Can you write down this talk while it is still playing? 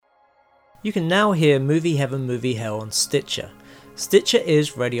You can now hear Movie Heaven, Movie Hell on Stitcher. Stitcher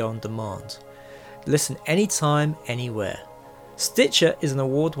is radio on demand. Listen anytime, anywhere. Stitcher is an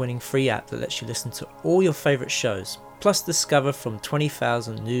award-winning free app that lets you listen to all your favourite shows, plus discover from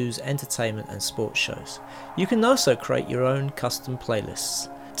 20,000 news, entertainment and sports shows. You can also create your own custom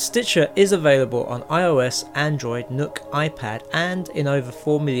playlists. Stitcher is available on iOS, Android, Nook, iPad and in over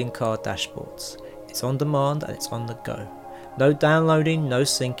 4 million car dashboards. It's on demand and it's on the go. No downloading, no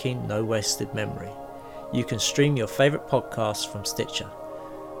syncing, no wasted memory. You can stream your favourite podcasts from Stitcher.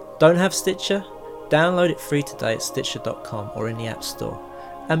 Don't have Stitcher? Download it free today at Stitcher.com or in the App Store.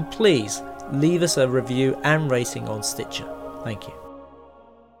 And please leave us a review and rating on Stitcher. Thank you.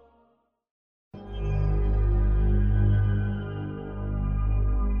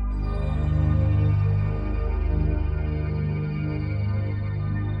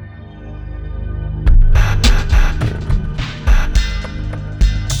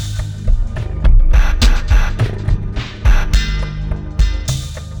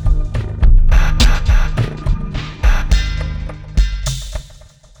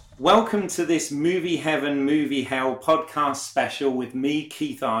 Welcome to this Movie Heaven, Movie Hell podcast special with me,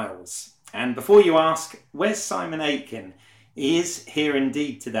 Keith Isles. And before you ask, where's Simon Aitken? He is here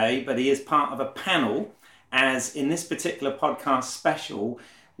indeed today, but he is part of a panel, as in this particular podcast special,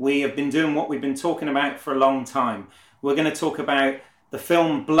 we have been doing what we've been talking about for a long time. We're going to talk about the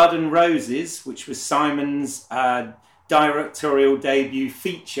film Blood and Roses, which was Simon's directorial debut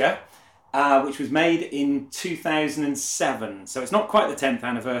feature, which was made in 2007. So it's not quite the 10th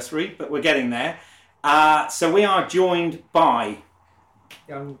anniversary, but we're getting there. So we are joined by...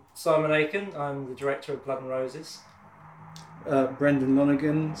 I'm Simon Aitken, I'm the director of Blood and Roses. Brendan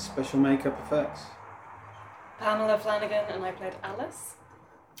Lonergan, special makeup effects. Pamela Flanagan, and I played Alice.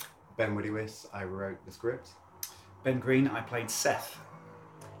 Ben Woodywis, I wrote the script. Ben Green, I played Seth.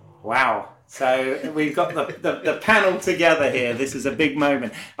 Wow. So we've got the panel together here. This is a big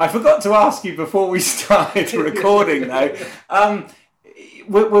moment. I forgot to ask you before we started recording, though.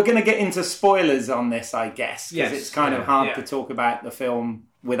 We're going to get into spoilers on this, I guess, because it's kind of hard to talk about the film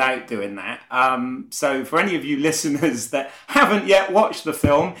without doing that. So for any of you listeners that haven't yet watched the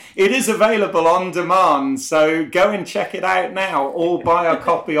film, it is available on demand. So go and check it out now, or buy a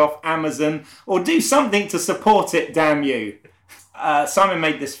copy off Amazon, or do something to support it, damn you. Simon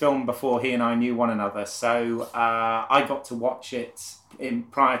made this film before he and I knew one another, so I got to watch it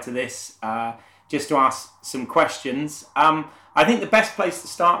prior to this, just to ask some questions. I think the best place to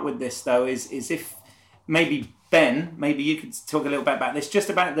start with this, though, is if maybe Ben, maybe you could talk a little bit about this, just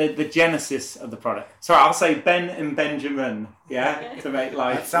about the genesis of the product. Sorry, I'll say Ben and Benjamin, to make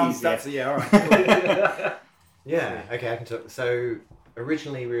life easier. All right. Yeah, okay, I can talk. So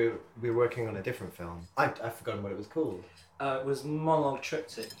originally we were working on a different film. I've forgotten what it was called. It was Monologue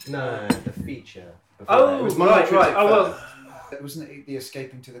Triptych. No, the feature. Oh, it was right. Triptych Oh, well. Wasn't it the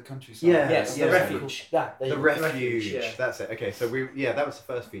escaping to the countryside? Yeah, Yes, yeah. The Refuge. The Refuge. Yeah. That's it. Okay, so that was the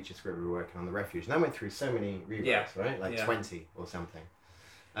first feature script we were working on, The Refuge. And that went through so many rewrites, right? Like 20 or something.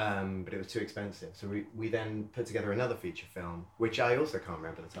 But it was too expensive. So we then put together another feature film, which I also can't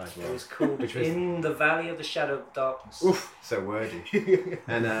remember the title of. It was called In the Valley of the Shadow of Darkness. Oof, so wordy.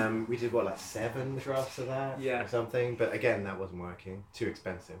 And we did, 7 drafts of that or something? But again, that wasn't working. Too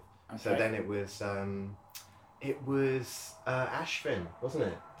expensive. Okay. So then it was Ashvin, wasn't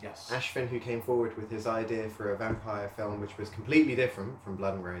it? Yes. Ashvin, who came forward with his idea for a vampire film, which was completely different from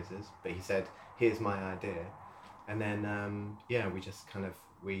Blood and Roses. But he said, here's my idea. And then,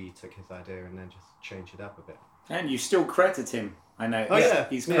 we took his idea and then just changed it up a bit. And you still credit him, I know. Oh, yeah.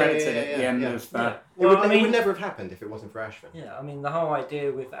 He's credited at the end of... It would never have happened if it wasn't for Ashvin. Yeah, I mean, the whole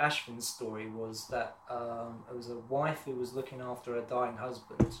idea with Ashvin's story was that it was a wife who was looking after a dying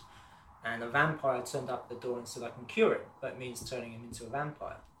husband, and a vampire turned up at the door and said, I can cure him. That means turning him into a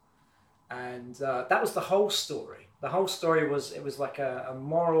vampire. And that was the whole story. The whole story was like a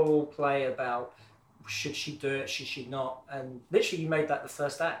moral play about should she do it, should she not? And literally you made that the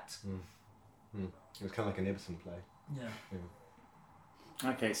first act. It was kind of like an Ibsen play. Yeah.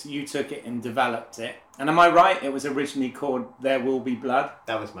 Okay, so you took it and developed it. And am I right? It was originally called There Will Be Blood?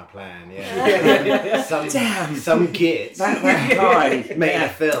 That was my plan, yeah. some kid that guy made a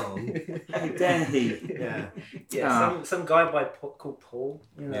film. How dare he? Yeah. Some guy called Paul.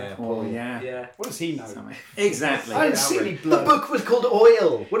 You know. Yeah, Paul, yeah. What does he know? Exactly. I see The book was called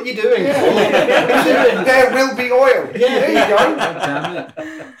Oil. What are you doing? There will be oil. Yeah, there you go. Damn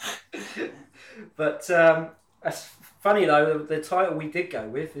it. But that's funny though, the title we did go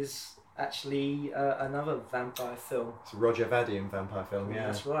with is actually another vampire film. It's a Roger Vadim vampire film, yeah.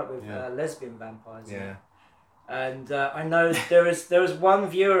 That's right, with lesbian vampires. Yeah. And I know there was one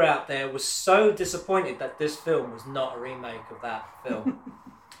viewer out there was so disappointed that this film was not a remake of that film.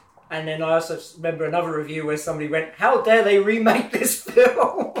 And then I also remember another review where somebody went, "How dare they remake this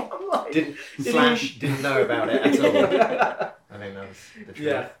film?" I'm like, didn't know about it at all. I think that was the truth.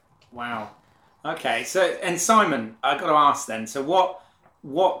 Yeah. Wow. Okay. So, and Simon, I got to ask then. So,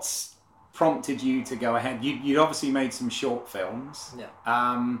 what's prompted you to go ahead? You obviously made some short films. Yeah.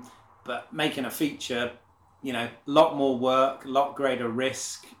 But making a feature, a lot more work, a lot greater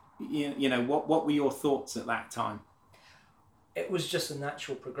risk. What were your thoughts at that time? It was just a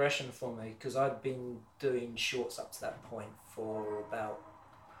natural progression for me because I'd been doing shorts up to that point for about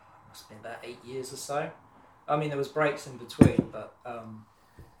 8 years or so. I mean, there was breaks in between, but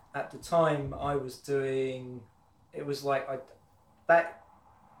at the time I was doing, it was like back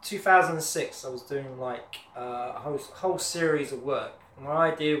 2006 I was doing like a whole series of work. My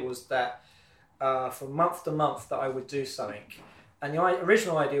idea was that from month to month that I would do something. And the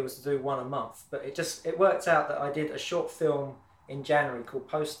original idea was to do one a month, but it worked out that I did a short film in January called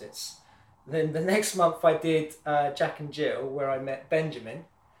Post-its. Then the next month I did Jack and Jill, where I met Benjamin.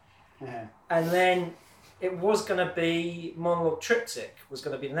 Yeah. And then it was going to be Monologue Triptych, was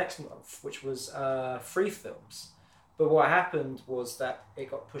going to be the next month, which was 3 films. But what happened was that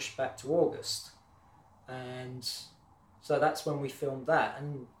it got pushed back to August. And so that's when we filmed that.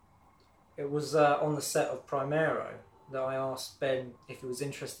 And it was on the set of Primero that I asked Ben if he was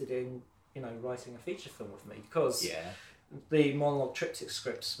interested in, writing a feature film with me, because the Monologue Triptych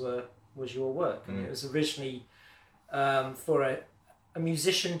scripts was your work, and it was originally for a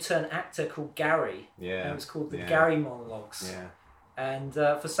musician turned actor called Gary. Yeah. And it was called the Gary Monologues. Yeah. And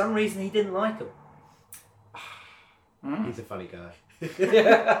for some reason he didn't like them. He's a funny guy.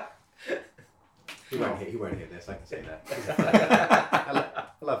 Yeah. He won't hear this, I can say that.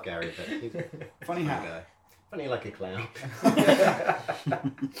 I love Gary, but he's a funny guy. Funny like a clown.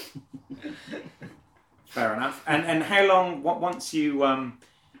 Fair enough. And how long? Once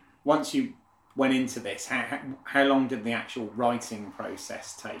you went into this, how long did the actual writing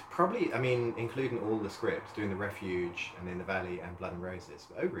process take? Probably, I mean, including all the scripts, doing The Refuge and In the Valley and Blood and Roses,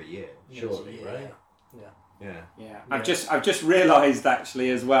 over a year, surely, right? Yeah. I've just realised actually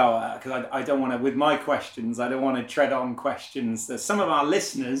as well, because I don't want to, with my questions, I don't want to tread on questions. Some of our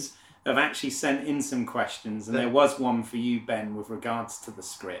listeners have actually sent in some questions, and there was one for you, Ben, with regards to the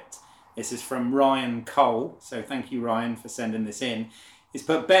script. This is from Ryan Cole, so thank you, Ryan, for sending this in.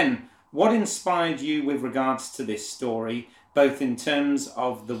 But Ben, what inspired you with regards to this story, both in terms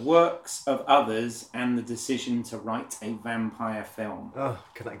of the works of others and the decision to write a vampire film? Oh,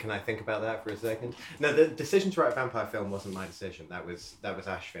 can I think about that for a second? No, the decision to write a vampire film wasn't my decision. That was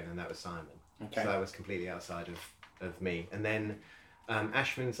Ashvin and that was Simon. Okay. So that was completely outside of me. And then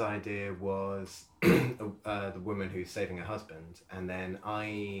Ashvin's idea was the woman who's saving her husband, and then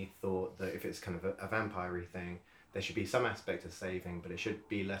I thought that if it's kind of a vampire-y thing, there should be some aspect of saving, but it should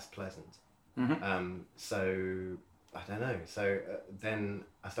be less pleasant. Mm-hmm. So I don't know. So then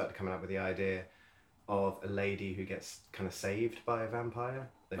I started coming up with the idea of a lady who gets kind of saved by a vampire.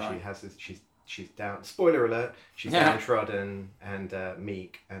 That Right. she has this, she's down. Spoiler alert. She's downtrodden and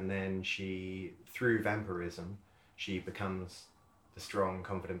meek, and then she, through vampirism, she becomes the strong,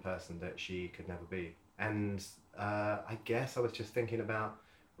 confident person that she could never be. And I guess I was just thinking about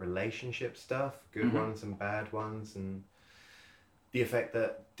relationship stuff, good ones and bad ones, and the effect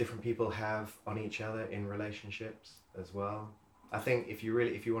that different people have on each other in relationships as well. I think if you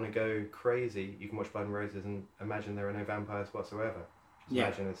want to go crazy, you can watch Blood and Roses and imagine there are no vampires whatsoever. Just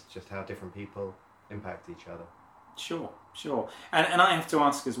imagine it's just how different people impact each other. Sure. And I have to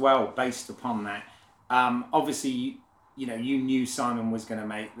ask as well, based upon that, obviously, you knew Simon was going to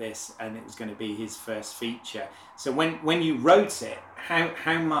make this and it was going to be his first feature. So when you wrote it,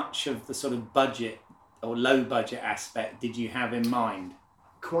 how much of the sort of budget or low budget aspect did you have in mind?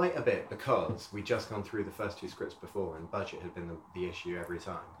 Quite a bit, because we'd just gone through the first 2 scripts before and budget had been the issue every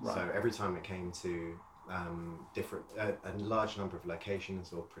time. Right. So every time it came to a large number of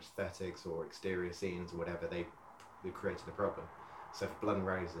locations or prosthetics or exterior scenes or whatever, they created a problem. So for Blood and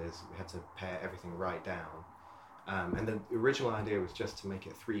Roses, we had to pare everything right down. And the original idea was just to make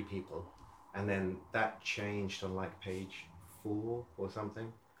it 3 people, and then that changed on like page 4 or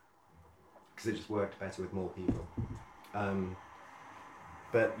something, because it just worked better with more people.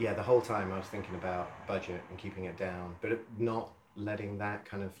 But yeah, the whole time I was thinking about budget and keeping it down, but not letting that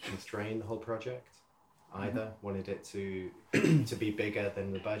kind of constrain the whole project either. Wanted it to be bigger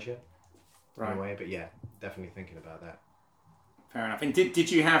than the budget in a way, but yeah, definitely thinking about that. Fair enough. And did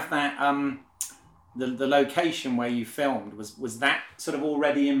you have that the location where you filmed, was that sort of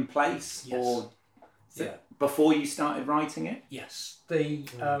already in place? Yes. Or Yeah. Before you started writing it? Yes. The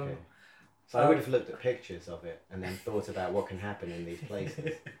Okay. So I would have looked at pictures of it and then thought about what can happen in these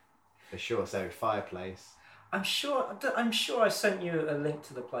places. For sure. So fireplace. I'm sure I sent you a link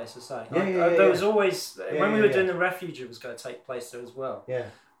to the place or something. Yeah, There was always when we were yeah. doing the refuge, it was going to take place there as well. Yeah.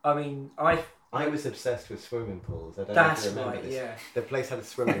 I mean, I was obsessed with swimming pools. I don't know if that's you remember right. this. Yeah. The place had a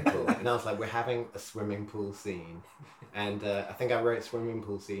swimming pool, and I was like, "We're having a swimming pool scene," and I think I wrote swimming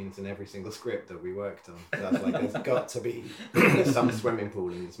pool scenes in every single script that we worked on. So I was like, "There's got to be some swimming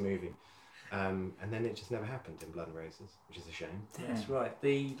pool in this movie," and then it just never happened in Blood and Roses, which is a shame. That's right.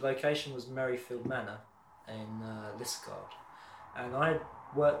 The location was Merrifield Manor in Liskeard, and I had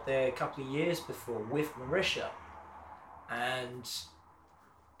worked there a couple of years before with Marisha, and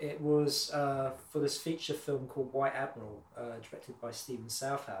it was for this feature film called White Admiral, directed by Stephen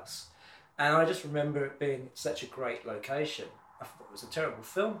Southouse, and I just remember it being such a great location. I thought it was a terrible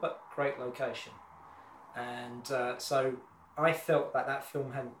film, but great location, and so I felt that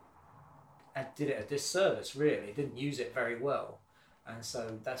film did it a disservice. Really, it didn't use it very well. And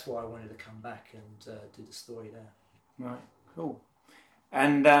so that's why I wanted to come back and do the story there. Right, cool.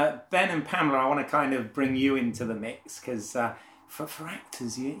 And Ben and Pamela, I want to kind of bring you into the mix because for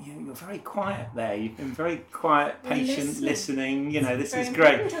actors, you're very quiet there. You've been very quiet, patient, listening. You know, this is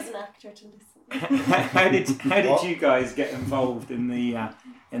great. As an actor to listen. How did you guys get involved in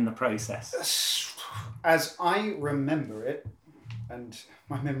the process? As I remember it, and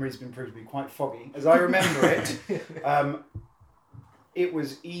my memory's been proved to be quite foggy. As I remember it, it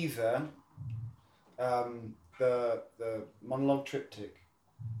was either the monologue triptych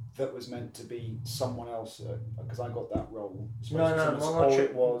that was meant to be someone else, because I got that role. No,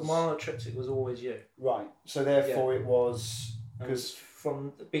 monologue triptych was always you. Right. So therefore, it was because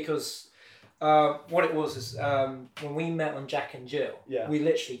what it was is when we met on Jack and Jill, we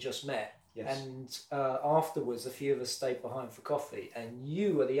literally just met. Yes. And afterwards, a few of us stayed behind for coffee, and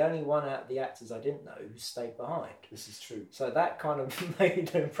you were the only one out of the actors I didn't know who stayed behind. This is true. So that kind of made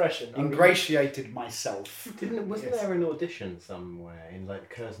an impression. Ingratiated myself. Wasn't there an audition somewhere in like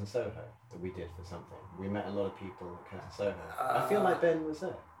Curzon Soho that we did for something? We met a lot of people at Curzon Soho. I feel like Ben was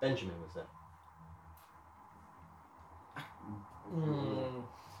there. Benjamin was there.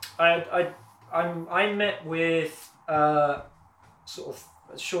 I met with sort of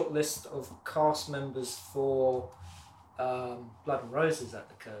a short list of cast members for Blood and Roses at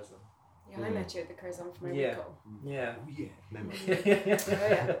the Curzon. Yeah, I met you at the Curzon for my recall. Yeah. Oh yeah, remember.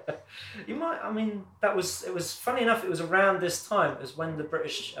 You might. I mean, it was funny enough. It was around this time as when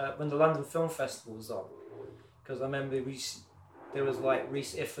the London Film Festival was on, because I remember there was like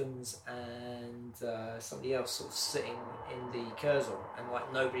Rhys Ifans and somebody else sort of sitting in the Curzon, and like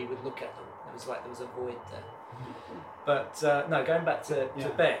nobody would look at them. It was like there was a void there. But no, going back to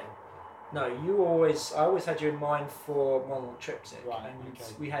Ben. No, I always had you in mind for Monologue Triptych, and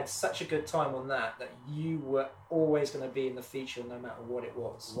we had such a good time on that you were always going to be in the feature no matter what it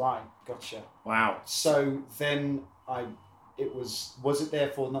was. Right, gotcha. Wow. So then was it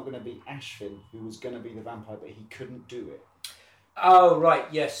therefore not going to be Ashvin who was going to be the vampire, but he couldn't do it? Oh right,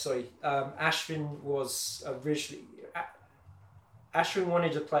 yes, sorry. Ashvin was originally Ashvin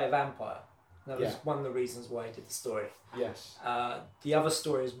wanted to play a vampire. That was one of the reasons why he did the story. Yes. The other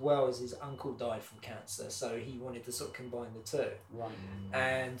story as well is his uncle died from cancer, so he wanted to sort of combine the two. Right.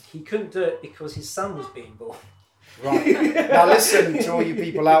 And he couldn't do it because his son was being born. Right. Now listen to all you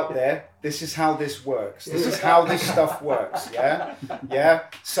people out there. This is how this works. This is how this stuff works. Yeah? Yeah?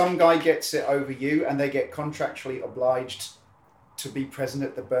 Some guy gets it over you and they get contractually obliged to be present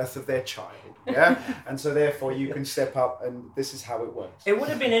at the birth of their child. Yeah? And so therefore you can step up and this is how it works. It would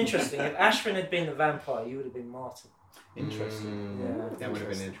have been interesting. If Ashvin had been the vampire, you would have been Martin. Interesting. That would have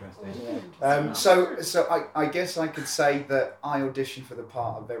been interesting. So I guess I could say that I auditioned for the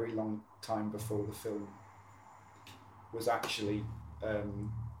part a very long time before the film was actually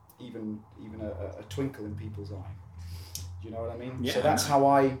even a twinkle in people's eye. Do you know what I mean? Yeah. So that's how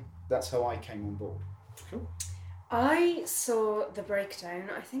I came on board. Cool. I saw The Breakdown,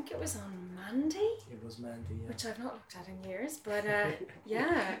 I think it was on Mandy. It was Mandy, yeah. Which I've not looked at in years, but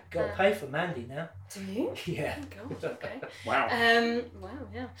yeah. Got to pay for Mandy now. Do you? Yeah. Oh God, okay. Wow. Wow,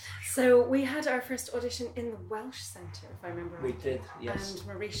 yeah. So we had our first audition in the Welsh Centre, if I remember We rightly. did, yes. And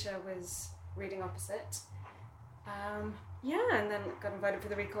Marisha was reading opposite. And then got invited for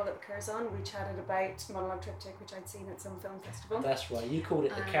the recall at the Curzon. We chatted about Monologue Triptych, which I'd seen at some film festival. That's right. You called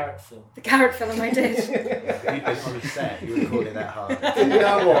it the carrot film. The carrot film, I did. If you'd been on the set, you would call it that hard. Do you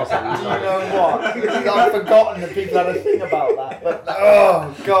know what? I've forgotten that people had a thing about that. But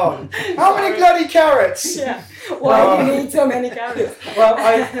oh God, how many bloody carrots? Yeah. Why do you need so many carrots? Well,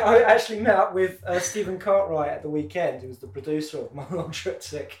 I actually met up with Stephen Cartwright at the weekend, who was the producer of Monologue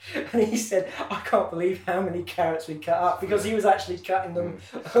Triptych, and he said, I can't believe how many carrots we cut up, because he was actually cutting them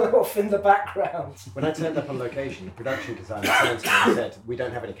off in the background. When I turned up on location, the production designer turned to me and said, we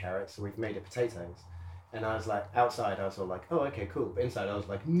don't have any carrots, so we've made it potatoes. And I was like, outside I was all like, oh, okay, cool. But inside I was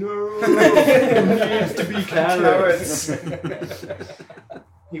like, no, it needs to be carrots.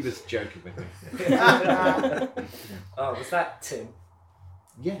 He was joking with me. Oh, was that Tim?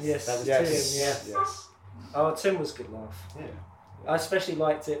 Yes, that was Tim, Yes. yeah. Oh, Tim was a good laugh. Yeah. I especially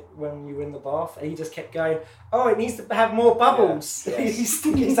liked it when you were in the bath and he just kept going, oh, it needs to have more bubbles. Yeah. He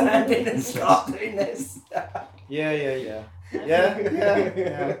stuck his hand in and started doing this. Yeah.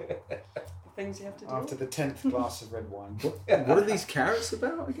 Things you have to do. After the 10th glass of red wine. What are these carrots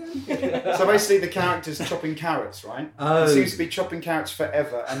about again? So basically the character's chopping carrots, right? Oh. He seems to be chopping carrots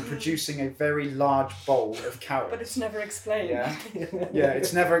forever and producing a very large bowl of carrots. But it's never explained. Yeah,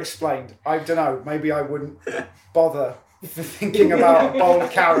 it's never explained. I don't know, maybe I wouldn't bother thinking about a bowl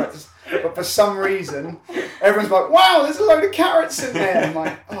of carrots. But for some reason, everyone's like, wow, there's a load of carrots in there. I'm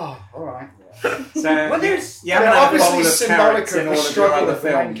like, oh, all right. So Well, there's- you haven't had a obviously bowl of symbolic carrots of in the all of your struggle other of the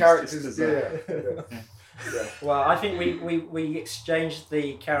main films, characters. just as Yeah. Well, I think we exchanged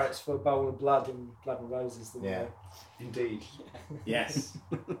the carrots for a bowl of blood in Blood and Roses. Didn't Yeah. Indeed. Yes.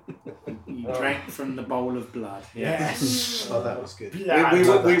 You drank from the bowl of blood. Yes. Oh, that was good.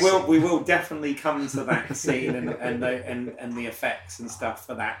 We will definitely come to that scene and the effects and stuff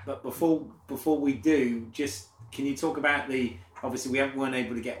for that. But before we do, just can you talk about obviously we weren't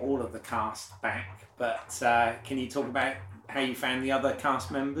able to get all of the cast back, but can you talk about how you found the other cast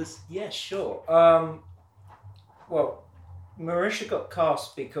members? Yeah, sure. Well, Marisha got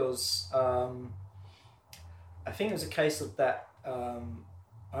cast because I think it was a case of that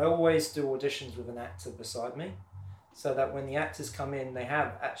I always do auditions with an actor beside me, so that when the actors come in, they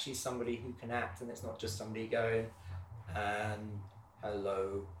have actually somebody who can act, and it's not just somebody going, and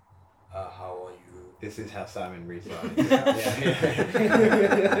hello, how are you? This is how Simon reads lines.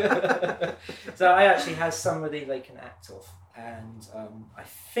 So I actually had somebody they can act off, and I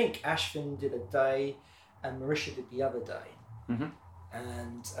think Ashvin did a day, and Marisha did the other day,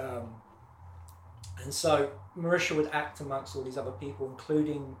 and so Marisha would act amongst all these other people,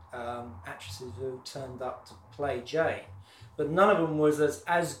 including actresses who turned up to play Jane, but none of them was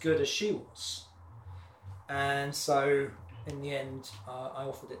as good as she was, and so in the end I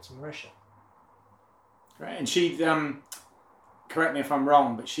offered it to Marisha. Right, and she'd correct me if I'm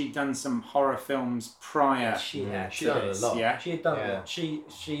wrong, but she'd done some horror films prior. She had She's done a lot. Yeah. She had done a Yeah. lot. She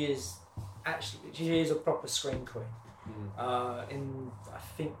is a proper screen queen. In I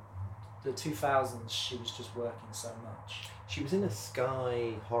think the 2000s, she was just working so much. She was in a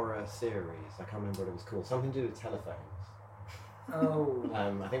Sky horror series. I can't remember what it was called. Something to do with telephones. Oh.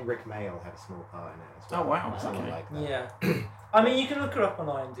 I think Rick Mail had a small part in it as well. Oh, wow. Something Okay. like that. Yeah. I mean, you can look her up on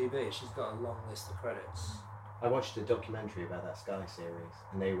IMDb. She's got a long list of credits. I watched a documentary about that Sky series,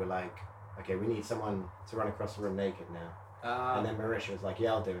 and they were like, "Okay, we need someone to run across the room naked now." And then Marisha was like,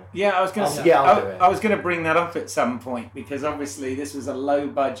 "Yeah, I'll do it." Yeah, I was going to say. Yeah, I'll do it. I was going to bring that up at some point because obviously this was a low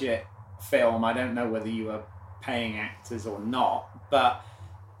budget film. I don't know whether you were paying actors or not, but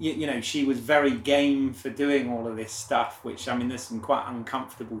you know she was very game for doing all of this stuff. Which I mean, there's some quite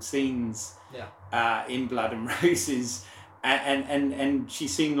uncomfortable scenes. In Blood and Roses, and she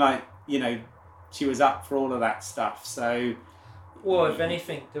seemed like she was up for all of that stuff. So, well, if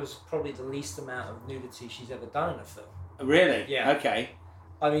anything, there was probably the least amount of nudity she's ever done in a film. Really? Yeah. Okay.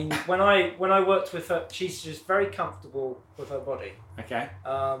 I mean, when I worked with her, she's just very comfortable with her body. Okay.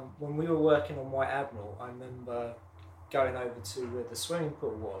 When we were working on White Admiral, I remember going over to where the swimming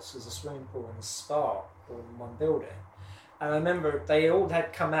pool was. There's a swimming pool and a spa all in one building. And I remember they all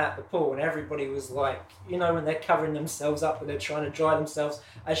had come out the pool and everybody was like, when they're covering themselves up and they're trying to dry themselves.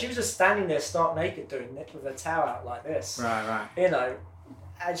 And she was just standing there stark naked doing it with her towel out like this. Right.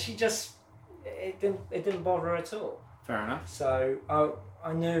 And she just, it didn't bother her at all. Fair enough. So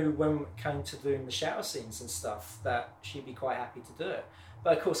I knew when it came to doing the shower scenes and stuff that she'd be quite happy to do it.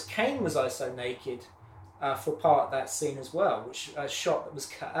 But of course, Kane was also naked for part of that scene as well, which a shot that was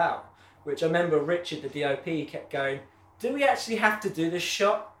cut out. Which I remember Richard, the DOP, kept going, "Do we actually have to do this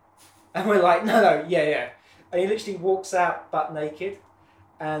shot?" And we're like, no, yeah. And he literally walks out butt naked,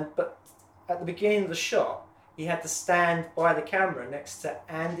 but at the beginning of the shot, he had to stand by the camera next to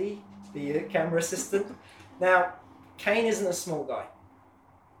Andy, the camera assistant. Now, Kane isn't a small guy.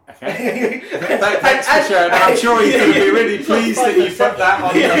 Okay. Thanks for sharing. I'm sure he's going to be really pleased that you put that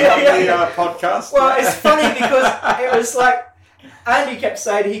on the podcast. Well, it's funny because it was like Andy kept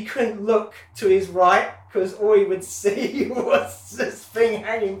saying he couldn't look to his right because all he would see was this thing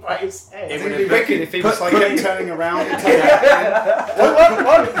hanging by his head. It It'd be wicked if he was like turning around.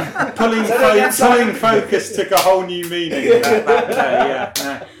 Pulling focus took a whole new meaning that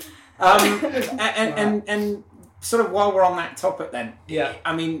day. Yeah. And sort of while we're on that topic, then. Yeah.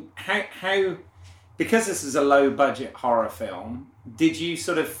 I mean, how because this is a low budget horror film, did you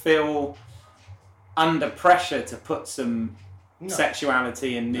sort of feel under pressure to put some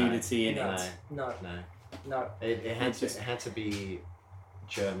sexuality and nudity in it? No. It had to be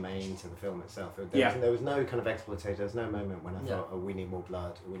germane to the film itself. Yeah. There was no kind of exploitation. There was no moment when I thought, oh, we need more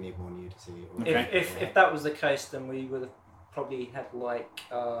blood, or we need more nudity. Or If that was the case, then we would have probably had like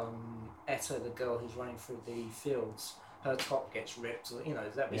Etta, the girl who's running through the fields. Her top gets ripped, or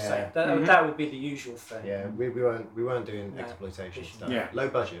that we say that would be the usual thing. Yeah, we weren't doing exploitation stuff. Yeah. Low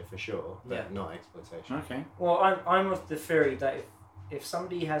budget for sure, but not exploitation. Okay. Well, I'm of the theory that if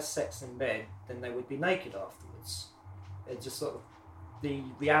somebody has sex in bed, then they would be naked afterwards. It's just sort of the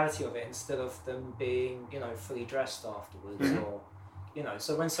reality of it, instead of them being fully dressed afterwards, or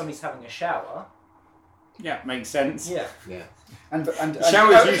so when somebody's having a shower. Yeah, makes sense. Yeah. And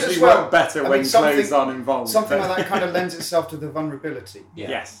showers usually work better when clothes aren't involved. Something like that kind of lends itself to the vulnerability. Yeah.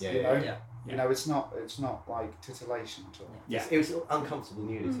 Yes. You know, it's not like titillation at all. Yeah. It was uncomfortable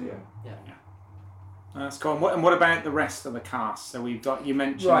nudity. Yeah. That's cool. And what about the rest of the cast? So we've got, you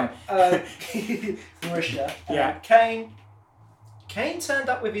mentioned... Right. Marisha. Yeah. Kane turned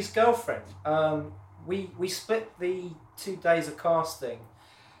up with his girlfriend. We split the 2 days of casting.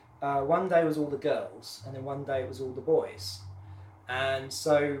 One day was all the girls, and then one day it was all the boys. And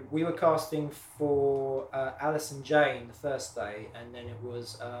so we were casting for Alice and Jane the first day, and then it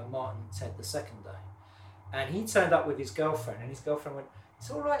was Martin and Ted the second day. And he turned up with his girlfriend, and his girlfriend went, "It's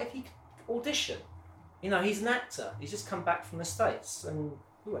all right if he could audition. He's an actor. He's just come back from the States." And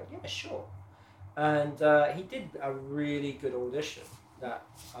we went, "Yeah, sure." And he did a really good audition that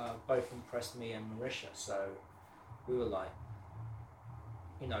both impressed me and Marisha. So we were like,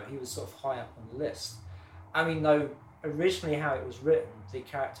 he was sort of high up on the list. I mean, though, originally how it was written, the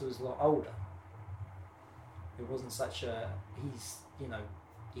character was a lot older. It wasn't such a...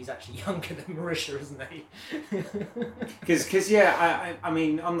 He's actually younger than Marisha, isn't he? Because I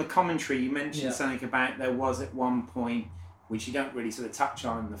mean, on the commentary, you mentioned something about there was at one point, which you don't really sort of touch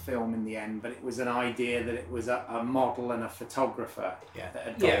on in the film in the end, but it was an idea that it was a model and a photographer that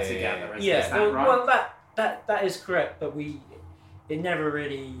had got together. Is that right? Well, that is correct, but we never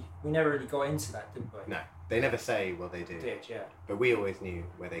really got into that, did we? No, they never say what they do. Yeah. But we always knew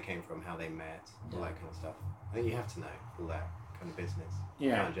where they came from, how they met, all that kind of stuff. I think you have to know all that kind of business. Yeah.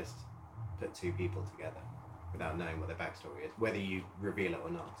 You can't just put two people together without knowing what their backstory is, whether you reveal it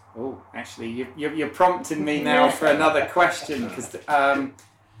or not. Oh, actually, you're prompting me now for another question, because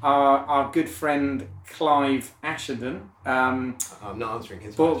our good friend Clive Asherden I'm not answering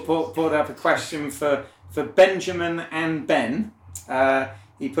his brought up a question for Benjamin and Ben.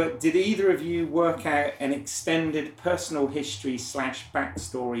 He put, did either of you work out an extended personal history /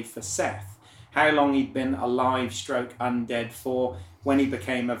 backstory for Seth? How long he'd been alive / undead for, when he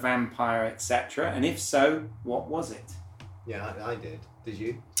became a vampire, etc. And if so, what was it? Yeah, I did. Did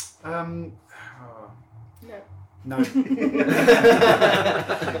you? No. No.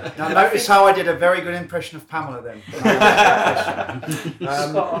 Now notice how I did a very good impression of Pamela then.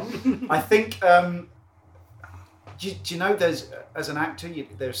 I think... Do you know, there's as an actor,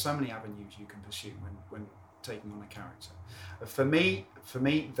 there's so many avenues you can pursue when taking on a character. For me,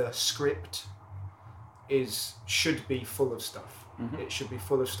 the script should be full of stuff. Mm-hmm. It should be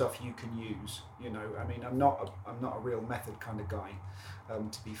full of stuff you can use. I mean, I'm not a real method kind of guy.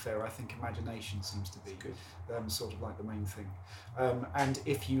 To be fair, I think imagination seems to be sort of like the main thing. And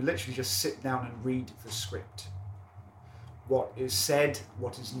if you literally just sit down and read the script, what is said,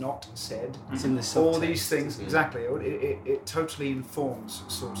 what is not said, it's in the all these things, exactly. It totally informs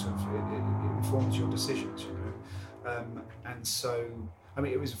it informs your decisions, and so, I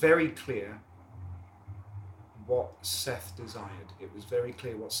mean, it was very clear what Seth desired. It was very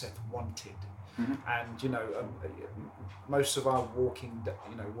clear what Seth wanted, and most of our walking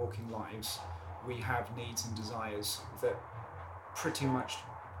lives, we have needs and desires that pretty much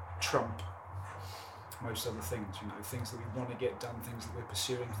trump most other things, things that we want to get done, things that we're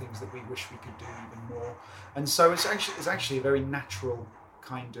pursuing, things that we wish we could do even more. And so it's actually a very natural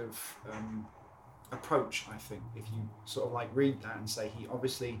kind of approach, I think, if you sort of like read that and say he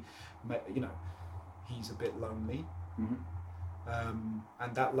obviously, he's a bit lonely. Mm-hmm.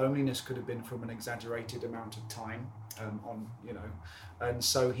 And that loneliness could have been from an exaggerated amount of time and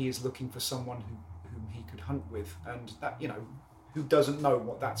so he is looking for someone whom he could hunt with, and that, who doesn't know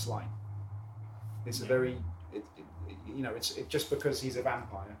what that's like. It's a very, it's just because he's a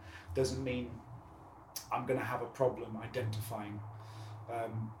vampire doesn't mean I'm going to have a problem identifying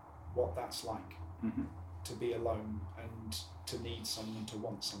what that's like to be alone and to need someone, to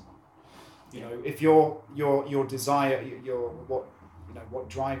want someone. You know, if your desire, what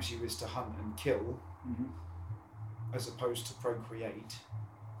drives you is to hunt and kill, as opposed to procreate.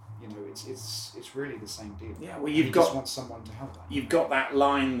 You know, it's really the same deal. Yeah, well, you just want someone to have that. You've got that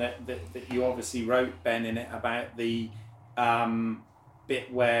line that you obviously wrote, Ben, in it about the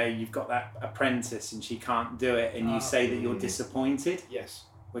bit where you've got that apprentice and she can't do it, and you say that you're disappointed. Yes.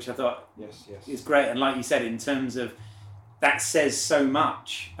 Which I thought yes is great, and like you said, in terms of that says so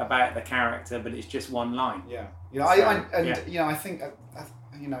much about the character, but it's just one line. Yeah, I think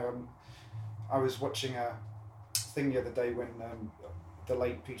I was watching a thing the other day when the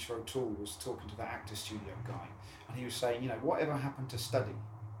late Peter O'Toole was talking to the actor studio guy, and he was saying, whatever happened to study?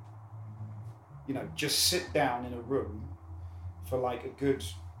 Just sit down in a room for like a good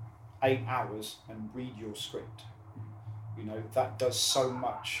 8 hours and read your script. That does so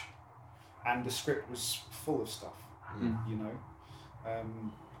much, and the script was full of stuff. And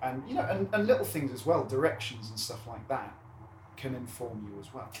little things as well, directions and stuff like that can inform you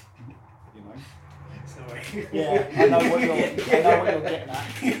as well. Sorry. Yeah, I know what you're getting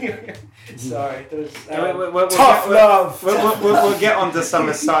at. Sorry, there's tough love. We'll get on to some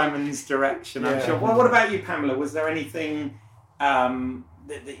of Simon's direction, I'm sure. Well, what about you, Pamela? Was there anything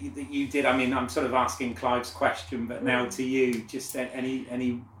that you did? I mean, I'm sort of asking Clive's question, but now to you, just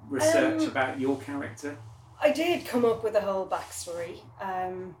any research about your character? I did come up with a whole backstory,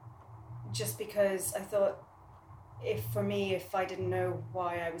 just because I thought if I didn't know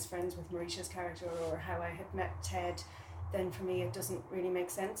why I was friends with Marisha's character or how I had met Ted, then for me it doesn't really make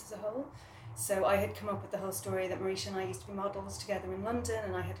sense as a whole. So I had come up with the whole story that Marisha and I used to be models together in London,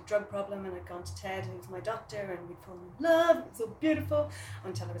 and I had a drug problem, and I'd gone to Ted, who was my doctor, and we'd fallen in love. It was so beautiful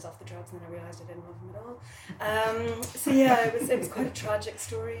until I was off the drugs, and then I realised I didn't love him at all. So yeah, it was quite a tragic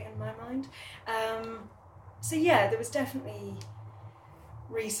story in my mind. So yeah, there was definitely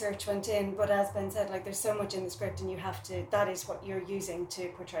research went in, but as Ben said, like there's so much in the script, and that is what you're using to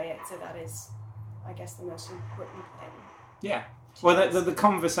portray it. So that is, I guess, the most important thing. Yeah. Well, the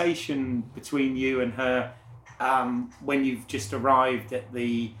conversation between you and her when you've just arrived at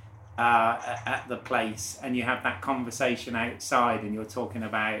the place, and you have that conversation outside, and you're talking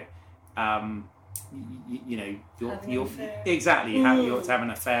about you're exactly how you ought to have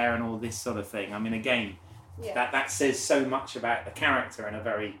an affair and all this sort of thing. I mean, again, that says so much about the character in a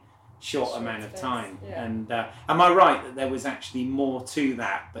very short amount of time. Yeah. And am I right that there was actually more to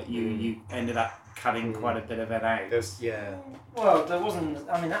that, but you ended up cutting quite a bit of it out? Well, there wasn't.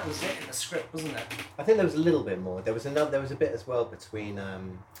 I mean, that was it in the script, wasn't it? I think there was a little bit more. There was a bit as well between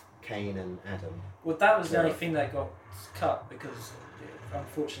Cain and Adam. Well, that was the only thing that got cut, because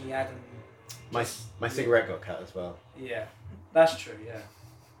unfortunately Adam. My cigarette got cut as well. Yeah, that's true. Yeah.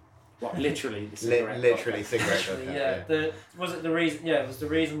 What, literally? The cigarette literally, cigarette got cut. Yeah. Was it the reason? Yeah, it was the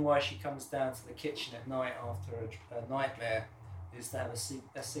reason why she comes down to the kitchen at night after a nightmare, is to have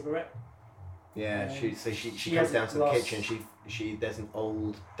a cigarette. Yeah, she comes down to the kitchen. She there's an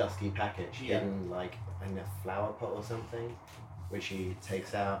old dusty package in like in a flower pot or something, which she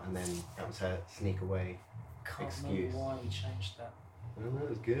takes out, and then that was her sneak away excuse. Remember why we changed that. Oh, that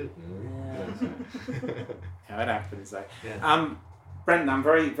was good. Yeah, it happens though. Yeah. Brendan, I'm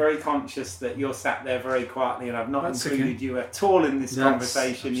very, very conscious that you're sat there very quietly, and I've not included you at all in this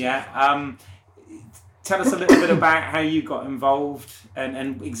conversation yet. Tell us a little bit about how you got involved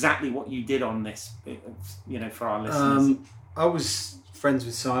and exactly what you did on this, for our listeners. I was friends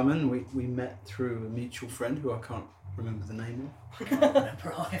with Simon. We met through a mutual friend who I can't remember the name of. I can't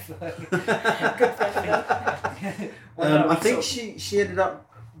remember either. Good friend. I think she ended up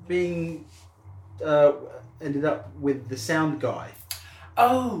being with the sound guy.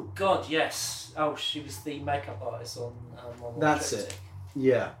 Oh God, yes. Oh, she was the makeup artist on. That's it.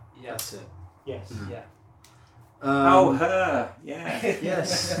 Yeah. That's it. Yes. Yeah. Her. Yeah.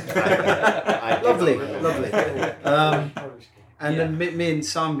 Yes. Lovely. And then me and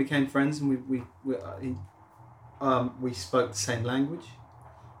Simon became friends, and we spoke the same language,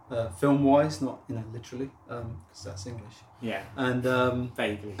 film-wise, not literally, because that's English. Yeah. And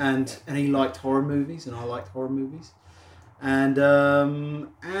vaguely. And he liked horror movies, and I liked horror movies, and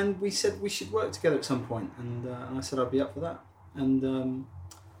we said we should work together at some point, and I said I'd be up for that, and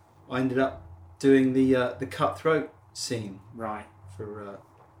I ended up doing the cutthroat scene. Right. For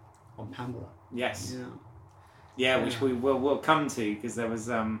on Pamela. Yes. Yeah. which we'll come to, because there was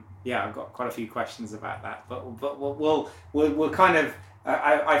I've got quite a few questions about that, but we'll kind of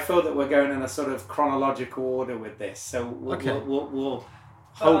I feel that we're going in a sort of chronological order with this, so we'll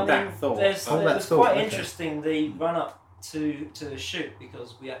hold that thought. It was quite interesting, the run up to the shoot,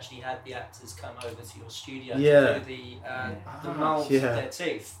 because we actually had the actors come over to your studio to do the moulds of their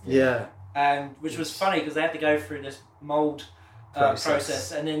teeth. Yeah. And which was funny because they had to go through this mould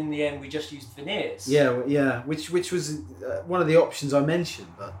process, and then in the end we just used veneers. Which was one of the options I mentioned,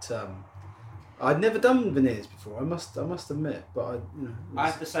 but I'd never done veneers before. I must admit, but I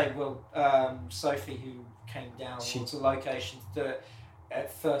have to say, Sophie, who came down to location to do it, at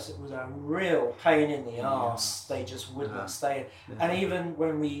first it was a real pain in the arse. They just would not stay in. And even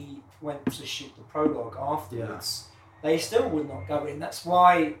when we went to shoot the prologue afterwards, they still would not go in. That's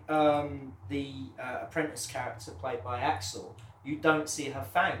why the apprentice character played by Axel, you don't see her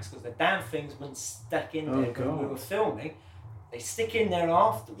fangs, because the damn things wouldn't stick in there when we were filming. They stick in there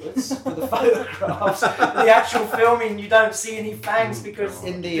afterwards for the photographs. The actual filming, you don't see any fangs because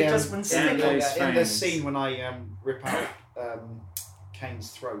in they just wouldn't stick in there. In the scene when I rip out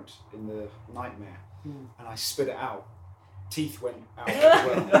Kane's throat in the nightmare, and I spit it out, teeth went out as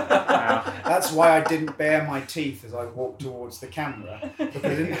well. That's why I didn't bare my teeth as I walked towards the camera, because I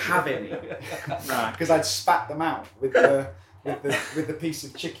didn't have any. Because I'd spat them out with the piece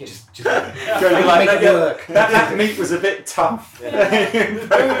of chicken. That meat was a bit tough.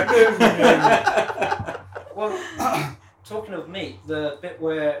 Well, talking of meat, the bit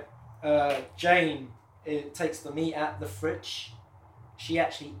where Jane takes the meat out of the fridge, she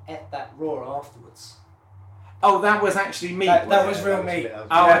actually ate that raw afterwards. Oh, that was actually meat. That was real meat.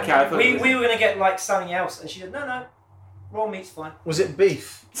 Okay. We were going to get like something else, and she said, no, raw meat's fine. Was it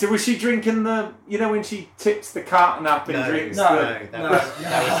beef? So was she drinking when she tips the carton up and drinks? No.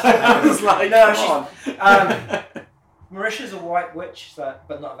 I was like, come on. Marisha's a white witch,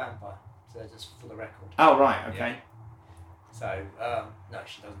 but not a vampire. So just for the record. Oh, right, okay. Yeah. So, no,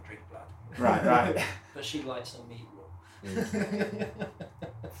 she doesn't drink blood. Right. But she likes her meat raw.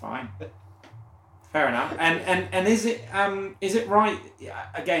 Fine. Fair enough. And is it right?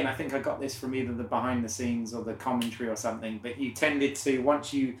 Again, I think I got this from either the behind the scenes or the commentary or something. But you tended to,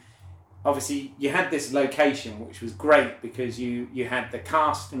 once you had this location, which was great because you had the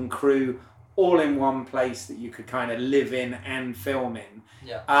cast and crew all in one place that you could kind of live in and film in.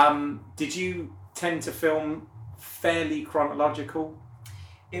 Yeah. Did you tend to film fairly chronological?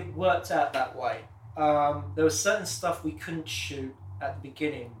 It worked out that way. There was certain stuff we couldn't shoot at the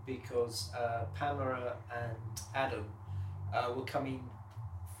beginning because Pamela and Adam were coming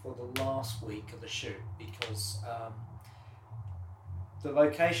for the last week of the shoot, because the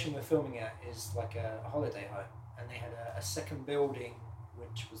location we're filming at is like a holiday home, and they had a second building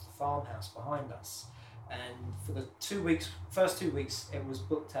which was the farmhouse behind us, and for the first 2 weeks it was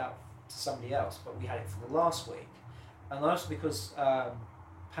booked out to somebody else, but we had it for the last week. And also because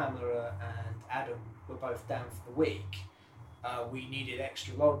Pamela and Adam were both down for the week, we needed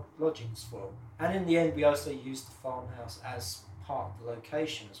extra lodgings for them. And in the end, we also used the farmhouse as part of the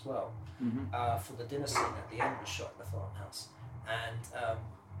location as well. For the dinner scene at the end was shot in the farmhouse. And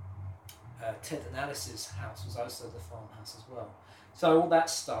Ted and Alice's house was also the farmhouse as well. So all that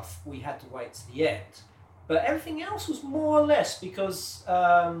stuff, we had to wait to the end. But everything else was more or less, because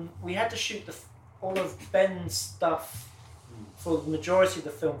we had to shoot all of Ben's stuff for the majority of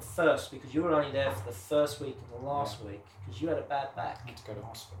the film first, because you were only there for the first week and the last week, because you had a bad back. I had to go to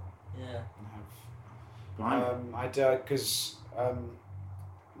hospital. Yeah. Because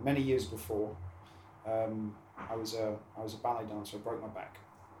many years before, I was a ballet dancer. I broke my back,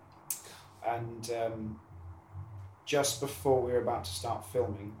 and just before we were about to start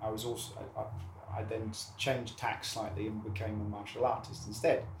filming, I then changed tack slightly and became a martial artist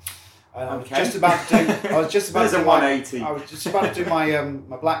instead. And I was just about to do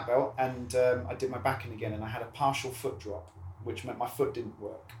my black belt, and I did my backing again, and I had a partial foot drop, which meant my foot didn't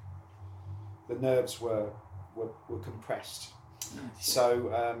work. The nerves were compressed. So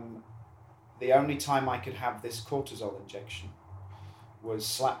the only time I could have this cortisol injection was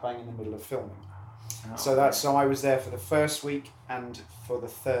slap bang in the middle of filming. So I was there for the first week and for the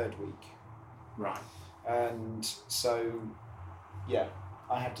third week. Right. And so, yeah,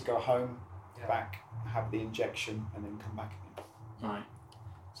 I had to go home, back, have the injection, and then come back again. Right.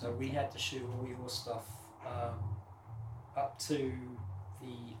 So we had to shoot all your stuff up to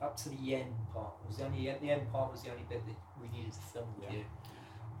the end part. The end part was the only bit that we needed to film with you.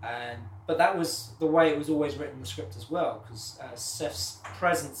 But that was the way it was always written in the script as well, because Seth's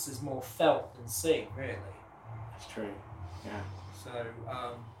presence is more felt than seen, really. That's true. Yeah. So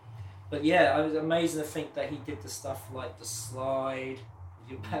But yeah, I was amazed to think that he did the stuff like the slide,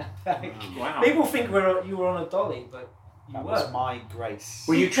 your backpack. Wow. People think you were on a dolly, but you That were. was my grace.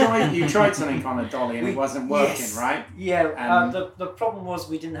 Well, you tried something on a dolly and it wasn't working, Yes. right? Yeah, the problem was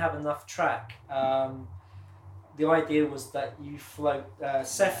we didn't have enough track. The idea was that you float.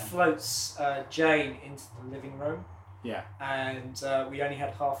 Seth floats Jane into the living room. Yeah. And we only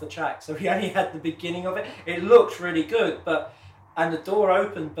had half the track, so we only had the beginning of it. It looked really good, and the door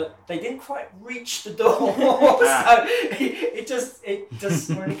opened, but they didn't quite reach the door. So it just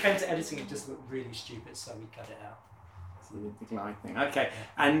when it came to editing, it just looked really stupid. So we cut it out. The glide thing. Okay,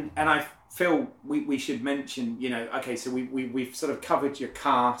 and I feel we should mention, okay, so we've sort of covered your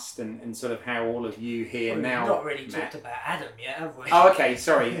cast and sort of how all of you here We've now not really met. talked about Adam yet, have we? Oh, okay,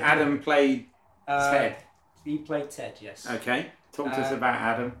 sorry. Adam played Ted. He played Ted, yes. Okay, talk to us about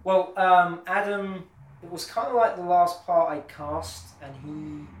Adam. Well, Adam, it was kind of like the last part I cast, and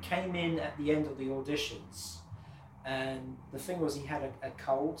he came in at the end of the auditions. And the thing was, he had a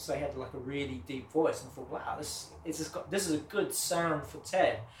cold, so he had like a really deep voice. And I thought, wow, this is a good sound for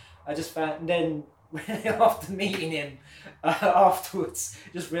Ted. I just found, and then after meeting him afterwards,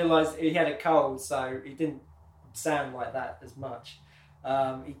 just realised he had a cold, so he didn't sound like that as much.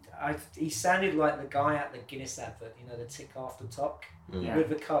 He sounded like the guy at the Guinness advert, the tick after talk with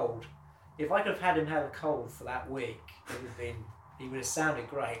the cold. If I could have had him have a cold for that week, he would have sounded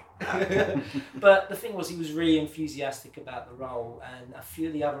great. But the thing was, he was really enthusiastic about the role, and a few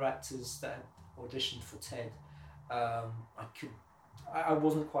of the other actors that had auditioned for Ted, I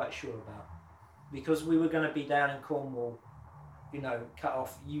wasn't quite sure about, because we were going to be down in Cornwall, cut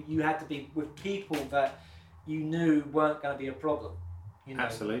off. You had to be with people that you knew weren't going to be a problem.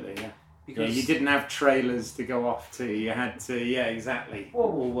 Absolutely, yeah. Because you didn't have trailers to go off to. You had to, exactly.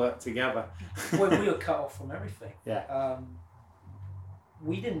 All work together. we were cut off from everything. Yeah.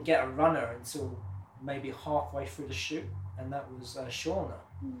 We didn't get a runner until maybe halfway through the shoot, and that was Shauna.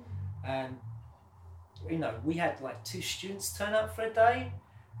 And we had like 2 students turn up for a day,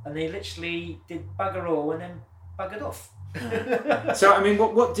 and they literally did bugger all and then buggered off. So I mean,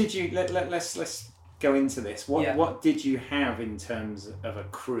 what did you? Let's go into this. What did you have in terms of a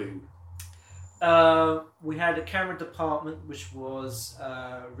crew? We had a camera department, which was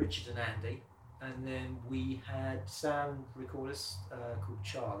Richard and Andy. And then we had sound recorders called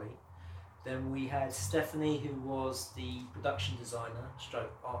Charlie. Then we had Stephanie, who was the production designer,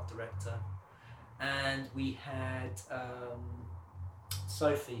 stroke art director. And we had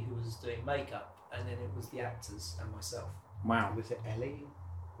Sophie, who was doing makeup. And then it was the actors and myself. Wow. Was it Ellie?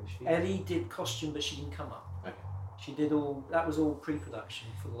 Ellie did costume, but she didn't come up. Okay. She did that was all pre-production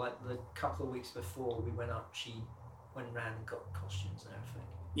for like the couple of weeks before we went up. She went around and got costumes and everything.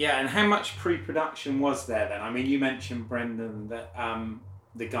 Yeah, and how much pre-production was there then? I mean, you mentioned, Brendan, that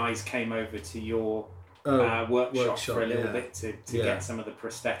the guys came over to your workshop for a little bit to get some of the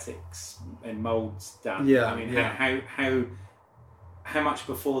prosthetics and moulds done. Yeah, I mean, how much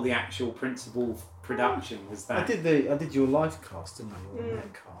before the actual principal production was that? I did your live cast, didn't I? Your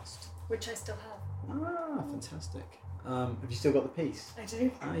net cast. Which I still have. Ah, fantastic. Have you still got the piece? I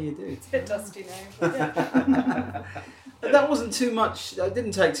do. Ah, you do. It's a bit dusty now. But that wasn't too much. It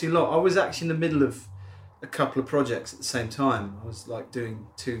didn't take too long. I was actually in the middle of a couple of projects at the same time. I was like doing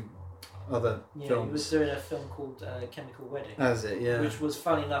 2 other Yeah, films. he was doing a film called Chemical Wedding. That's it, yeah. Which was,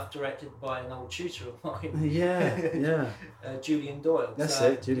 funny enough, directed by an old tutor of mine. Yeah. Julian Doyle. That's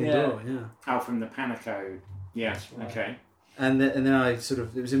it, Julian Doyle, yeah. Oh, from the Panico. Yeah, right. Okay. And then I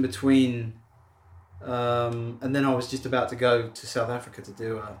it was in between, and then I was just about to go to South Africa to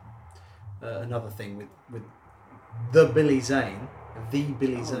do another thing with the Billy Zane, The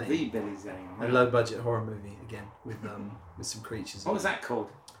Billy Zane. a low budget horror movie again with some creatures. What was that called?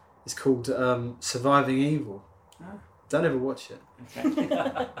 It's called Surviving Evil. Oh. Don't ever watch it. Okay.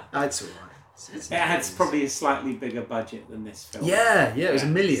 It's alright. It had probably a slightly bigger budget than this film. Yeah, it was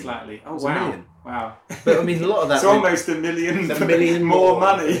 $1 million. Slightly. Oh, It was wow. $1 million. Wow. But I mean, a lot of that. It's almost $1 million. $1 million more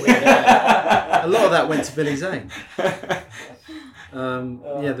money. A lot of that went to Billy Zane.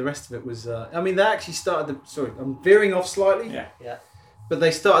 The rest of it was. They actually started the. Sorry, I'm veering off slightly. Yeah. But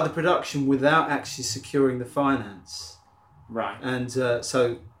they started the production without actually securing the finance. Right. And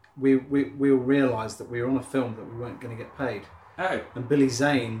so we all realised that we were on a film that we weren't going to get paid. Oh. And Billy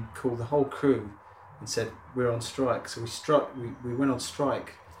Zane called the whole crew and said, "We're on strike." So we went on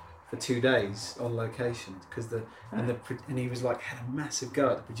strike for 2 days on location because and he was like, had a massive go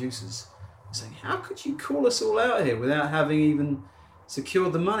at the producers, saying, "How could you call us all out here without having even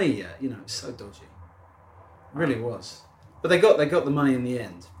secured the money yet?" It's so dodgy. It really was. But they got the money in the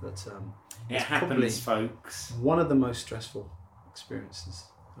end. But it happens, folks. One of the most stressful experiences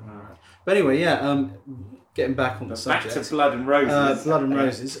But anyway, getting back on the subject. Back to Blood and Roses. Blood and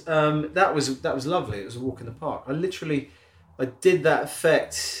Roses. That was lovely. It was a walk in the park. I did that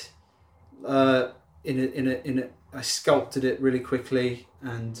effect I sculpted it really quickly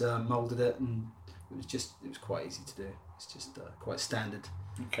and moulded it, and it was quite easy to do. It's just quite standard.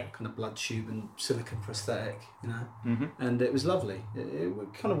 Okay. Kind of blood tube and silicone prosthetic, Mm-hmm. And it was lovely. It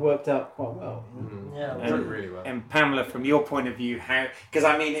kind of worked out quite well. Mm-hmm. Yeah, It worked really well. And Pamela, from your point of view, how? Because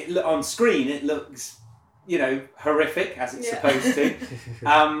I mean, on screen it looks, horrific as it's supposed to.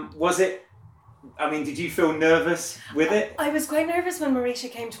 Was it? I mean, did you feel nervous with it? I was quite nervous when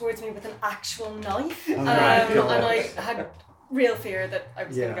Marisha came towards me with an actual knife, Oh my and God. I had real fear that I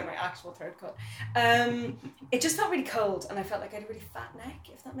was going to get my actual throat cut. It just felt really cold, and I felt like I had a really fat neck,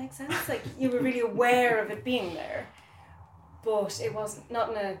 if that makes sense. Like, you were really aware of it being there, but it wasn't, not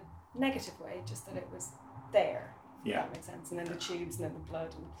in a negative way, just that it was there, if that makes sense. And then the tubes and then the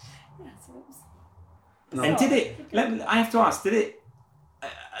blood, and so it was... No. And did it? I have to ask. Did it?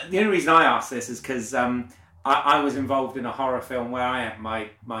 The only reason I ask this is because I was involved in a horror film where I had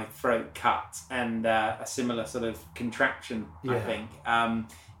my throat cut and a similar sort of contraction, I think,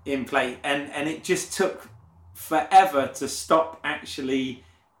 in play, and it just took forever to stop actually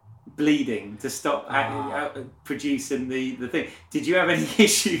bleeding, to stop producing the thing. Did you have any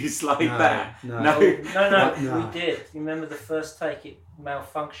issues like that? No, we did. You remember the first take? It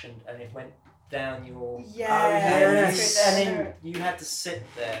malfunctioned and it went down your... yes. And then you had to sit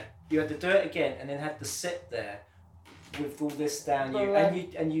there. You had to do it again and then had to sit there with all this down you,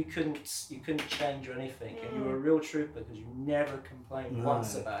 and you couldn't change or anything, and you were a real trooper because you never complained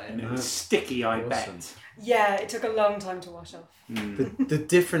once about it. And it was sticky, I bet. Yeah, it took a long time to wash off. The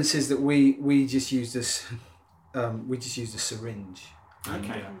difference is that we just used this a syringe.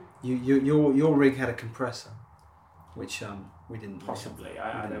 Okay. Your rig had a compressor, which we didn't Possibly.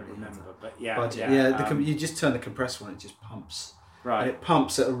 I don't remember, but yeah. budget. You just turn the compressor on, it just pumps. Right. And it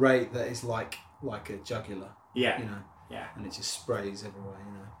pumps at a rate that is like a jugular. Yeah. Yeah. And it just sprays everywhere,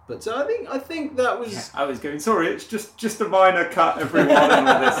 But I think that was... Yeah, I was going, sorry, it's just a minor cut, everyone, and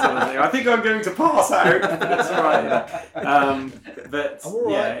all this sort of thing. I think I'm going to pass out, but it's all right. But I'm all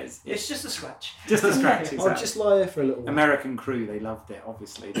right. yeah, It's just a scratch. Just a scratch, exactly. I'll just lie here for a little while. American Crew, they loved it,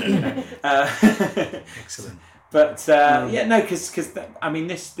 obviously. Excellent. But because I mean,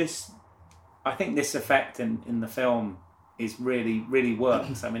 this I think this effect in the film is really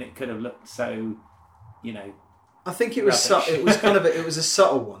works. I mean, it could have looked so, I think it was it was a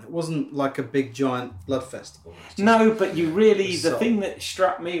subtle one. It wasn't like a big giant blood festival. No, but the thing that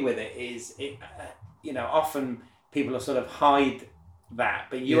struck me with it is it, often people are sort of hide that,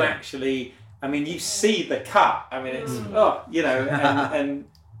 but you actually, I mean, you see the cut. I mean, it's and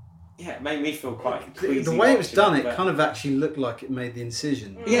yeah, it made me feel quite queasy. The way it was done, it kind of actually looked like it made the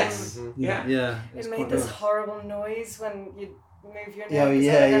incision. Yes. Mm-hmm. Yeah. It made this horrible noise when you move your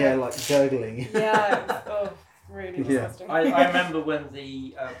neck. like gurgling. Yeah. Really disgusting. I remember when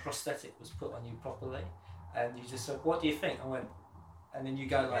the prosthetic was put on you properly, and you just said, "What do you think?" I went, and then you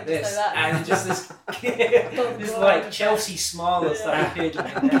go like this, like that. and just this like Chelsea smile that appeared in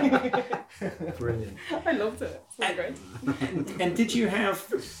your neck. Brilliant. I loved it. It's really great. And did you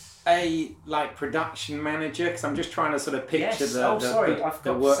have a production manager? Because I'm just trying to sort of picture the I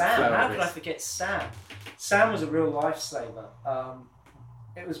forgot workflow. Sam. How of could I this. forget Sam? Sam was a real lifesaver.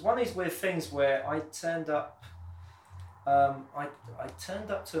 It was one of these weird things where I turned up. I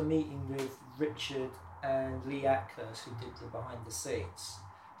turned up to a meeting with Richard and Lee Atkers, who did the behind the scenes.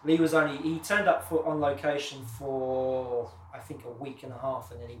 Lee he turned up on location for I think a week and a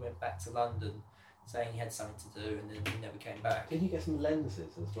half, and then he went back to London saying he had something to do, and then he never came back. Did you get some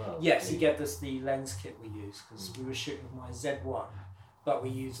lenses as well? Yes, he gave us the lens kit we used because we were shooting with my Z1, but we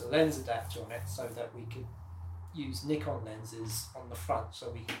used a lens adapter on it so that we could use Nikon lenses on the front, so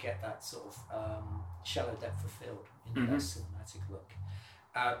we could get that sort of shallow depth of field in a cinematic look.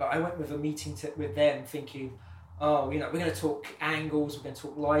 But I went with a meeting with them thinking, we're going to talk angles, we're going to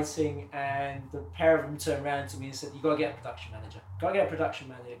talk lighting, and the pair of them turned around to me and said, "You got to get a production manager. Got to get a production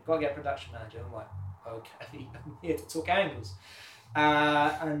manager." I'm like, okay, I'm here to talk angles.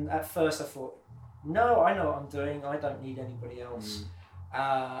 And at first I thought, no, I know what I'm doing. I don't need anybody else.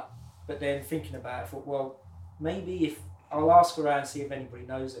 But then thinking about it, I thought, well, maybe if I'll ask around, see if anybody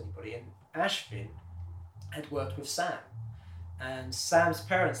knows anybody. And Ashvin had worked with Sam, and Sam's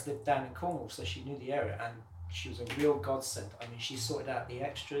parents lived down in Cornwall, so she knew the area, and she was a real godsend. I mean, she sorted out the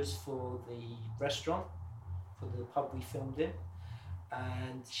extras for the restaurant, for the pub we filmed in,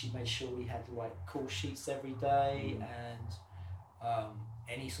 and she made sure we had call sheets every day, and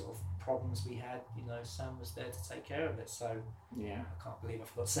any sort of problems we had, Sam was there to take care of it. So Yeah. I can't believe I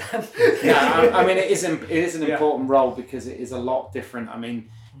forgot Sam. Yeah, I mean, it is an important role because it is a lot different. I mean,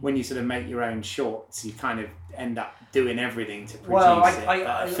 when you sort of make your own shorts, you kind of end up doing everything to produce Well, it.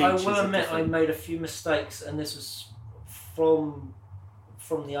 I Features will are admit I different. made a few mistakes, and this was from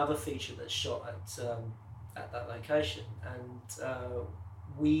the other feature that's shot at that location. And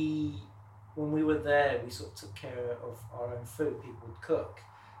when we were there, we sort of took care of our own food. People would cook,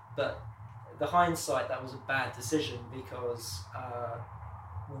 but the hindsight, that was a bad decision because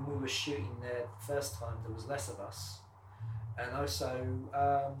when we were shooting there the first time, there was less of us, and also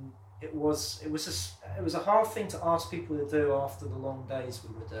it was a hard thing to ask people to do after the long days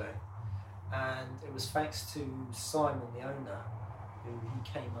we were doing, and it was thanks to Simon, the owner, who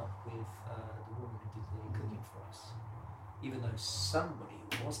he came up with the woman who did the cooking for us, even though somebody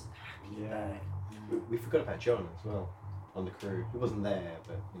wasn't happy about it. We forgot about John as well on the crew. He wasn't there,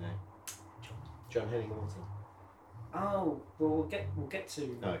 but John Henning Morton. Oh, well, we'll get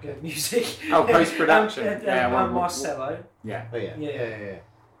to Okay. the music. Oh, post-production. Marcello. Yeah. Oh yeah. Yeah.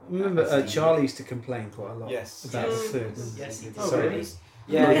 I remember Charlie used to complain quite a lot Yes. about the food. Yes, he did. Oh, really?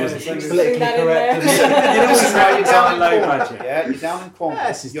 Yeah, It yeah, wasn't he was- politically that in correct. there. It also You're it's down on a in low Cornwall, budget. yeah, you're down in Cornwall.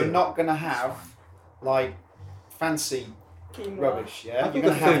 Yes, it's You're different. not going to have like fancy Quinoa. rubbish, yeah. thought You're the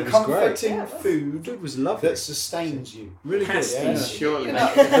going to have food was great. comforting Yeah, that's- food Food was lovely. that sustains you. Really good. Pasties, Yeah. surely. You know,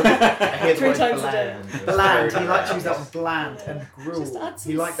 I hear the 3 word times a bland. day. bland. He liked to use that one, bland Yeah. and Just grilled. add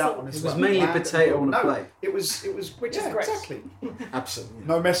some He liked that salt. one as It well. was mainly Bland and potato grilled. on a No, plate. It was, Which is great. exactly. Absolutely.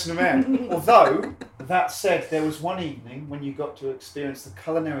 No messing around. Although that said, there was one evening when you got to experience the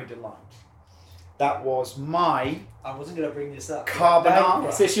culinary delight. That was my I wasn't going to bring this up. carbonara.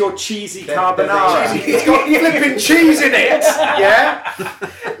 Is this your cheesy They're carbonara? It's got flipping cheese in it. Yeah.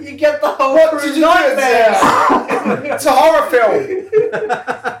 You get the whole What crew did you do nightmare. It's a horror film.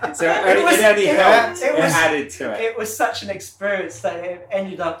 So it only helped. It added to it. It was such an experience that it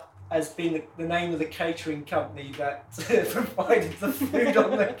ended up as being the name of the catering company that provided the food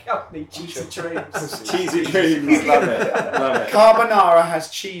on the company, Cheesy Dreams. Cheesy dreams. Love it. Love it. Carbonara has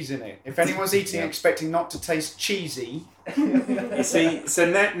cheese in it. If anyone's eating Yeah. expecting not to taste cheesy, You see, so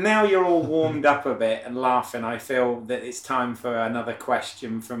now you're all warmed up a bit and laughing. I feel that it's time for another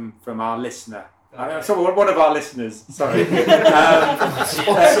question from our listener. So one of our listeners. Sorry.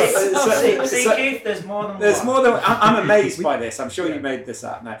 See, Keith, there's more than There's one. more than I'm amazed by this. I'm sure you made this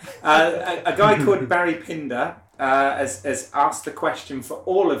up now. A guy called Barry Pinder has asked the question for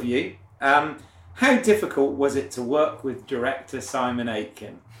all of you. How difficult was it to work with director Simon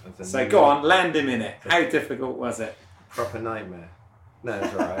Aitken? So go on, land him in it. How difficult was it? Proper nightmare. No,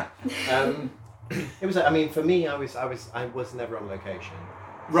 it's alright. It was. I mean, for me, I was never on location.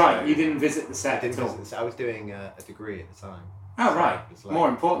 Right, So you didn't visit the I set didn't at all. visit this. I was doing a degree at the time. Oh right, It's like- more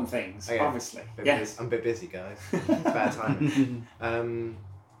important things, Oh, yeah. obviously. Bit Yeah. busy- I'm a bit busy, guys. Bad timing.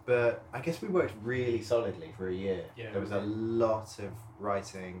 But I guess we worked really solidly for a year. Yeah. There was a lot of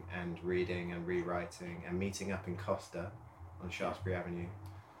writing and reading and rewriting and meeting up in Costa on Shaftesbury Avenue.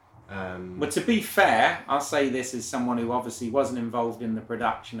 Well, to be fair, I'll say this as someone who obviously wasn't involved in the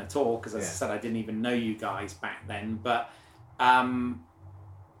production at all, because as I Yeah. said, I didn't even know you guys back then. But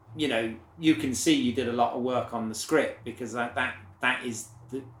you know, you can see you did a lot of work on the script, because that is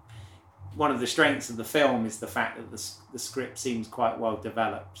one of the strengths of the film is the fact that the script seems quite well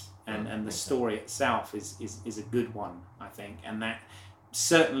developed, and the story itself is a good one, I think. And that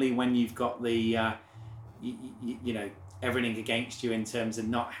certainly when you've got the you know, everything against you in terms of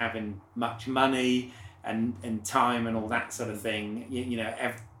not having much money and time and all that sort of thing, you know,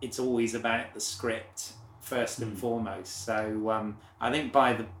 it's always about the script first and foremost. So I think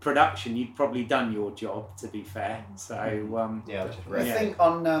by the production you'd probably done your job, to be fair. So Yeah, I was just I ready. think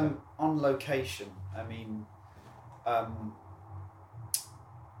on location, I mean,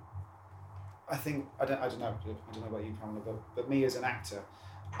 I think I don't know about you, Pamela, but me as an actor,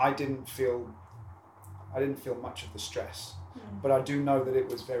 I didn't feel much of the stress, but I do know that it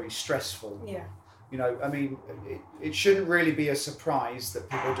was very stressful. Yeah. You know, I mean, it shouldn't really be a surprise that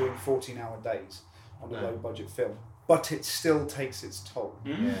people are doing 14-hour days on a No. low-budget film, but it still takes its toll.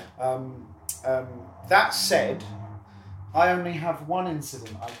 Yeah. That said, I only have one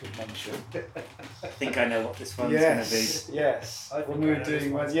incident I could mention. I think I know what this one's Yes, going yes. I think When we I were know doing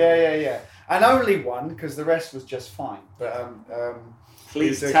this one, one's yeah, and only one because the rest was just fine. But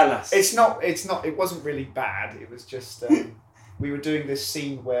Please we were tell us. It's not. It wasn't really bad. It was just we were doing this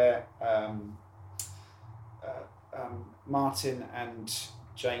scene where Martin and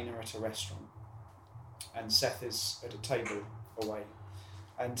Jane are at a restaurant, and Seth is at a table away,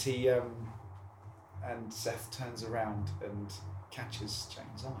 and he and Seth turns around and catches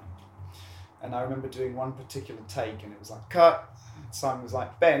Jane's eye. And I remember doing one particular take, and it was like, cut. Simon was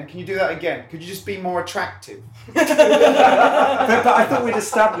like, Ben, can you do that again? Could you just be more attractive? But I thought we'd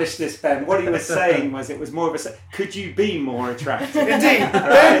established this, Ben. What he was saying was it was more of a... Could you be more attractive? Indeed.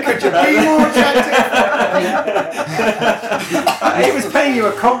 Ben, could you be more attractive? He was paying you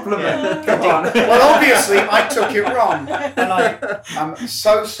a compliment. Come on. Well, obviously, I took it wrong. And I'm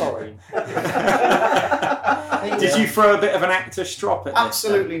so sorry. Did you throw a bit of an actor strop at this?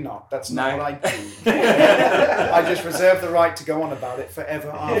 Absolutely not. That's not No. what I do. I just reserve the right to go on about it forever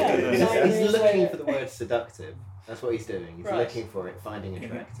after. He's looking for the word seductive. That's what he's doing. He's Right. looking for it, finding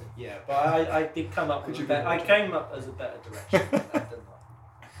attractive. Yeah, but I did come up with a better... I came up as a better direction than that, didn't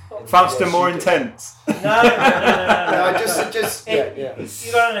I? Faster, more intense. No. No, I just yeah.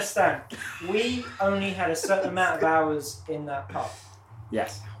 You gotta understand, we only had a certain amount of hours in that pub.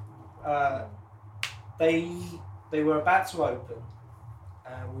 Yes. They were about to open,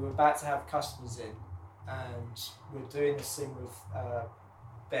 and we were about to have customers in, and we're doing this thing with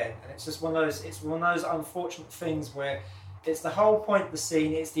Ben, and it's just one of those unfortunate things where it's the whole point of the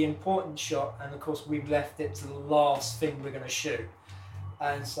scene, it's the important shot, and of course we've left it to the last thing we're going to shoot,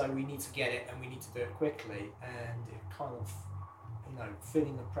 and so we need to get it, and we need to do it quickly, and it kind of,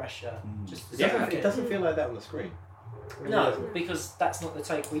 feeling the pressure. Just It doesn't feel like that on the screen. No, because that's not the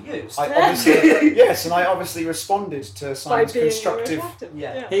take we used. I obviously, yes, and I obviously responded to Simon's constructive.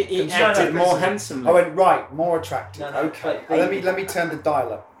 Yeah. He acted more handsomely. I went, right, more attractive. No, Okay, but let me turn the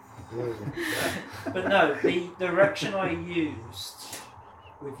dial up. But no, the direction I used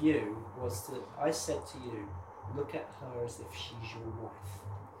with you was that I said to you, look at her as if she's your wife,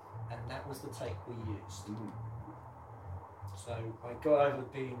 and that was the take we used. So I got over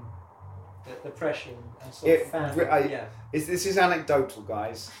being the depression and sort of found This is anecdotal,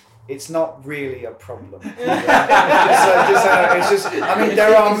 guys. It's not really a problem. It's just, I mean,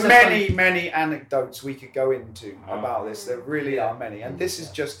 there are many anecdotes we could go into about this. There really are many, and this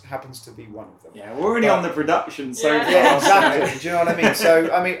is just happens to be one of them. Yeah, we're already on the production, so Yeah, exactly. Do you know what I mean?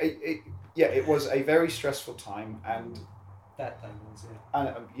 So, I mean, it was a very stressful time, and that day was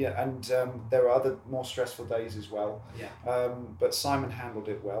and there are other more stressful days as well. Yeah. But Simon handled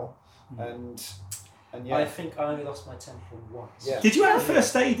it well, and yeah. I think I only lost my temper once. Yeah. Did you have a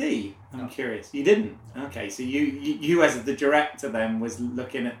first AD? I'm No. curious. You didn't? Okay, so you as the director then was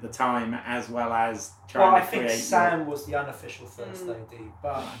looking at the time as well as trying Well, to I think create... Sam was the unofficial first AD,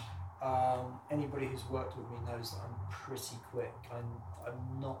 but anybody who's worked with me knows that I'm pretty quick.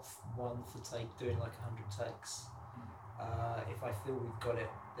 I'm not one for doing like 100 takes. If I feel we've got it,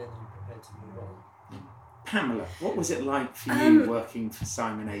 then I'm prepared to move on. Pamela, what was it like for you working for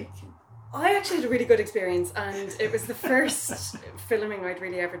Simon Aiken? I actually had a really good experience, and it was the first filming I'd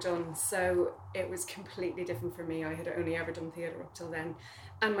really ever done, so it was completely different for me. I had only ever done theatre up till then,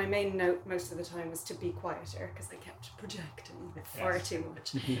 and my main note most of the time was to be quieter because I kept projecting far too much.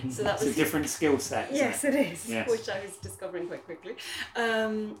 So that It's was a different skill set. isn't Yes, it is, Yes. which I was discovering quite quickly.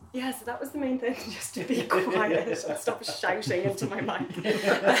 So that was the main thing, just to be quiet and stop shouting into my mic, which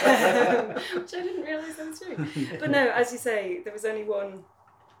I didn't realise I was doing. But no, as you say, there was only one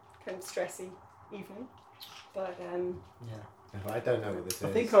kind of stressy evening, but I don't know what this is.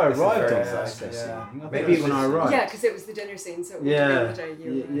 I think I arrived This on is very that. stressy. Maybe when I arrived. yeah, because it was the dinner scene, so it would Yeah. have been the day you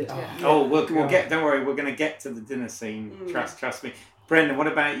were Yeah. Oh, we'll get. Don't worry, we're going to get to the dinner scene. Trust me. Brendan, what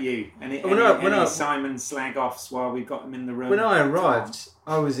about you? Any Simon slag offs while we've got him in the room? When I arrived,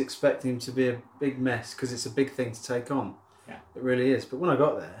 I was expecting him to be a big mess because it's a big thing to take on. Yeah. It really is. But when I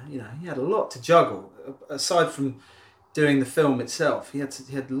got there, he had a lot to juggle. Aside from doing the film itself, he had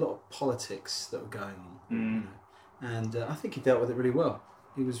a lot of politics that were going on. And I think he dealt with it really well.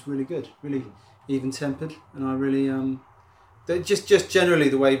 He was really good, really even-tempered, and I really just generally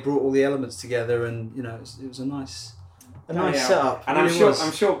the way he brought all the elements together, and it was a nice setup. And It really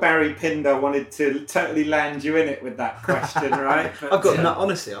I'm sure Barry Pinder wanted to totally land you in it with that question, right? But, I've got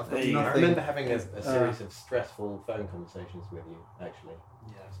honestly, I've got there you go. I nothing. remember having a series of stressful phone conversations with you, actually.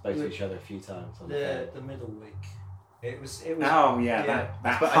 Yeah. Spoke to each other a few times on the phone. The middle week. It was. Oh yeah, that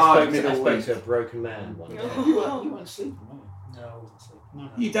But hard I middle spoke week. to a broken man one day. You weren't sleeping, were you? No, I wasn't sleeping.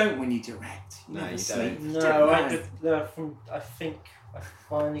 No. You don't when you direct. You No, never you sleep. don't. No, I think I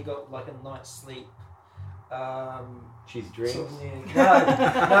finally got like a night's sleep. Cheesy dreams. Sort of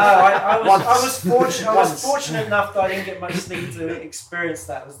I was fortunate. I was fortunate enough that I didn't get much sleep to experience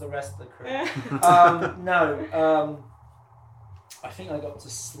that as the rest of the crew. I think I got to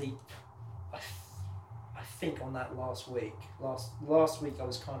sleep. I think on that last week. Last week I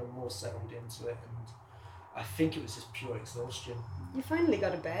was kind of more settled into it, and I think it was just pure exhaustion. You finally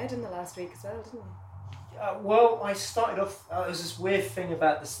got a bed in the last week as well, didn't you? Well, I started off. There was this weird thing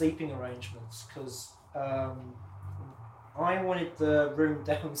about the sleeping arrangements because I wanted the room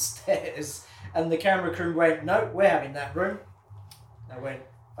downstairs, and the camera crew went, "No, we're having that room." And I went,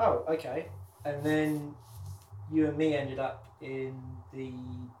 "Oh, okay." And then you and me ended up in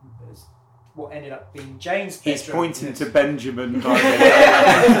what ended up being Jane's bedroom. He's pointing to Benjamin. By the way.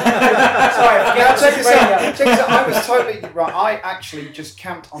 Sorry, Check this out. I was totally right. I actually just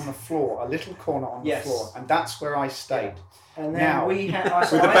camped on the floor, a little corner on the floor, and that's where I stayed. And then we had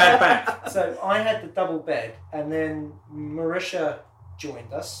with a bad back. So I had the double bed, and then Marisha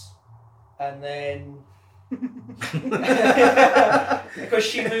joined us, and then because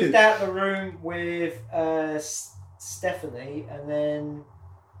she moved out the room with Stephanie, and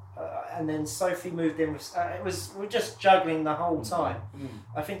then Sophie moved in with. We're just juggling the whole time.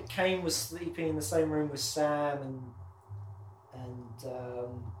 I think Kane was sleeping in the same room with Sam, and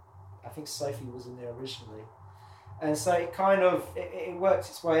I think Sophie was in there originally. And so it kind of it worked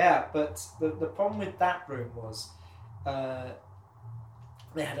its way out, but the problem with that room was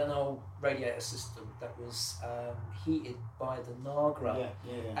they had an old radiator system that was heated by the Nagra,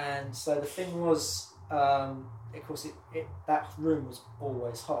 and so the thing was, of course, that room was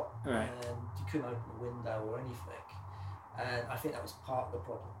always hot, right. And you couldn't open the window or anything, and I think that was part of the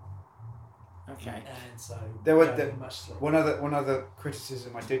problem. Okay. And so There were much sleep. one other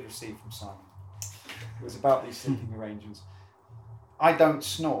criticism I did receive from Simon. It was about these sleeping arrangements. I don't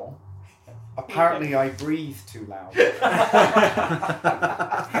snore. Apparently, I breathe too loud.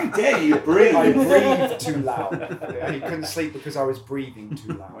 How dare you breathe? I breathe too loud, and he couldn't sleep because I was breathing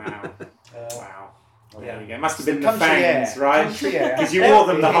too loud. Wow. Wow. Well, Yeah. there you go. It must have been the Country fangs, air. right? Country air. Because you wore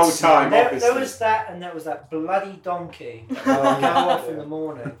them the whole time, There obviously. was that, and there was that bloody donkey that would go off in the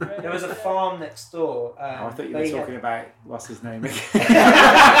morning. There was a farm next door. Oh, I thought you were talking about what's his name again.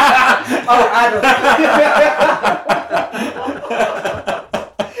 Oh, Adam.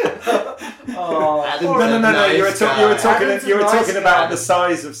 Oh, No. You were talking Adam's a nice talking about guy. the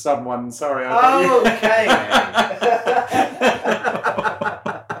size of someone. Sorry. I thought Oh, okay.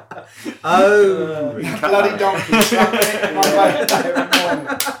 Bloody donkey slapping it in my face every morning.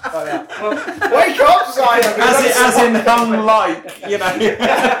 Like that. Wake up, Simon! as in hung like, you know.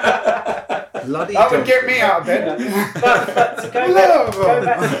 Bloody That would get me out of bed. But to go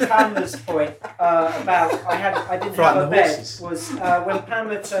back to Pamela's point about I didn't have a bed was when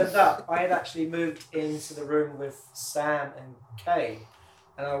Pamela turned up, I had actually moved into the room with Sam and Kay,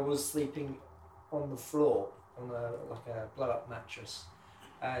 and I was sleeping on the floor on a blow-up mattress,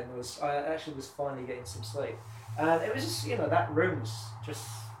 and I actually was finally getting some sleep, and it was just that room was just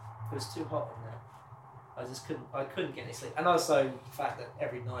it was too hot in there. I couldn't get any sleep, and also the fact that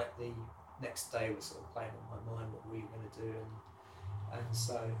every night the next day was sort of playing on my mind what we were going to do, and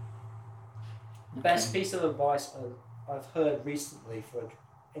so the best piece of advice I've heard recently for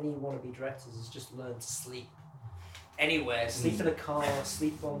any wannabe directors is just learn to sleep anywhere. Sleep in a car,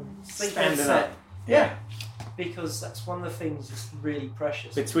 sleep on Standing set. up. Yeah, because that's one of the things that's really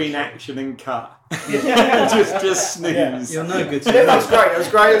precious. Between action and cut. just snooze. You're no good Yeah, to that was great. It was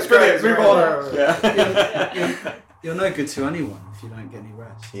great. It was great. Move on. Yeah. You're no good to anyone if you don't get any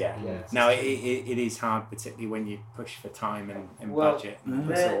rest. Yeah. No, it is hard, particularly when you push for time and budget and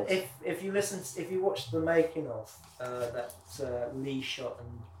resource. If you watch the making of that Lee shot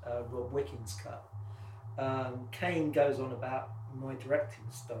and Rob Wickens cut, Kane goes on about my directing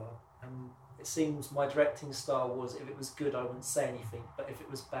style, and it seems my directing style was if it was good I wouldn't say anything, but if it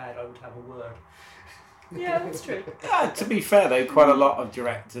was bad I would have a word. Yeah, that's true. To be fair though, quite a lot of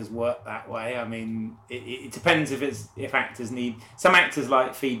directors work that way. I mean, it depends if actors need. Some actors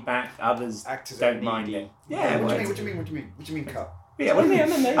like feedback, others Actors don't mind needy. it. Yeah. What do you mean? What do you mean cut? Yeah. What do you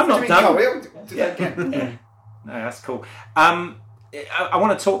mean? I'm What not do you mean done. cut? Do that again. No, that's cool. I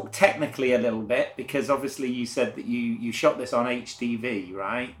want to talk technically a little bit because obviously you said that you shot this on HDV,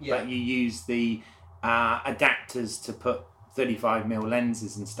 right? Yeah. But you used the adapters to put 35mm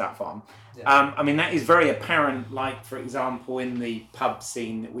lenses and stuff on. Yeah. I mean, that is very apparent. Like, for example, in the pub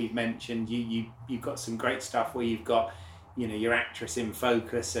scene that we've mentioned, you've got some great stuff where you've got, your actress in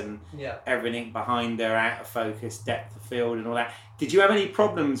focus and everything behind her out of focus, depth of field, and all that. Did you have any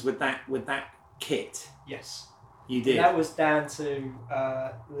problems with that kit? Yes. You did. That was down to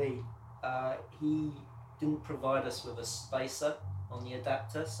Lee. He didn't provide us with a spacer on the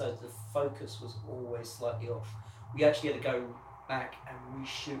adapter, so the focus was always slightly off. We actually had to go back and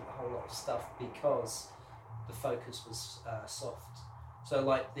reshoot a whole lot of stuff because the focus was soft. So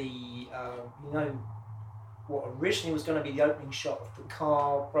like the what originally was going to be the opening shot of the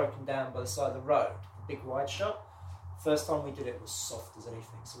car broken down by the side of the road, the big wide shot, First time we did it was soft as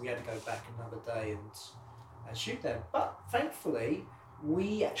anything, so we had to go back another day and shoot them. But thankfully,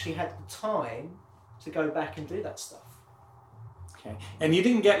 we actually had the time to go back and do that stuff. Okay, and you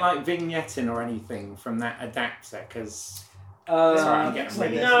didn't get like vignetting or anything from that adapter, because The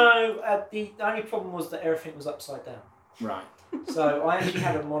only problem was that everything was upside down. right. So I actually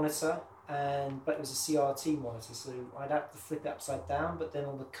had a monitor, but it was a CRT monitor, so I'd have to flip it upside down, but then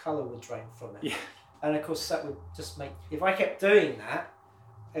all the colour would drain from it. Yeah. And of course that would just make, if I kept doing that,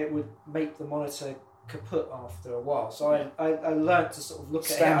 it would make the monitor kaput after a while. So I learned to sort of look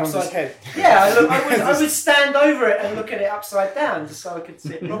at it upside on his head. Yeah, I would stand over it and look at it upside down just so I could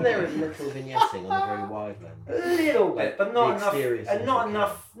see it. Wasn't there a little vignetting on the very wide lens? A little bit, but not enough, exterior and not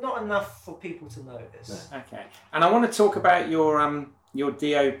significant. enough for people to notice. No. Okay, and I want to talk about your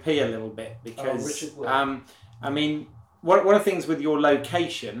DOP a little bit, because Richard Wood. I mean, one of the things with your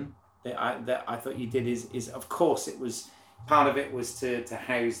location that I thought you did is of course it was part of it was to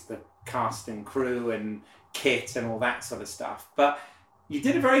house the cast and crew and kit and all that sort of stuff, but you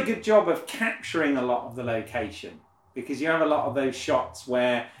did a very good job of capturing a lot of the location, because you have a lot of those shots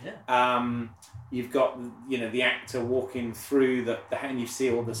where you've got the actor walking through the and you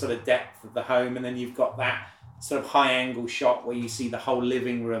see all the sort of depth of the home, and then you've got that sort of high angle shot where you see the whole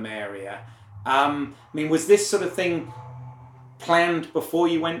living room area. I mean, was this sort of thing planned before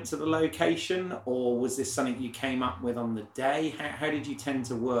you went to the location, or was this something you came up with on the day? How did you tend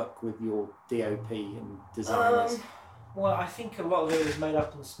to work with your DOP and designers? Well, I think a lot of it was made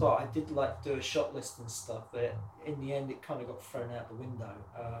up on the spot. I did like do a shot list and stuff, but in the end it kind of got thrown out the window.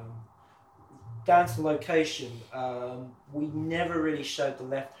 Down to location, we never really showed the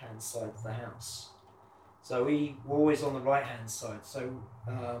left-hand side of the house. So we were always on the right-hand side. So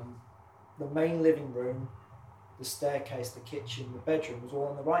the main living room, the staircase, the kitchen, the bedroom was all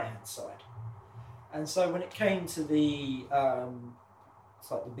on the right-hand side. And so when it came to the,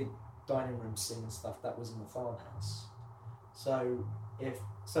 it's like the big dining room scene and stuff, that was in the farmhouse. So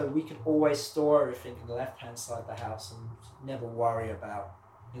we could always store everything in the left-hand side of the house and never worry about,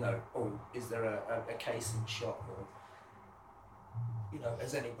 is there a casing shot, or,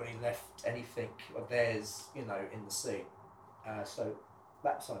 has anybody left anything of theirs, in the scene? So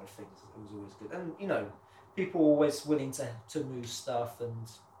that side of things, it was always good. And, people were always willing to move stuff, and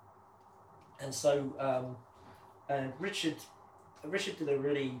so and Richard did a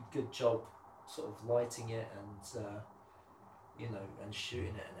really good job sort of lighting it and and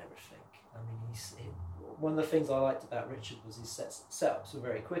shooting it and everything. I mean, one of the things I liked about Richard was his setups were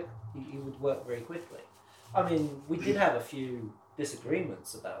very quick. He would work very quickly. I mean, we did have a few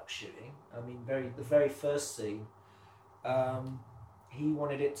disagreements about shooting. I mean, the very first scene, he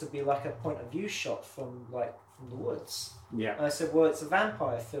wanted it to be like a point of view shot from the woods. Yeah. And I said, well, it's a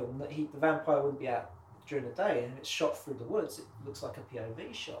vampire film. The vampire wouldn't be out during the day, and if it's shot through the woods, it looks like a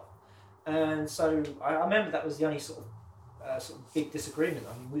POV shot. And so I remember that was the only sort of big disagreement.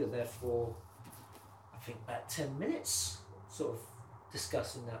 I mean, we were there for, I think, about 10 minutes, sort of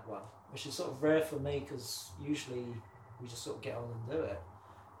discussing that one, which is sort of rare for me, because usually we just sort of get on and do it.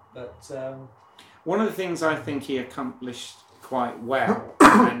 But one of the things I think he accomplished quite well,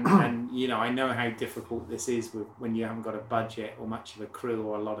 and I know how difficult this is when you haven't got a budget or much of a crew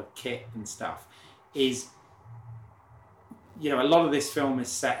or a lot of kit and stuff, is a lot of this film is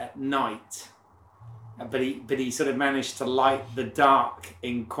set at night, but he sort of managed to light the dark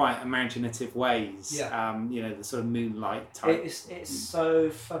in quite imaginative ways. Yeah. The sort of moonlight type. It's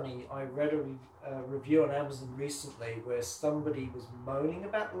so funny. I read a review on Amazon recently where somebody was moaning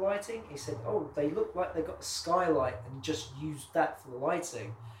about the lighting. He said, they look like they got a skylight and just used that for the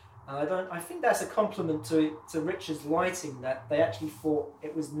lighting. And I think that's a compliment to Richard's lighting, that they actually thought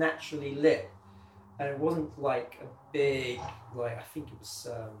it was naturally lit, and it wasn't like a big, I think it was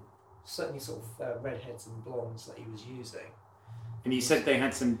certainly sort of redheads and blondes that he was using. And you said they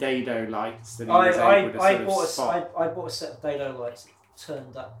had some dado lights that he was able to spot. I bought a set of dado lights,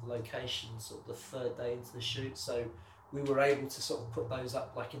 turned up the location sort of the third day into the shoot, so we were able to sort of put those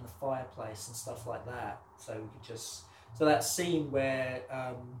up like in the fireplace and stuff like that. So we could so that scene where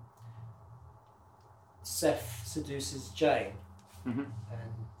Seth seduces Jane, Mm-hmm.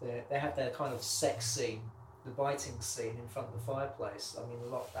 and they have their kind of sex scene, the biting scene in front of the fireplace. I mean, a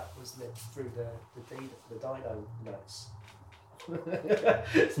lot of that was lit through the Dido notes.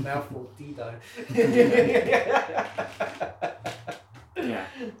 It's a mouthful, Dido. Yeah.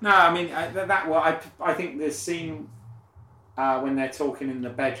 No, I mean I think the scene when they're talking in the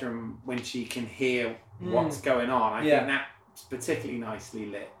bedroom when she can hear what's going on. I think that's particularly nicely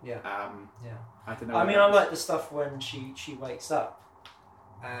lit. Yeah. I don't know. I mean, I like the stuff when she wakes up,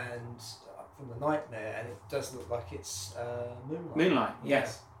 and from The Nightmare, and it does look like it's Moonlight. Moonlight,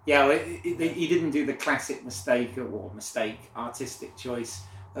 yes. Yeah, well, he didn't do the classic artistic choice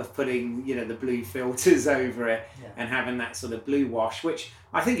of putting, the blue filters over it and having that sort of blue wash, which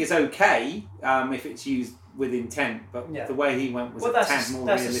I think is okay if it's used with intent, but the way he went was a tad more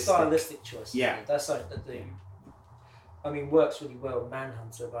realistic. That's a stylistic choice. Yeah. That's something that works really well in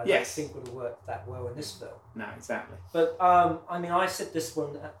Manhunter, but I don't think would have worked that well in this film. No, exactly. But, I said this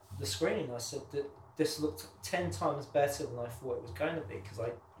one at the screening, I said that this looked 10 times better than I thought it was going to be, because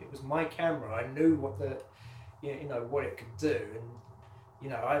it was my camera. I knew what what it could do,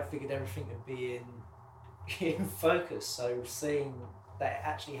 and I figured everything would be in focus. So seeing that it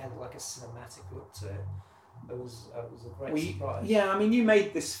actually had like a cinematic look to it, it was a great surprise. Yeah, you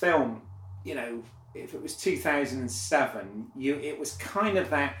made this film. If it was 2007, it was kind of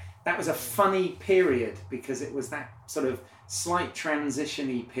that was a funny period, because it was that sort of slight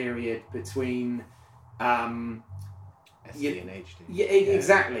transition-y period between SD and HD. Yeah,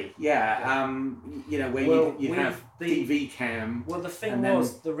 exactly. Yeah, where you have DV cam. Well, the thing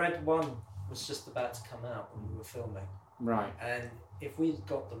was, the Red One was just about to come out when we were filming. Right. And if we'd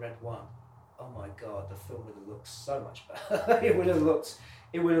got the Red One, oh my God, the film would have looked so much better. It would have looked.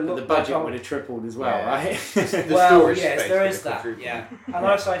 The budget would have tripled as well, right? Yes, there is that. Yeah, and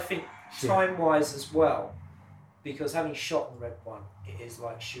also I think time-wise as well, because having shot the Red One, it is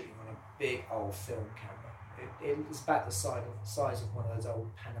like shooting on a big old film camera. It is about the size of one of those old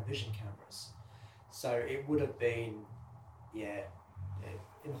Panavision cameras. So it would have been,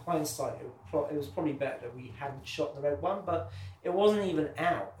 in hindsight, it was probably better that we hadn't shot the Red One, but it wasn't even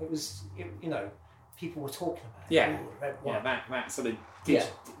out. It was, people were talking about it. Yeah, the Red One. Yeah, that sort of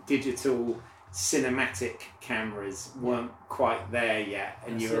digital cinematic cameras weren't quite there yet,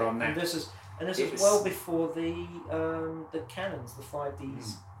 and you were on that. And this is well before the Canons, the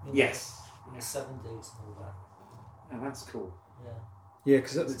 5Ds. In the 70s and all that. Oh, that's cool. Yeah,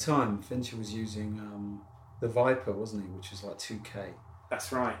 because at the time Fincher was using the Viper, wasn't he? Which was like 2K.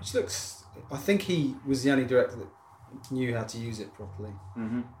 That's right. Which looks. I think he was the only director that knew how to use it properly.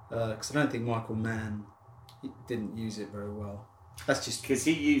 Because I don't think Michael Mann didn't use it very well. That's just because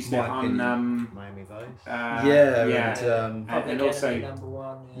he used it on Miami Vice. And also Number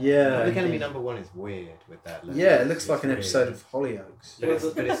One. Public Enemy Number One is weird with that. It looks like an episode of Hollyoaks.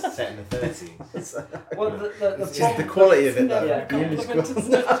 But it's set in the 30s. Well, the quality of it, though.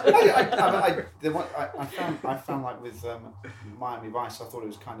 I found like with Miami Vice, I thought it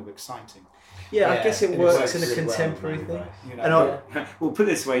was kind of exciting. I guess it works in a contemporary thing. We'll put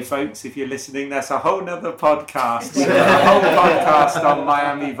it this way, folks, if you're listening, that's a whole nother podcast. A whole podcast on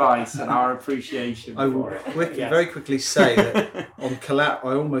Miami Vice and our appreciation for it. Very quickly say that on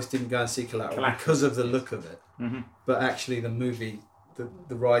Collateral, I almost didn't go and see Collateral because of the look of it. But actually the movie,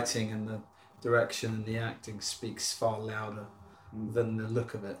 the writing and the direction and the acting speaks far louder than the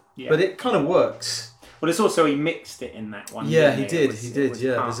look of it. But it kind of works. Well, it's also he mixed it in that one. Yeah, he did.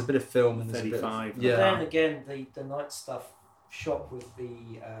 There's a bit of film and there's 35. A bit of, But then again, the night stuff shot with the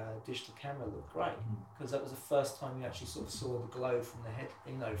digital camera looked great, because that was the first time you actually sort of saw the glow from the head,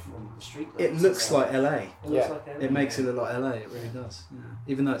 from the street lights. It looks like LA. It looks like LA. It makes it look like LA. It really does. Yeah.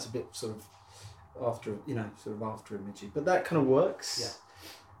 Even though it's a bit sort of after imagey, but that kind of works.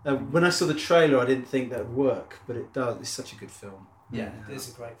 Yeah. When I saw the trailer, I didn't think that would work, but it does. It's such a good film. Yeah, it is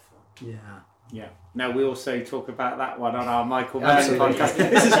a great film. Yeah. Now we also talk about that one on our Michael Mann podcast.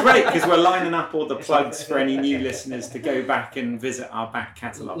 This is great because we're lining up all the plugs for any new listeners to go back and visit our back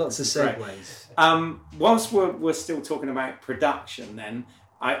catalogue. Lots of segues. Whilst we're still talking about production, then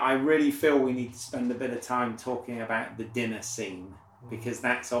I really feel we need to spend a bit of time talking about the dinner scene, because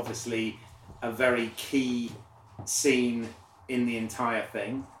that's obviously a very key scene in the entire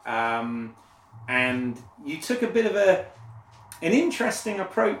thing. And you took a bit of an interesting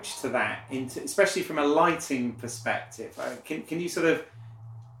approach to that, especially from a lighting perspective. Can you sort of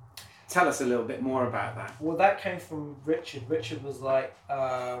tell us a little bit more about that? Well, that came from Richard. Richard was like,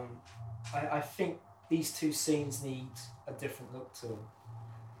 I think these two scenes need a different look to them.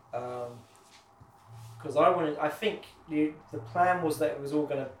 Because I think the plan was that it was all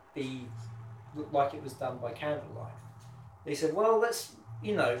going to look like it was done by candlelight. They said, well, let's,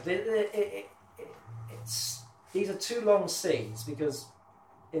 these are two long scenes, because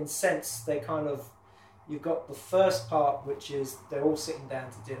in sense they're kind of, you've got the first part, which is they're all sitting down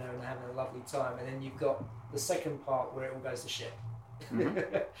to dinner and having a lovely time, and then you've got the second part where it all goes to shit.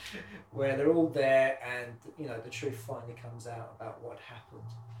 Where they're all there and the truth finally comes out about what happened.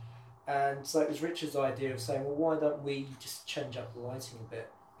 And so it was Richard's idea of saying, well, why don't we just change up the lighting a bit,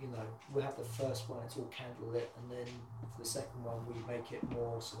 we'll have the first one, it's all candlelit, and then for the second one we make it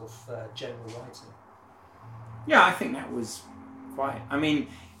more sort of general lighting. Yeah, I think that was quite. I mean,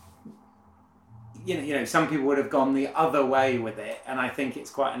 you know, some people would have gone the other way with it, and I think it's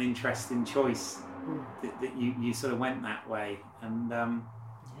quite an interesting choice that you sort of went that way. And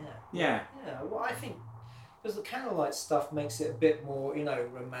yeah. Well, I think because the candlelight stuff makes it a bit more,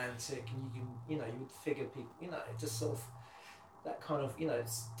 romantic, and you can, you would figure people, it just sort of that kind of,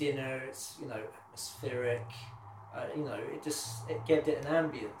 it's dinner, it's atmospheric, it gave it an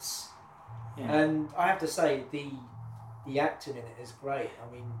ambience. Yeah. And I have to say, the acting in it is great. I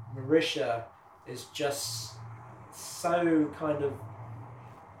mean, Marisha is just so kind of,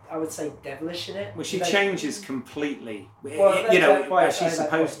 I would say, devilish in it. Well, she changes completely. Well, she's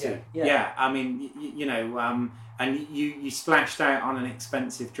supposed to. Yeah. I mean, and you splashed out on an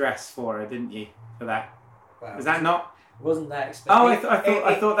expensive dress for her, didn't you? For that, wow. Was that not? It wasn't that expensive. Oh,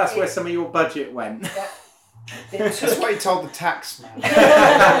 I thought that's where some of your budget went. That's what he told the tax man. We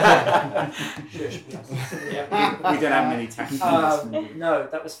don't have many tax men. No,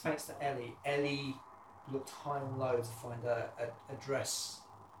 that was thanks to Ellie. Ellie looked high and low to find a dress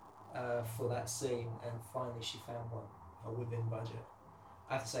for that scene, and finally she found one within budget.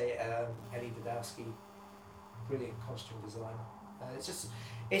 I have to say, Ellie Badowski, brilliant costume designer.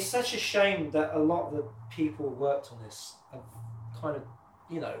 It's such a shame that a lot of the people who worked on this have kind of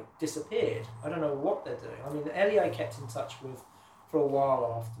disappeared. I don't know what they're doing. I mean, Ellie I kept in touch with for a while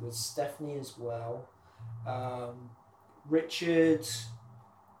afterwards. Stephanie as well. Richard,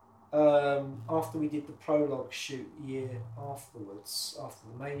 after we did the prologue shoot year afterwards, after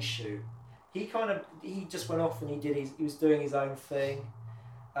the main shoot, he just went off and he was doing his own thing.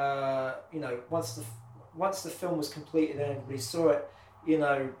 Once the film was completed and everybody saw it,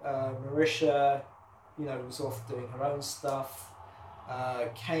 Marisha, was off doing her own stuff.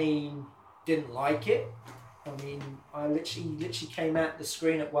 Kane didn't like it. I mean, I literally came out the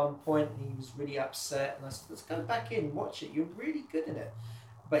screen at one point and he was really upset, and I said, let's go back in and watch it, you're really good in it.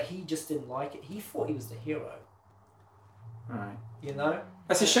 But he just didn't like it. He thought he was the hero. Right.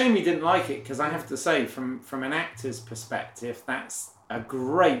 That's a shame he didn't like it, because I have to say, from an actor's perspective, that's a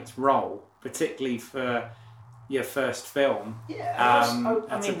great role, particularly for your first film. Yeah,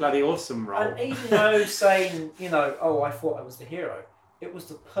 that's a bloody awesome role. And even though saying, I thought I was the hero, it was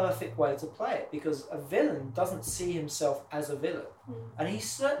the perfect way to play it, because a villain doesn't see himself as a villain, and he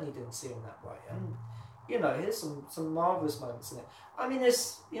certainly didn't see him that way. And here's some marvelous moments in it. I mean,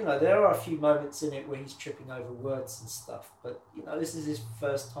 there are a few moments in it where he's tripping over words and stuff, but this is his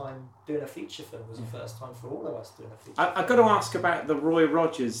first time doing a feature film. It was the first time for all of us doing a feature film. I've got to ask about the Roy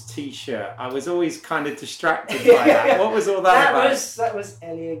Rogers T-shirt. I was always kind of distracted by that. What was all that about? That was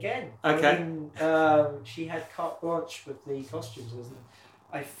Ellie again. Okay. I mean, she had carte blanche with the costumes, wasn't it?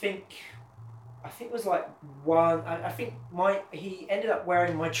 I think it was like one. I think he ended up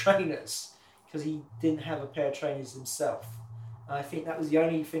wearing my trainers because he didn't have a pair of trainers himself. And I think that was the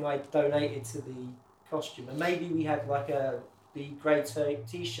only thing I donated to the costume. And maybe we had like the grey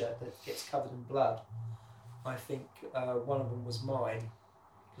T-shirt that gets covered in blood. I think one of them was mine,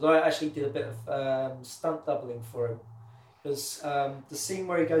 because I actually did a bit of stunt doubling for him. Because the scene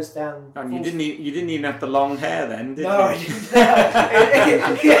where he goes down... And you didn't even have the long hair then, did you? No, I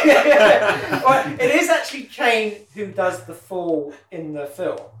didn't. Well, it is actually Kane who does the fall in the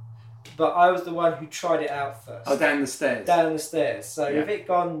film, but I was the one who tried it out first. Oh, down the stairs. Down the stairs. So if it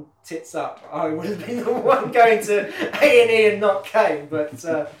gone tits up, I would have been the one going to A&E and not Kane. But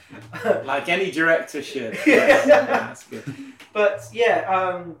like any director should. Yes. Yeah, that's good. But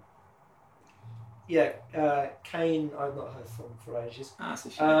Kane, I've not heard from for ages. That's a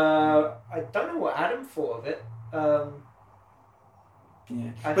shame. I don't know what Adam thought of it.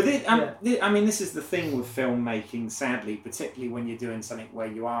 I mean, this is the thing with filmmaking, sadly, particularly when you're doing something where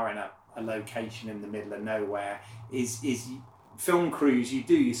you are in a location in the middle of nowhere, is film crews,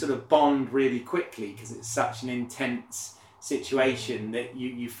 you sort of bond really quickly because it's such an intense situation that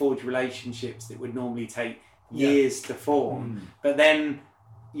you forge relationships that would normally take years to form. But then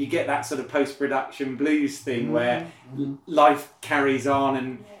you get that sort of post-production blues thing where life carries on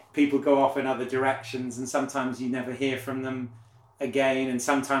and people go off in other directions, and sometimes you never hear from them again, and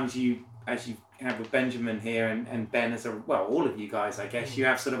sometimes you, as you have with Benjamin here and Ben all of you guys, I guess, you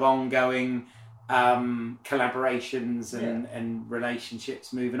have sort of ongoing collaborations and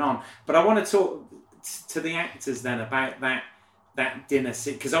relationships moving on. But I want to talk to the actors then about that dinner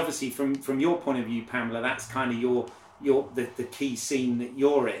scene, because obviously from your point of view, Pamela, that's kind of the key scene that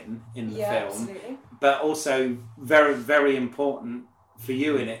you're in the film, absolutely. But also very, very important for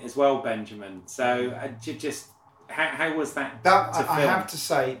you in it as well, Benjamin. So how was that? That to I film? have to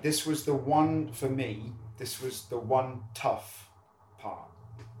say, this was the one for me. This was the one tough part.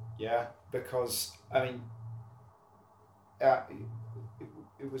 Yeah, because I mean,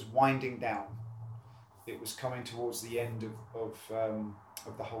 it was winding down. It was coming towards the end of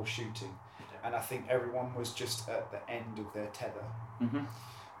the whole shooting, and I think everyone was just at the end of their tether,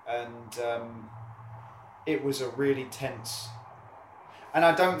 and it was a really tense. And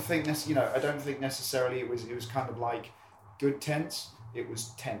I don't think necessarily it was kind of like good tense. It was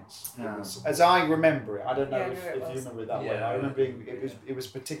tense. It was, as I remember it. I don't know if you remember it that way. I remember it was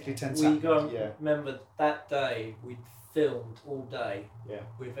particularly tense. Remember that day we'd filmed all day. Yeah.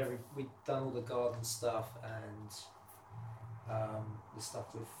 We'd done all the garden stuff and the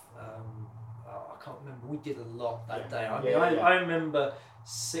stuff with I can't remember. We did a lot that day. I remember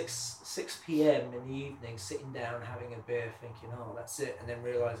 6 p.m. in the evening, sitting down having a beer, thinking, "Oh, that's it," and then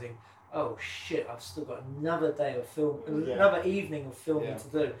realizing, "Oh shit, I've still got another day of film, another evening of filming to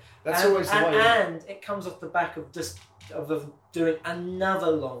do." That's always the way. And it comes off the back of just of doing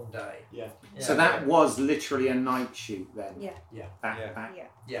another long day. Yeah. So that was literally a night shoot then. Yeah.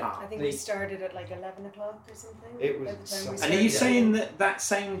 I think we started at like 11 o'clock or something. It was. By the time we And started. are you saying that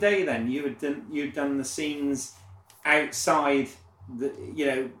same day then you'd done the scenes outside,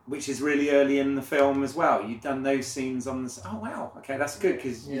 which is really early in the film as well? You'd done those scenes on the. Oh wow, okay, that's good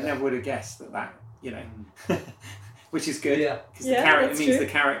because you never would have guessed that which is good because it means the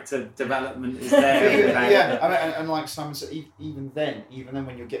character development is there. And like Simon said, even then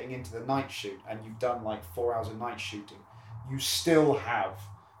when you're getting into the night shoot and you've done like 4 hours of night shooting, you still have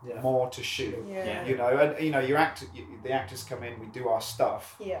more to shoot. The actors come in, we do our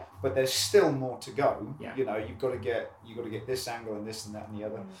stuff, but there's still more to go. You've got to get this angle and this and that and the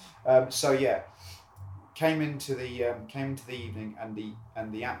other. Came into the evening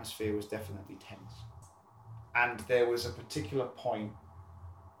and the atmosphere was definitely tense. And there was a particular point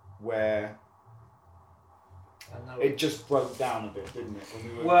where it just broke down a bit, didn't it?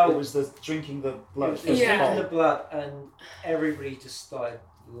 It was the drinking the blood. Drinking the blood, and everybody just started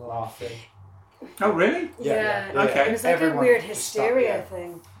laughing. Oh, really? Yeah. Okay. It was like Everyone a weird just hysteria stopped,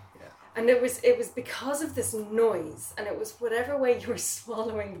 thing. And it was because of this noise, and it was whatever way you were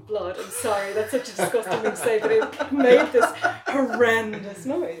swallowing the blood. I'm sorry, that's such a disgusting thing to say, but it made this horrendous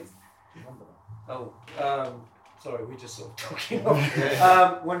noise. Sorry, we just sort of talking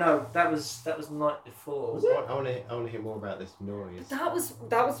off. Well, no, that was the night before. I want to hear more about this noise. That was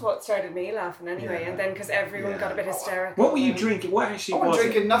what started me laughing anyway, and then because everyone got a bit hysterical. What were you drinking? What actually was it? I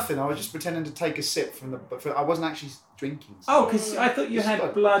wasn't drinking nothing. I was just pretending to take a sip I wasn't actually drinking. Oh, because I thought you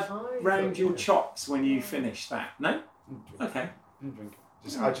had blood round your chops when you finished that. No? Okay. I didn't drink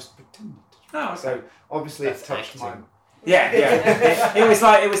it. I just pretended to drink. Oh, okay. So obviously it touched mine. Yeah. It was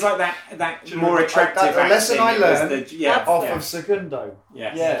like that more attractive. The lesson I learned of Segundo.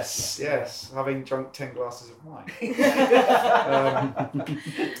 Yes. Having drunk 10 glasses of wine.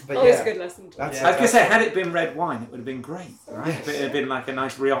 But always a good lesson. I was going to say, had it been red wine, it would have been great, right? Yes. It would have been like a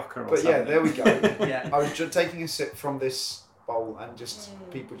nice Rioja or something. But there we go. I was just taking a sip from this bowl, and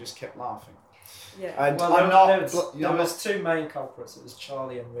people just kept laughing. Yeah. And there was two main culprits. It was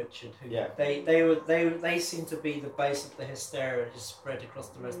Charlie and Richard, who they seemed to be the base of the hysteria and just spread across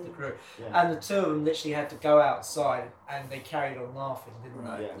the rest of the crew. Yeah. And the two of them literally had to go outside, and they carried on laughing, didn't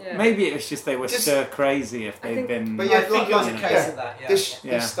they? Yeah. Maybe it was just they were stir crazy if they'd been. But I think it was a case of that. This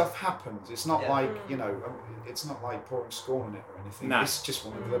stuff happens. It's not like it's not like pouring scorn on it or anything. No. It's just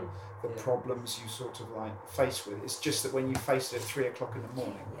one of the problems you sort of like face with. It's just that when you face it at 3 o'clock in the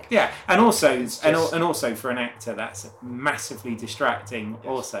morning. Yeah, and also for an actor, that's massively distracting. Yes.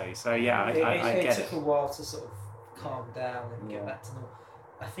 Also, so I get it. It took a while to sort of calm down and get back to normal.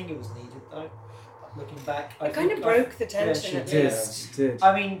 I think it was needed though. Looking back, it kind of broke the tension. It did.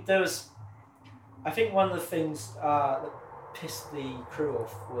 I mean, I think one of the things that pissed the crew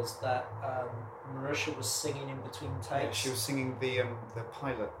off was that Marisha was singing in between takes. Yeah, she was singing the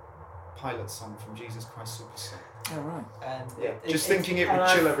pilot song from Jesus Christ Superstar. Oh right. And just thinking it would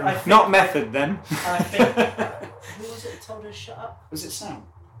chill everyone. Not Method then. I think who was it that told her to shut up? Was it Sam?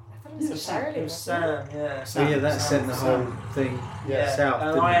 I thought it was Charlie. It was Sam, yeah. So that sent the whole thing south.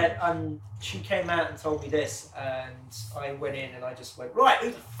 And she came out and told me this, and I went in and I just went, right,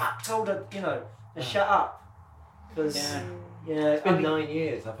 who the fuck told her, to shut up? Because it's been 9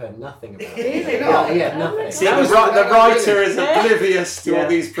 years. I've heard nothing about it. Really? Nothing. See, the writer is oblivious to all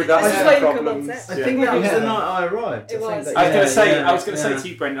these production problems. I think that was the night I arrived. It was. I was going to say to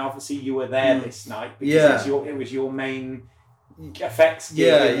you, Brendan. Obviously, you were there this night because it was your main effects. She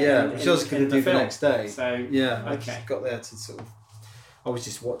was going to do the next day. So I just got there to sort of. I was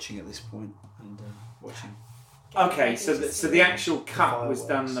just watching at this point and watching. Okay, so the actual cut was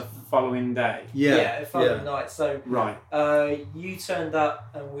done the following day. The following night. So right, you turned up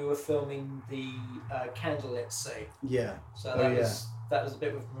and we were filming the candlelit scene. Yeah. So that was a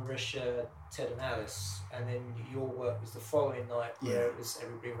bit with Marisha, Ted, and Alice, and then your work was the following night where it was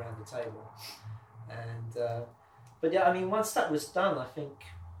everybody around the table. And but yeah, I mean, once that was done, I think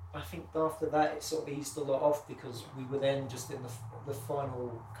after that it sort of eased a lot off because we were then just in the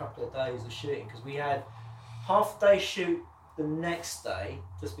final couple of days of shooting because we had half a day shoot the next day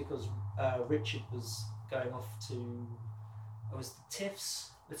just because Richard was going off to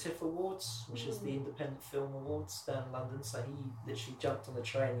the TIFF Awards, which is the Independent Film Awards down in London. So he literally jumped on the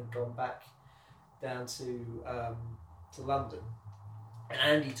train and gone back down to London, and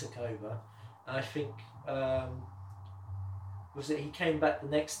Andy took over. And I think he came back the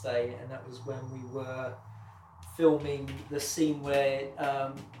next day, and that was when we were filming the scene where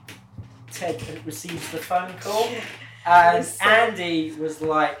Ted receives the phone call, and Andy was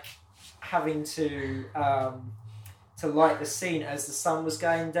like having to light the scene as the sun was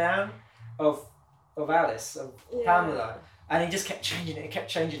going down of Alice, of Pamela, and he just kept changing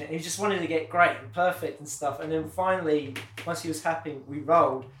it. He just wanted to get great and perfect and stuff. And then finally, once he was happy, we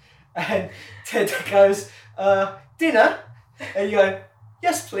rolled, and Ted goes, "Dinner?" And you go,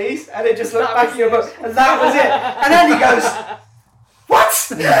 "Yes, please." And then just look back at your book, and that was it. And then he goes, "What?"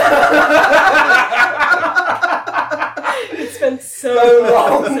 It's been so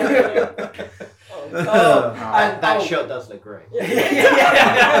long. And that shot does look great.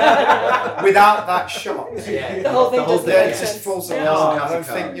 Without that shot, the whole thing just falls apart. I don't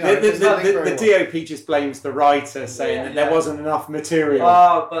think the DOP just blames the writer, saying that there wasn't enough material.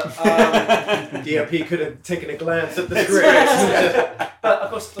 But DOP could have taken a glance at the script. But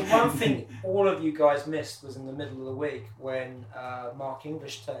of course, the one thing all of you guys missed was in the middle of the week when Mark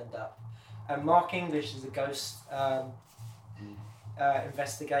English turned up, and Mark English is a ghost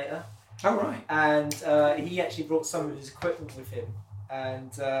investigator. Oh, right. And he actually brought some of his equipment with him.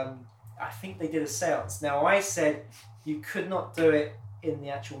 And I think they did a seance. Now, I said you could not do it in the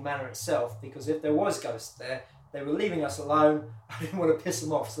actual manor itself because if there was ghosts there, they were leaving us alone. I didn't want to piss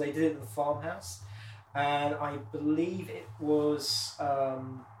them off, so they did it in the farmhouse. And I believe it was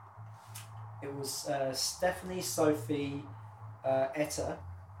Stephanie Sophie Etta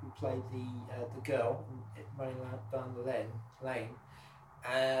who played the girl running down the lane.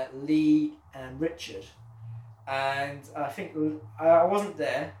 Lee and Richard, and I think I wasn't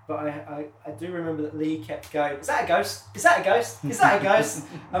there, but I do remember that Lee kept going, "Is that a ghost? Is that a ghost? Is that a ghost?"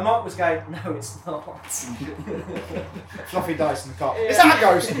 And Mark was going, "No, it's not." Fluffy dice in the car. Is that a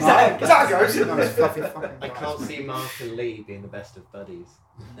ghost? Is that a ghost? No, it's Fluffy fucking I dice. can't see Mark and Lee being the best of buddies.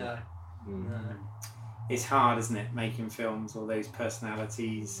 No. It's hard, isn't it, making films, all those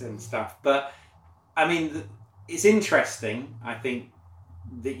personalities and stuff. But I mean, it's interesting, I think,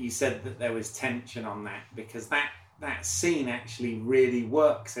 that you said that there was tension on that because that scene actually really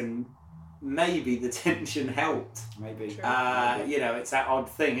works, and maybe the tension helped. Maybe. It's that odd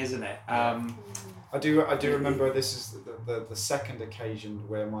thing, isn't it? I do remember this is the second occasion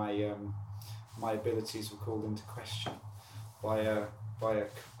where my abilities were called into question by a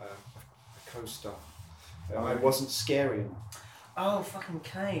co-star. I wasn't scary enough. Oh, fucking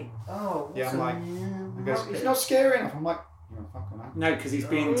Kane. Oh, yeah. I'm like, he goes, "He's not scary enough." I'm like, no, because he's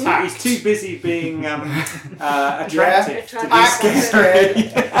being he's too busy being attractive to be scary.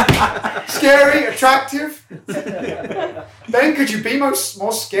 Scary, attractive. Ben, could you be more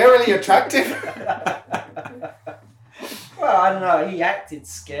scarily attractive? Well, I don't know. He acted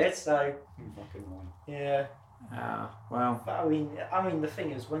scared, so yeah. Well. But I mean, the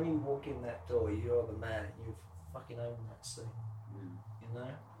thing is, when you walk in that door, you're the man. You fucking own that scene. You know.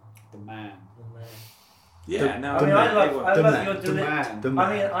 The man. Yeah, I love your delivery.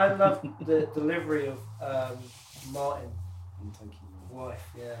 I love the delivery of Martin. I'm taking your wife.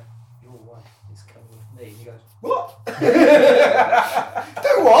 Yeah, your wife is coming with me. And he goes, "What? Do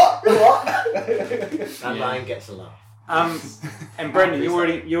what? What?" That line gets a laugh. And Brendan, you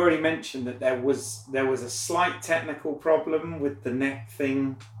already mentioned that there was a slight technical problem with the neck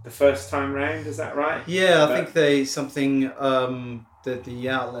thing the first time round. Is that right? Yeah, I think that the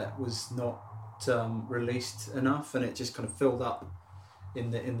outlet was not released enough, and it just kind of filled up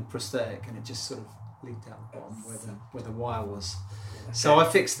in the prosthetic, and it just sort of leaked out the bottom where the wire was. Okay. So I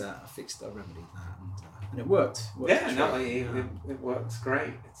fixed that. I remedied that, and it worked. It works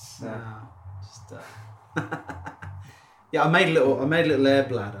great. It's yeah. I made a little air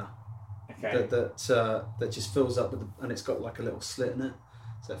bladder. Okay. That just fills up and it's got like a little slit in it,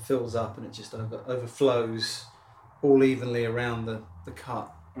 so it fills up and it just overflows all evenly around the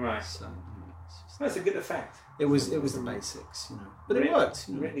cut. Right. So That's a good effect. It was the basics, but Really- it worked.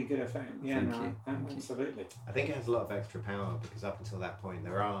 Really good effect. Yeah, Thank no, you. absolutely. I think it has a lot of extra power because up until that point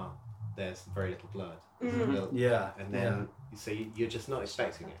there's very little blood. Yeah, And then so you're just not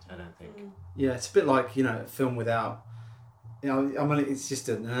expecting it. I don't think. yeah. It's a bit like a film without. It's just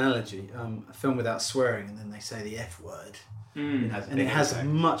an analogy. A film without swearing, and then they say the F word, Has a and big it has impact.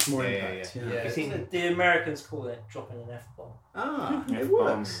 much more Yeah, impact. yeah, you know. Yeah, You've seen- the Americans call it dropping an F-bomb. Ah, it F-bomb.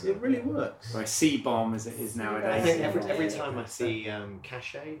 works. It really works. Or a C-bomb as it is I nowadays. think every time I see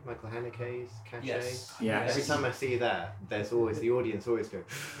Cachet, Michael Haneke's Cachet, Yes. Yeah. every time I see that, there's always the audience always go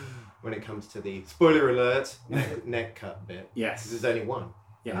when it comes to the spoiler alert neck cut bit. Yes. Because there's only one.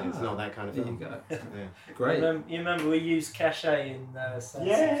 Yeah. And it's not that kind of There you film. go. Yeah. Great. You remember we used Cachet in Sense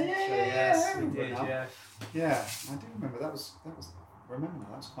Yeah, of Future? Yes, we did. now. Yeah. Yeah, I do remember that was. Remember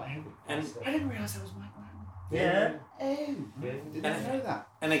that was quite heavy. And I didn't realise that was Mike Brown. Yeah. Oh, did I know that?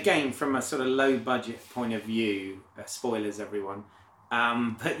 And again, from a sort of low budget point of view, spoilers, everyone.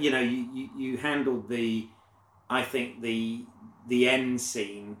 But you handled I think the end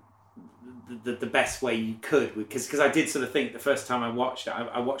scene the best way you could, because I did sort of think the first time I watched it,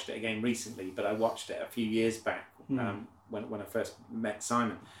 I watched it again recently, but I watched it a few years back when I first met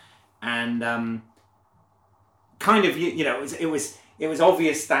Simon, and kind of it was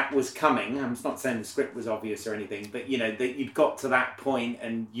obvious that was coming. I'm not saying the script was obvious or anything, but that you'd got to that point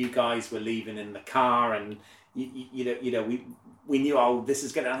and you guys were leaving in the car, and we knew, this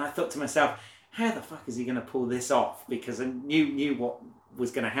is gonna. And I thought to myself, how the fuck is he gonna pull this off? Because I knew what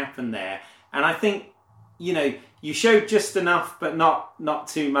was gonna happen there, and I think you showed just enough, but not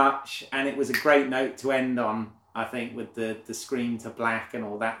too much, and it was a great note to end on. I think with the screen to black and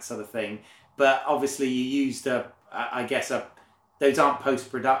all that sort of thing. But obviously you used those aren't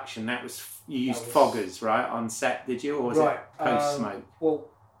post-production. You used foggers, right, on set, did you? Or was it post-smoke? Well,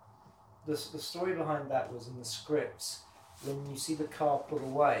 the story behind that was in the scripts. When you see the car pull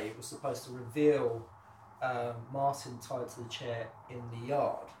away, it was supposed to reveal Martin tied to the chair in the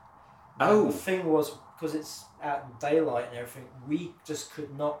yard. Oh. The thing was, because it's out in daylight and everything, we just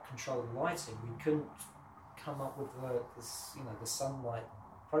could not control the lighting. We couldn't come up with the sunlight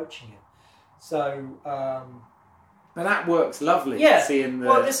approaching it. So... but that works lovely. Yeah. Seeing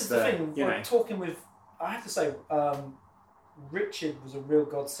This is the thing. Talking with, I have to say, Richard was a real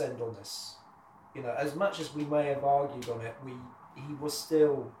godsend on this. As much as we may have argued on it, he was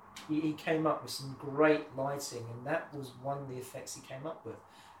still he came up with some great lighting, and that was one of the effects he came up with.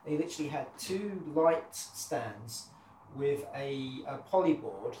 And he literally had 2 light stands with a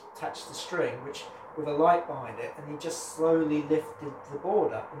polyboard attached to string, which with a light behind it, and he just slowly lifted the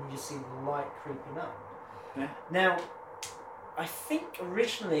board up, and you just see the light creeping up. Yeah. Now, I think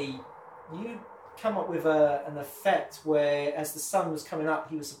originally you come up with an effect where, as the sun was coming up,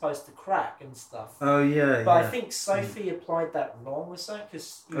 he was supposed to crack and stuff. Oh yeah. But I think Sophie applied that wrong with something,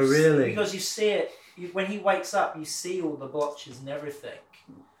 because because you see it when he wakes up, you see all the blotches and everything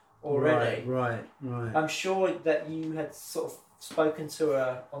already. Right. I'm sure that you had sort of spoken to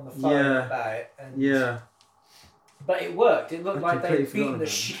her on the phone about it. And but it worked. It looked like they'd beaten the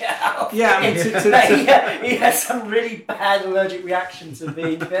shit out of him. Yeah, I mean, he had some really bad allergic reaction to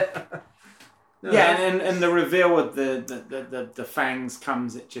being bit. and the reveal of the fangs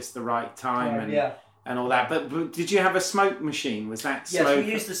comes at just the right time, and all that. But did you have a smoke machine? Was that smoke? Yes,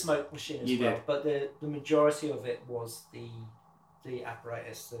 we used the smoke machine as well. Did. But the majority of it was the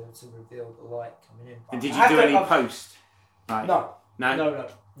apparatus to reveal the light coming in. And did you do any post? Right. No,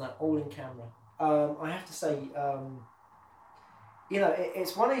 all in camera. I have to say,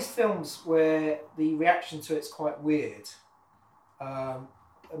 it's one of these films where the reaction to it's quite weird.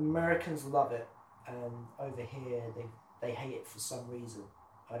 Americans love it, and over here they hate it for some reason.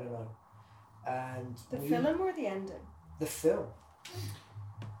 I don't know. And the film or the ending? The film.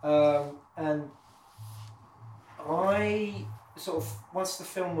 And I sort of, once the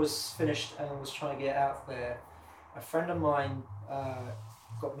film was finished and I was trying to get it out there, a friend of mine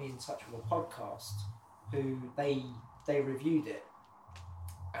got me in touch with a podcast who they reviewed it,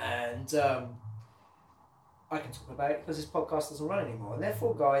 and I can talk about it because this podcast doesn't run anymore. And they're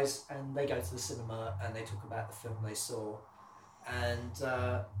 4 guys, and they go to the cinema and they talk about the film they saw, and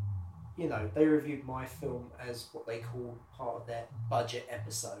they reviewed my film as what they call part of their budget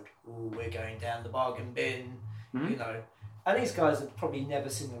episode. Oh, we're going down the bargain bin, And these guys have probably never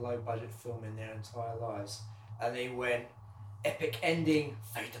seen a low budget film in their entire lives, and they went, epic ending,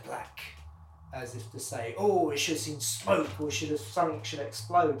 fade to black, as if to say, oh, it should have seen smoke, or something should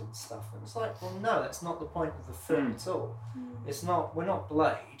explode and stuff. And it's like, well, no, that's not the point of the film at all. It's not. We're not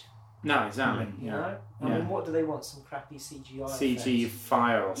Blade. No, exactly. You know, I mean, what do they want? Some crappy CGI CG effects?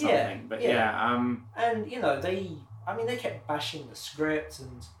 fire or something. But and you know, they kept bashing the script,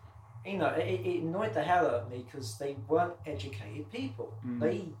 and you know, it annoyed the hell out of me because they weren't educated people.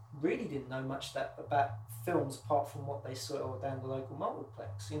 They really didn't know much about films apart from what they saw down the local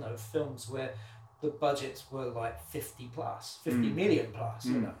multiplex. You know, films where the budgets were like 50 million plus.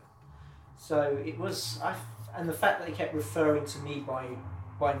 You know, so it was. And the fact that they kept referring to me by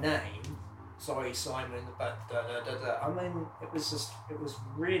name, sorry Simon, but I mean, it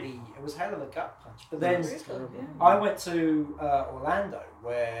was a hell of a gut punch. But then I went to Orlando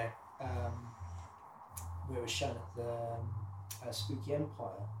where we were shown at the Spooky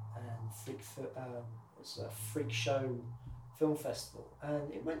Empire and it's a freak show film festival,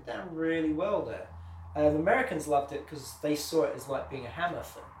 and it went down really well there. The Americans loved it because they saw it as like being a Hammer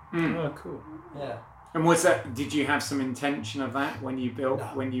film. Oh, cool. Yeah. And was that? Did you have some intention of that when you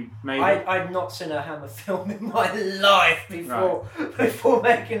made it? I'd not seen a Hammer film in my life before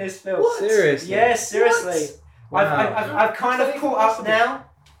making this film. What? Seriously? Yes, seriously. Wow. I've kind of caught up now,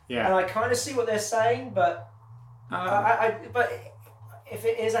 Yeah. and I kind of see what they're saying, but but if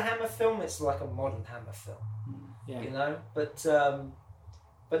it is a Hammer film, it's like a modern Hammer film. Yeah. You know, but no,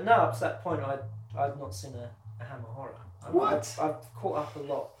 up to that point, I'd not seen a Hammer horror. I've caught up a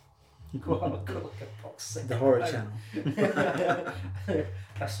lot. Got like a box set. The horror channel.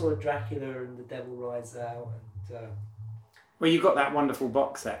 I saw Dracula and The Devil Rides Out, and well, you got that wonderful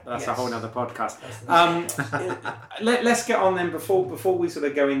box set. That's a whole nother podcast. Let's get on then before we sort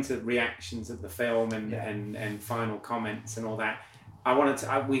of go into reactions of the film and final comments and all that. I wanted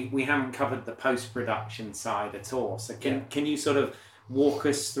to. We haven't covered the post-production side at all. So can you sort of talk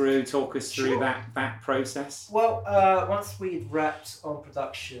us through that process? Well, once we'd wrapped on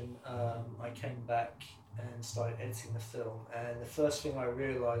production, I came back and started editing the film, and the first thing I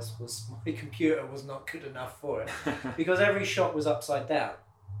realised was my computer was not good enough for it because every shot was upside down.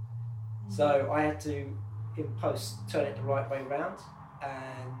 So I had to, in post, turn it the right way round,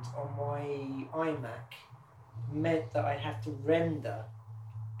 and on my iMac meant that I had to render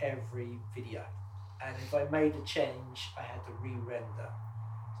every video. And if I made a change, I had to re-render.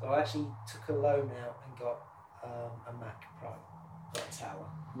 So I actually took a loan out and got a Mac Pro, got a tower.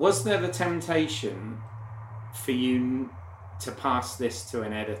 Was there the temptation for you to pass this to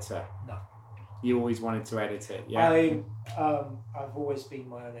an editor? No. You always wanted to edit it, yeah? I've always been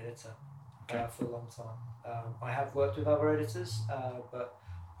my own editor for a long time. I have worked with other editors, but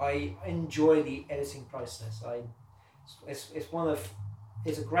I enjoy the editing process.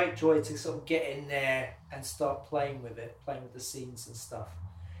 It's a great joy to sort of get in there and start playing with the scenes and stuff.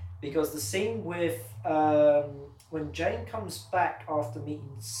 Because the scene with when Jane comes back after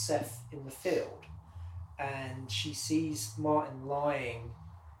meeting Seth in the field, and she sees Martin lying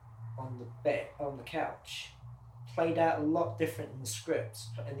on the couch, played out a lot different in the script.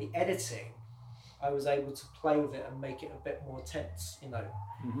 But in the editing, I was able to play with it and make it a bit more tense. You know,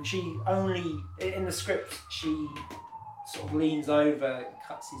 she only in the script she sort of leans over,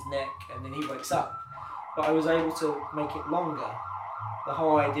 cuts his neck, and then he wakes up. But I was able to make it longer. The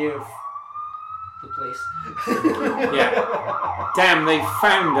whole idea of the police. Yeah. Damn, they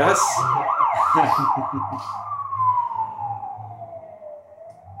found us.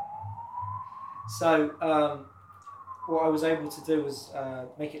 So what I was able to do was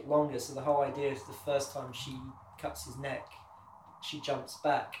make it longer. So the whole idea is the first time she cuts his neck, she jumps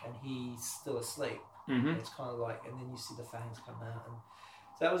back and he's still asleep. Mm-hmm. It's kind of like, and then you see the fangs come out, and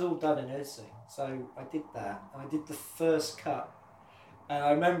so that was all done in editing. So I did that, and I did the first cut, and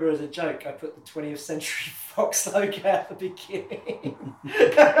I remember as a joke I put the 20th Century Fox logo at the beginning.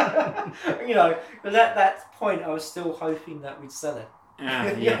 You know, but at that point I was still hoping that we'd sell it.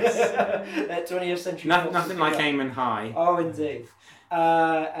 Yes. That 20th Century Fox Nothing like Aiming High. Oh, indeed.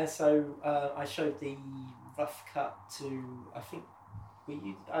 And so I showed the rough cut to, I think,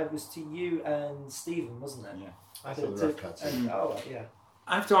 I was to you and Stephen, wasn't it? Yeah, I saw the rough cuts. Oh, yeah.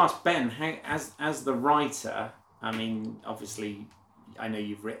 I have to ask Ben, how, as the writer, I mean, obviously, I know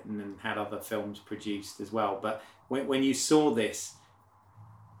you've written and had other films produced as well, but when you saw this,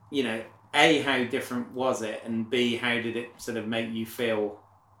 you know, A, how different was it, and B, how did it sort of make you feel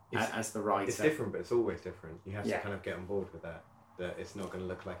as the writer? It's different, but it's always different. You have to kind of get on board with that it's not going to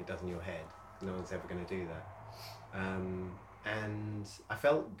look like it does in your head. No one's ever going to do that. And I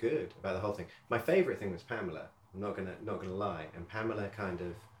felt good about the whole thing. My favourite thing was Pamela. I'm not gonna lie. And Pamela kind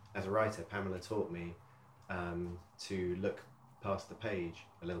of, as a writer, Pamela taught me to look past the page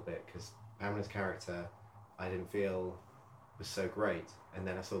a little bit, because Pamela's character I didn't feel was so great. And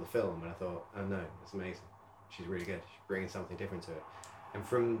then I saw the film and I thought, oh no, that's amazing. She's really good. She's bringing something different to it. And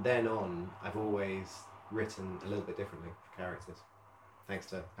from then on, I've always written a little bit differently for characters, thanks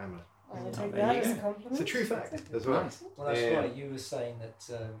to Pamela. I'll take that as a compliment. It's a true fact as well. Well, that's Yeah. right. You were saying that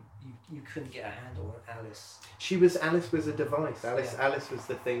you couldn't get a handle on Alice. Alice was a device. Alice was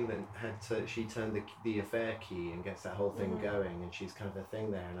the thing that she turned the affair key and gets that whole thing going, and she's kind of a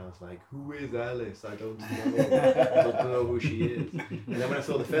thing there. And I was like, who is Alice? I don't know. I don't know who she is. And then when I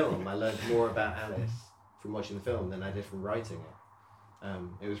saw the film, I learned more about Alice from watching the film than I did from writing it.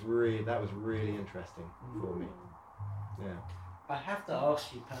 That was really interesting for me. Yeah. I have to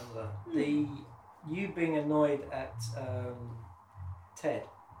ask you, Pamela, you being annoyed at Ted,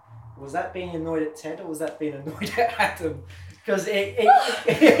 was that being annoyed at Ted or was that being annoyed at Adam? Because I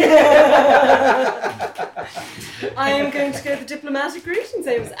am going to go the diplomatic route and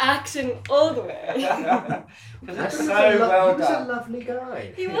say it was acting all the way. That's so well done. He was a lovely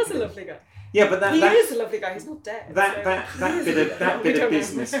guy. He was a lovely guy. Yeah, but He is a lovely guy. He's not dead. That bit of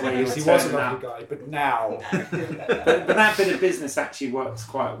business where you He was a turn lovely up. guy, but now. But that bit of business actually works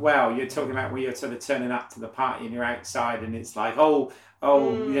quite well. You're talking about where you're sort of turning up to the party and you're outside and it's like, you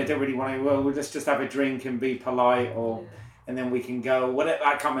know, don't really want to. Well, we'll just have a drink and be polite, and then we can go. Whatever,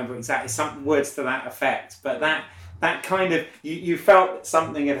 I can't remember exactly some words to that effect. But that kind of you felt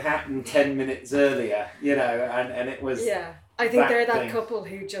something had happened 10 minutes earlier, you know, and it was. Yeah. I think they're that thing. couple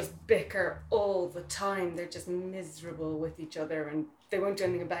who just bicker all the time. They're just miserable with each other and they won't do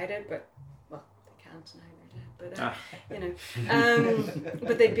anything about it, but, well, they can't now they're dead. But, you know,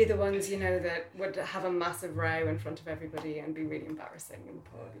 but they'd be the ones, you know, that would have a massive row in front of everybody and be really embarrassing in the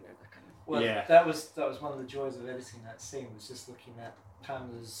pub, you know, that kind of. Well, Yeah. that was one of the joys of editing that scene, was just looking at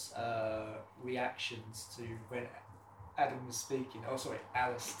Pamela's reactions to when Adam was speaking. Oh, sorry,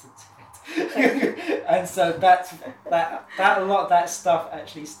 Alice to Ted. And so that a lot of that stuff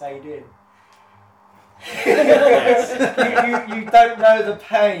actually stayed in. you don't know the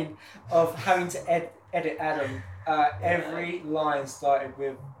pain of having to edit Adam. Every line started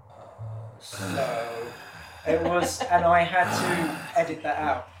with so. It was, and I had to edit that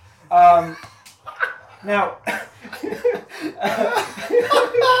out. Now, look,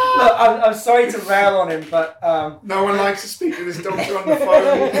 I'm sorry to rail on him, but No one likes to speak to this doctor on the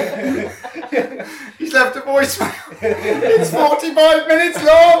phone. He's left a voicemail. It's 45 minutes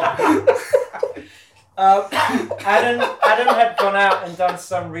long. Adam had gone out and done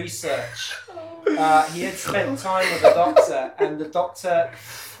some research. He had spent time with the doctor, and the doctor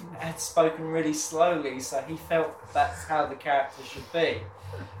had spoken really slowly, so he felt that's how the character should be.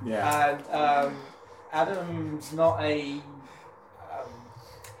 Yeah. And Adam's not a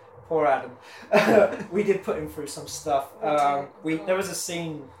poor Adam. We did put him through some stuff. There was a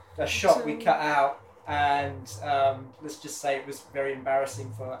shot we cut out, and let's just say it was very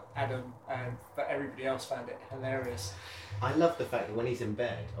embarrassing for Adam, but everybody else found it hilarious. I love the fact that when he's in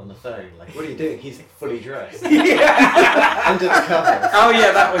bed on the phone, like, what are you doing? He's fully dressed. Yeah. Under the covers. Oh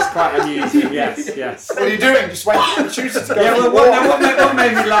yeah, that was quite amusing. Yes. What are you doing? Just wait for the tutor to go. Yeah, for well, a walk. what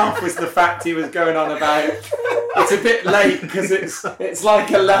made me laugh was the fact he was going on about it's a bit late because it's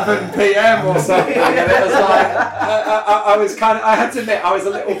like 11 p.m. or something, and it was like I was kind of, I had to admit I was a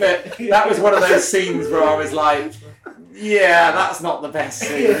little bit. That was one of those scenes where I was like, yeah, that's not the best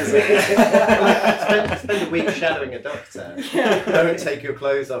scene, is it? Spend a week shadowing a doctor. Don't take your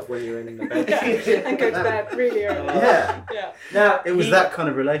clothes off when you're in the bed. And go to bed really early. Yeah. Yeah. Now It was that kind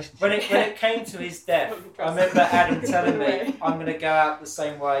of relationship. When it came to his death, I remember Adam telling me, "I'm going to go out the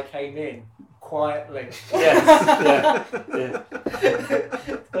same way I came in, quietly." Yes. Yeah.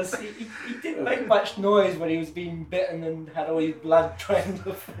 Because he didn't make much noise when he was being bitten and had all his blood drained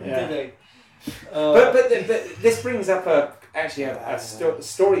off him, Yeah. did he? But this brings up a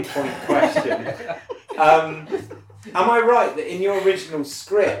story point question. Am I right that in your original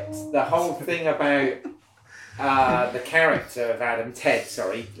script, the whole thing about the character of Adam, Ted,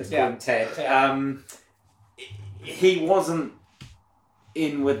 sorry, let's call him Ted, he wasn't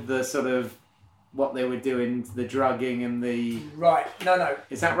in with the sort of what they were doing, the drugging and the... Right, no.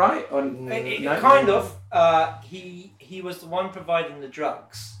 Is that right? Or, no? Kind of. He was the one providing the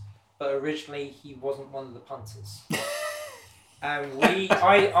drugs, but originally he wasn't one of the punters. And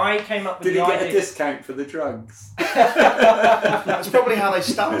I came up with Did the he idea... get a discount for the drugs? That's probably how they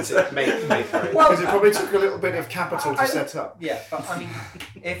started. Well, Because it probably took a little bit of capital to set up. Yeah, but I mean,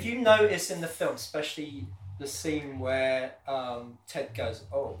 if you notice in the film, especially the scene where Ted goes,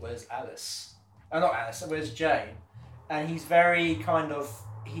 "Oh, where's Alice?" Not Alice, where's Jane? And he's very kind of,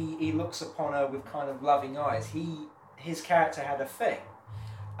 he looks upon her with kind of loving eyes. His character had a thing.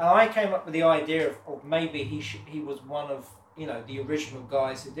 And I came up with the idea of maybe he was one of, you know, the original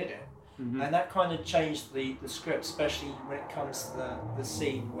guys who did it. and that kind of changed the script, especially when it comes to the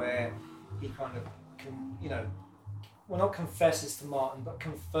scene where he kind of not confesses to Martin, but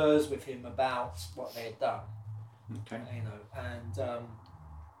confers with him about what they had done. Okay.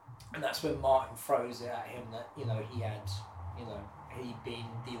 And that's when Martin throws it at him that he'd been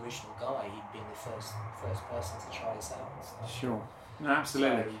the original guy. He'd been the first person to try this out. And stuff. Sure. No,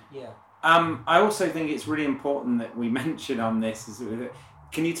 absolutely. So, yeah. I also think it's really important that we mention on this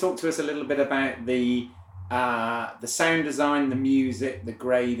can you talk to us a little bit about the sound design, the music, the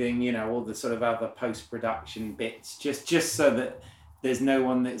grading, all the sort of other post-production bits, just so that there's no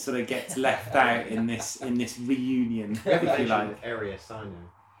one that sort of gets left out in this reunion, if you like. Area Sino.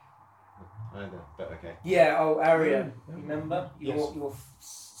 Either, but okay. Yeah. Oh, Aria. Remember your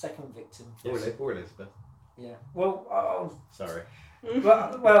second victim. Yes. Or Elizabeth. Yeah. Well. Sorry.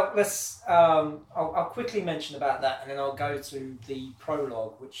 Well, let's. I'll quickly mention about that, and then I'll go to the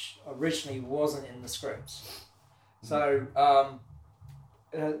prologue, which originally wasn't in the scripts. So,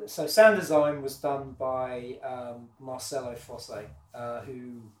 sound design was done by Marcello Fosse,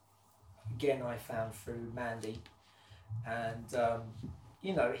 who, again, I found through Mandy, and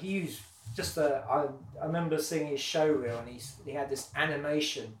he was just I remember seeing his show reel, and he had this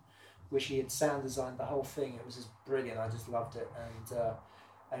animation which he had sound designed the whole thing. It was just brilliant. I just loved it,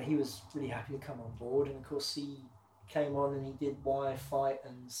 and he was really happy to come on board. And of course, he came on and he did Wire Fight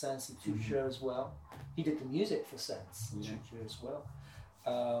and Sans Suture as well. He did the music for Sans Suture as well.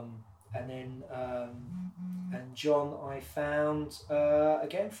 And then and John I found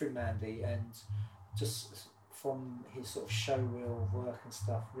again through Mandy, and just from his sort of show reel work and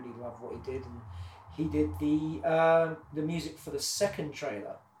stuff, really loved what he did. And he did the music for the second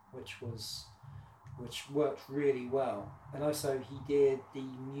trailer, which worked really well, and also he did the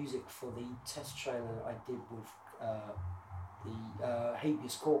music for the test trailer I did with the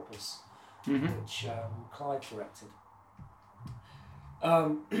Habeas Corpus, which Clive directed.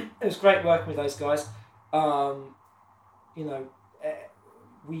 It was great working with those guys.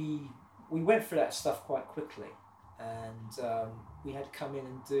 We went through that stuff quite quickly, and we had to come in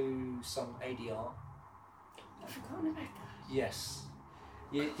and do some ADR. I've forgotten about that. Yes.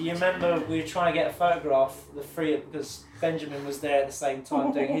 Do you remember we were trying to get a photograph, the three, because Benjamin was there at the same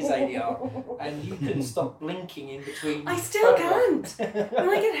time doing his ADR, and you couldn't stop blinking in between. I still can't. When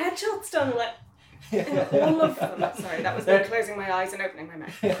I get headshots done, all of them. Sorry, that was me closing my eyes and opening my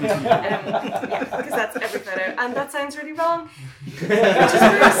mouth. Because that's every photo, and that sounds really wrong. Which is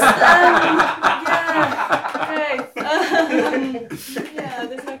worse.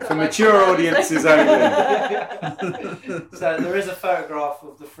 There's no for mature audiences only. So there is a photograph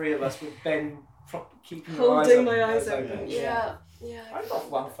of the three of us with Ben keeping holding my eyes open. Yeah. I've got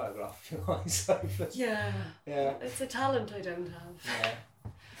one photograph of your eyes open. Yeah. Yeah. It's a talent I don't have. Yeah.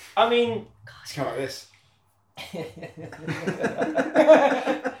 I mean, It's kind of like this.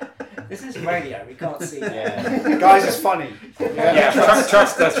 this is radio. We can't see that. Yeah. Guys, it's funny.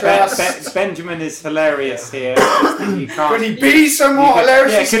 Trust us. Benjamin is hilarious here. You can't, Could he be some more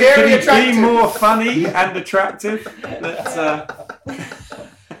hilarious, scary, could he attractive? be more funny and attractive?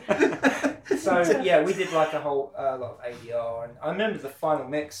 So yeah, we did like a whole lot of ADR, and I remember the final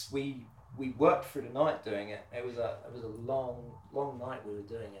mix. We worked through the night doing it. It was a long night we were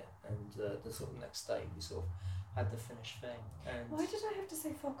doing it, and the sort of next day we sort of had the finished thing. And why did I have to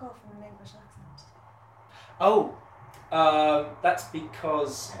say fuck off in an English accent? That's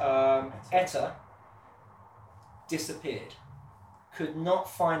because Etta disappeared. Could not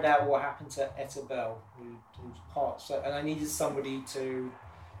find out what happened to Etta Bell, who's part. So, and I needed somebody to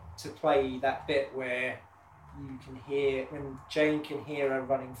play that bit where you can hear, when Jane can hear her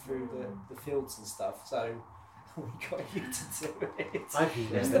running through the fields and stuff. So we got you to do it. I've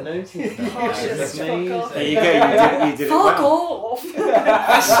never noticed that. Harshest That's fuck amazing. off. There you go. You did it Fuck well. off! I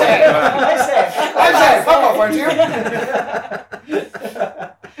said, fuck off, won't you?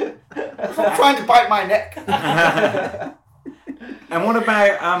 Stop trying to bite my neck. And what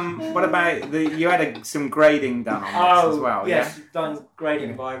about you had some grading done on this as well? Yes, we've done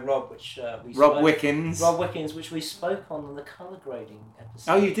grading by Rob, which we Rob spoke- Wickens. Rob Wickens, which we spoke on the colour grading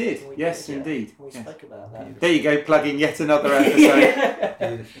episode. Oh, you did? We Yes, yeah. indeed. We Yes. spoke about that. There you go, plugging yet another episode.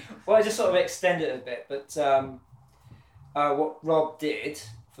 Yeah. Well, I just sort of extended it a bit, but what Rob did,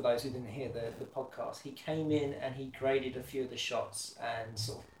 for those who didn't hear the podcast, he came in and he graded a few of the shots and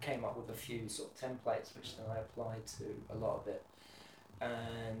sort of came up with a few sort of templates, which then I applied to a lot of it.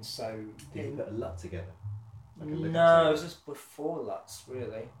 And so... Did you put a LUT together? Like a living No, it together? was just before LUTs,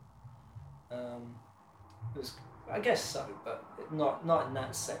 really. It was, I guess so, but not in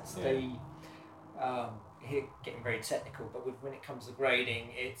that sense. Yeah. getting very technical, but when it comes to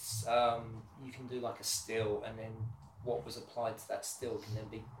grading, it's you can do like a still, and then what was applied to that still can then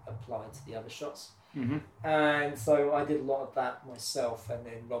be applied to the other shots. Mm-hmm. And so I did a lot of that myself, and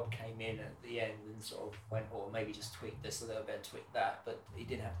then Rob came in at the end and sort of went, or maybe just tweak this a little bit, tweak that, but he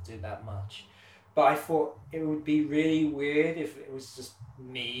didn't have to do that much. But I thought it would be really weird if it was just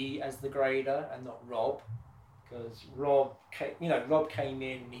me as the grader and not Rob, because Rob came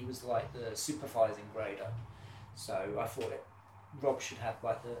in and he was like the supervising grader, so I thought Rob should have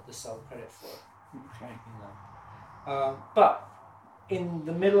like the sole credit for it. Okay. But in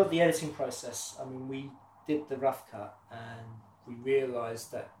the middle of the editing process, I mean, we did the rough cut and we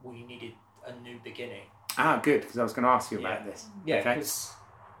realised that we needed a new beginning. Ah, good, because I was going to ask you about this. Yeah, Okay. because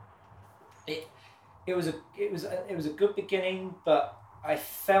it was a good beginning, but I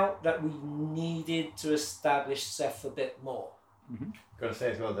felt that we needed to establish Seth a bit more. Mm-hmm. Got to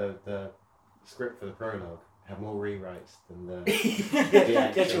say as well, the script for the prologue had more rewrites than the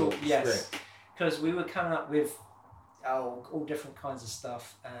actual script. Because we were coming up with all different kinds of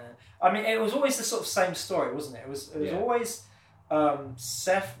stuff. I mean, it was always the sort of same story, wasn't it? It was always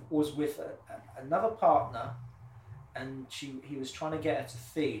Seth was with another partner, and he was trying to get her to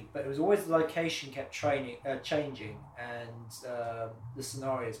feed, but it was always the location kept changing, and the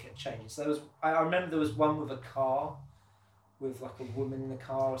scenarios kept changing. So I remember there was one with a car, with like a woman in the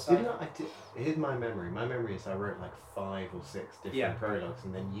car or something. Here's my memory. My memory is I wrote like 5 or 6 different prologues,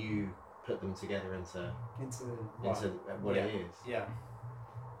 and then you put them together into what it is. Yeah,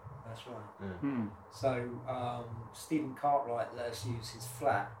 that's right. Yeah. Hmm. So Stephen Cartwright let us use his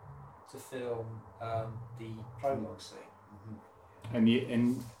flat to film the prologue scene. And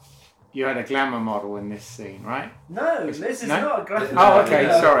you had a glamour model in this scene, right? No, Liz is No? not a glamour. Oh, okay,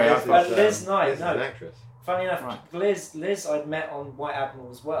 sorry. I Liz thought is, Liz Knight, Liz is no. an actress. Funny enough, Right. Liz I'd met on White Admiral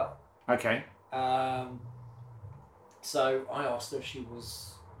as well. Okay. So I asked her if she was,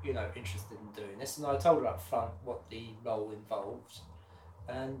 interested in doing this, and I told her up front what the role involved,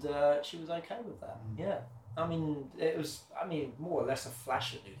 and she was okay with that. Yeah, I mean, it was, more or less a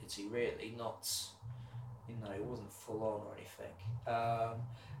flash of nudity, really, not, it wasn't full on or anything.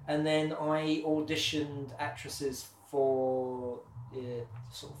 And then I auditioned actresses for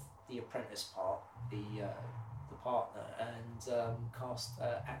sort of the apprentice part, the partner, and cast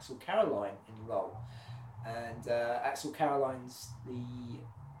Axel Caroline in the role. And Axel Caroline's the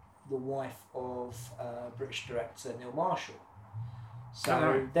wife of British director Neil Marshall.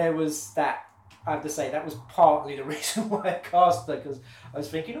 So there was that. I have to say that was partly the reason why I cast her, because I was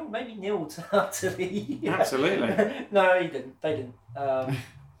thinking, maybe Neil will turn out to be. Absolutely. No, he didn't. They didn't. I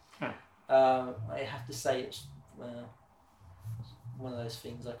have to say it's one of those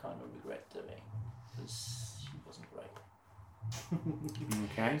things I kind of regret doing, because she wasn't great.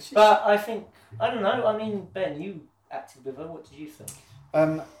 Okay. But I think, I don't know, Ben, you acted with her, what did you think?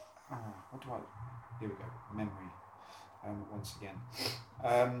 Here we go. Memory. Once again.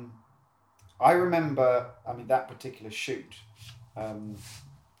 I remember, that particular shoot,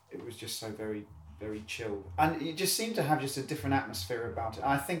 it was just so very, very chilled. And it just seemed to have just a different atmosphere about it.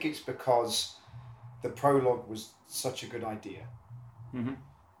 And I think it's because the prologue was such a good idea. Mm-hmm.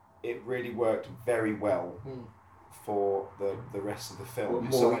 It really worked very well for the rest of the film.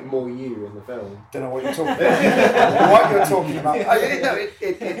 More you in the film. Don't know what you're talking about. What you're talking about.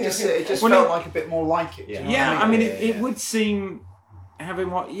 It just felt like a bit more like it. Yeah, Do you know what I mean? it would seem,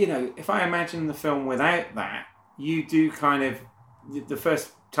 having if I imagine the film without that, you do kind of, the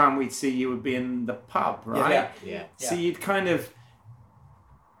first time we'd see you would be in the pub, right? Yeah. So you'd kind of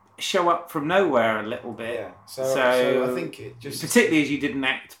show up from nowhere a little bit. Yeah. So I think it just, particularly as you didn't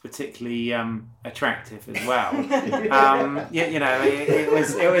act particularly attractive as well. It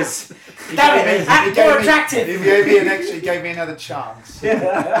was. Damn it, act more attractive! He gave me another chance.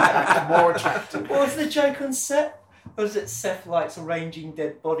 Act more attractive. What was the joke on set? Or was it Seth likes arranging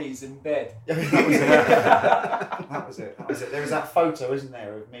dead bodies in bed? That was it. There was that photo, isn't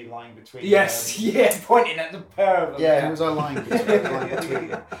there, of me lying between. Yes, pointing at the pair of them. Yeah, who was I lying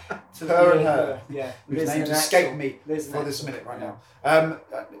between? Her and her. Yeah. Whose names escape me for this minute right now.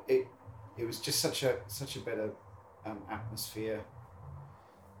 It was just such a better atmosphere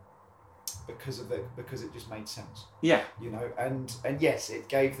because it just made sense. Yeah. And yes, it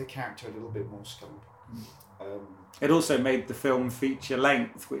gave the character a little bit more scope. It also made the film feature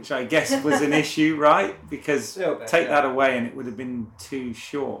length, which I guess was an issue, right? Because take that away and it would have been too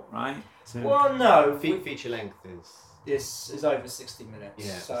short, right? Well, no. Feature length is over 60 minutes.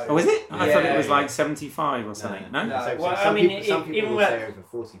 Yeah. So, oh, is it? I thought it was like 75 or something. No? No. So Well, some people even will say over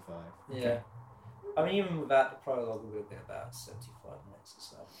 45. Yeah. Even without the prologue, it would have been about 75 minutes or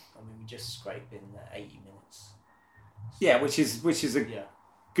so. I mean, we just scrape in 80 minutes. Yeah, which is a Yeah.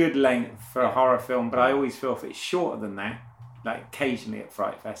 good length for a horror film, but I always feel if it's shorter than that, like occasionally at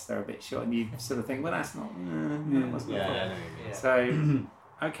Fright Fest they're a bit short, and you sort of think, well, that's not. That wasn't the point. I know what you mean. So,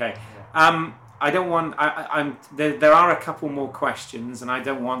 okay. I don't want. I'm. There are a couple more questions, and I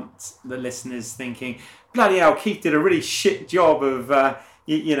don't want the listeners thinking, bloody hell, Keith did a really shit job of.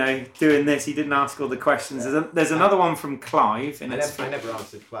 Doing this, he didn't ask all the questions. There's another one from Clive, and I never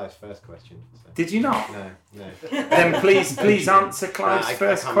answered Clive's first question. So. Did you not? No. Then please answer Clive's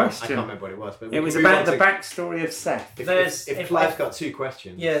first question. I can't remember what it was, but it was about the backstory of Seth. If Clive's got 2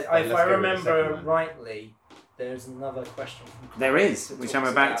 questions, Yeah, then if let's I go with the second remember one. rightly, there's another question from Clive There is, that which talks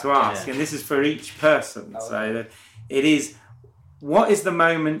I'm about to ask, yeah. and this is for each person. Oh, So that it is. What is the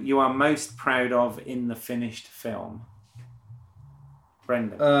moment you are most proud of in the finished film?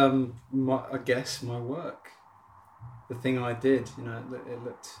 Brendan. I guess my work, the thing I did.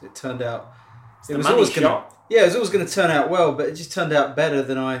 It turned out. It was always shot. Yeah, it was always going to turn out well, but it just turned out better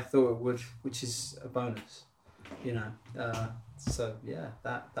than I thought it would, which is a bonus. So yeah,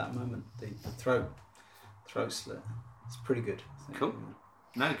 that moment, the throat slit, it's pretty good. I think. Cool.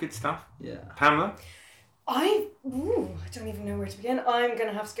 No, good stuff. Yeah. Pamela. I don't even know where to begin. I'm going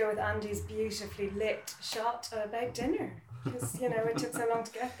to have to go with Andy's beautifully lit shot about dinner. Because, it took so long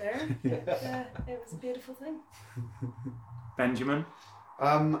to get there. But, it was a beautiful thing. Benjamin.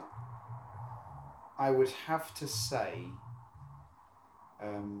 I would have to say,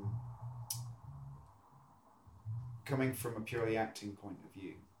 coming from a purely acting point of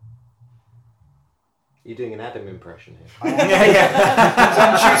view. You're doing an Adam impression here. Yeah. So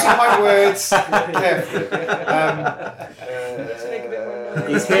I'm choosing my words carefully. To make a bit more noise.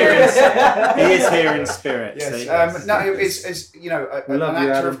 He's here. He is here in spirit. Yes. So No, it's an love you,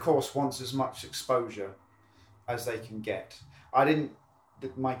 actor, Adam. of course, wants as much exposure as they can get.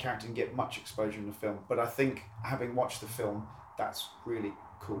 My character didn't get much exposure in the film, but I think having watched the film, that's really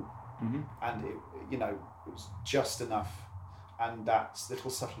cool. Mhm. And it was just enough, and that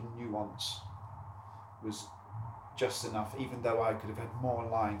little subtle nuance was just enough. Even though I could have had more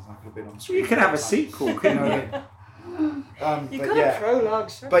lines, I could have been on screen. you could have a sequel, couldn't you? You but got yeah. a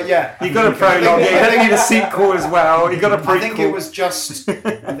prologue, sure. But yeah, You got a prologue. You don't need a sequel as well. You got a prequel. I think it was just.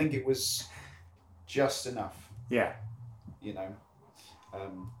 I think it was just enough. Yeah.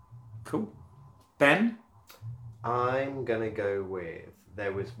 Cool. Ben. I'm gonna go with,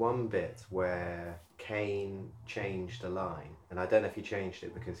 there was one bit where Kane changed a line, and I don't know if he changed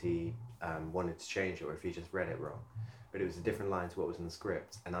it because he wanted to change it or if he just read it wrong, but it was a different line to what was in the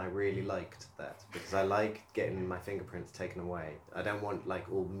script, and I really liked that because I like getting my fingerprints taken away. I don't want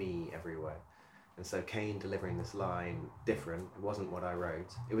all me everywhere, and so Kane delivering this line different. It wasn't what I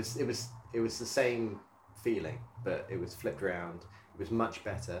wrote. It was the same feeling, but it was flipped around. It was much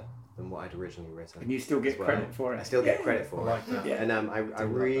better than what I'd originally written. And you still get as well. credit for I it. still get credit for it. like that. Yeah. And I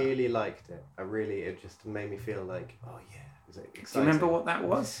really liked it. It just made me feel like, oh yeah, it was exciting. Do you remember what that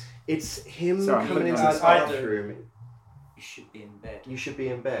was? It's him Sorry, coming into I the do. bathroom. You should be in bed. You should be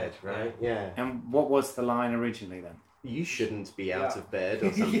in bed, right? Yeah. And what was the line originally then? You shouldn't be out of bed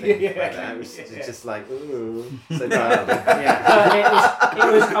or something Yeah. like that. It was just like, ooh, so bad. Yeah.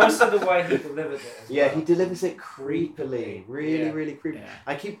 it was also the way he delivered it as Yeah, well. he delivers it creepily, really, Yeah. really creepy. Yeah.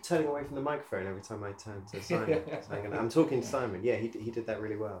 I keep turning away from the microphone every time I turn to Simon. So I'm talking to Simon. Yeah, he did that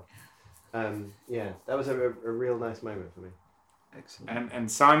really well. Yeah, that was a real nice moment for me. Excellent. And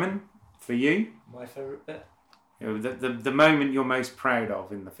Simon, for you, My favourite bit. the moment you're most proud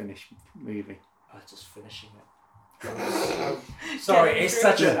of in the finished movie. Just finishing it. Sorry, it's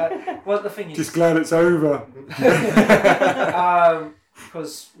such a. Well, the thing is, glad it's over.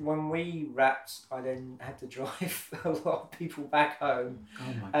 because when we wrapped, I then had to drive a lot of people back home,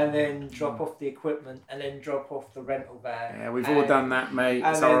 and then drop off the equipment, and then drop off the rental van. Yeah, we've all done that, mate.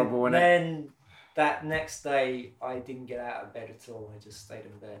 It's And horrible, isn't it? then that next day, I didn't get out of bed at all. I just stayed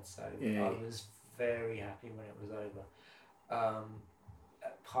in bed. So Yeah. I was very happy when it was over.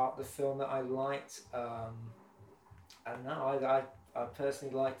 Part of the film that I liked, and no, I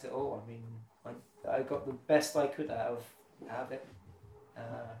personally liked it all. I mean, I got the best I could out of it,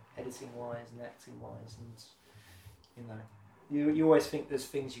 editing wise and acting wise, and you always think there's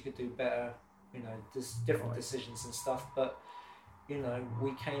things you could do better. There's different decisions and stuff, but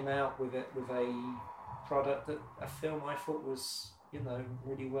we came out with a product, a film I thought was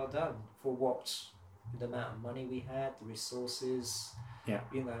really well done for the amount of money we had, the resources. Yeah.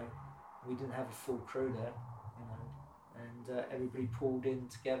 We didn't have a full crew there, and everybody pulled in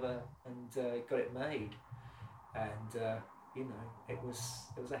together and got it made, and it was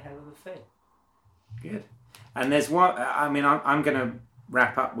a hell of a thing. Good. And there's one. I mean, I'm going to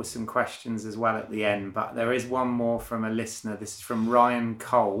wrap up with some questions as well at the end, but there is one more from a listener. This is from Ryan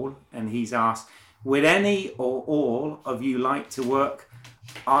Cole, and he's asked, would any or all of you like to work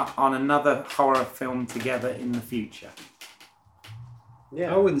on another horror film together in the future?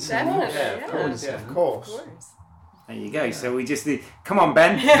 Yeah, I wouldn't say no. Of course. There you go. So we just need, come on,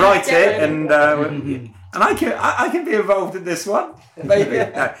 Ben, write it, and I can be involved in this one, maybe.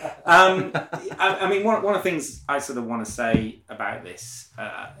 No. I mean, one of the things I sort of want to say about this,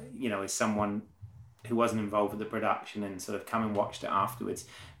 is someone who wasn't involved with the production and sort of come and watched it afterwards.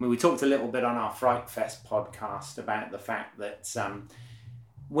 I mean, we talked a little bit on our Fright Fest podcast about the fact that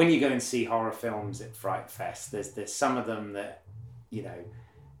when you go and see horror films at Fright Fest, there's some of them that,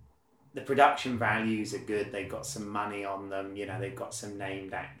 the production values are good. They've got some money on them. They've got some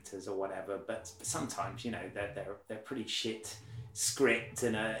named actors or whatever. But sometimes, they're pretty shit script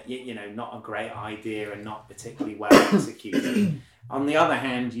and not a great idea and not particularly well executed. On the other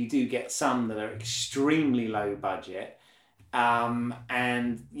hand, you do get some that are extremely low budget, and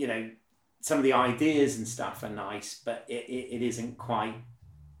some of the ideas and stuff are nice, but it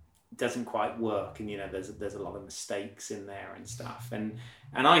doesn't quite work, and there's a lot of mistakes in there and stuff, and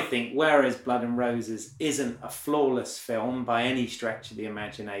I think whereas Blood and Roses isn't a flawless film by any stretch of the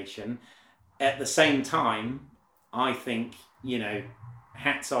imagination, at the same time I think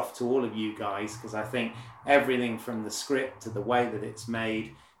hats off to all of you guys, because I think everything from the script to the way that it's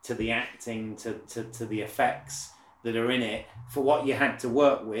made to the acting to the effects that are in it, for what you had to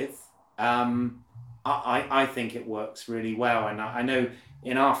work with, I think it works really well. And I know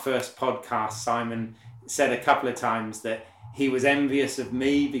in our first podcast, Simon said a couple of times that he was envious of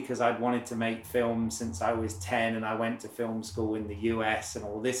me because I'd wanted to make films since I was 10 and I went to film school in the US and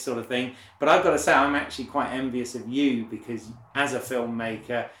all this sort of thing. But I've got to say, I'm actually quite envious of you, because as a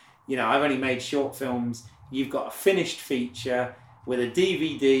filmmaker, I've only made short films. You've got a finished feature with a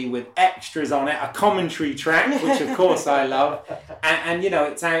DVD with extras on it, a commentary track, which of course I love. And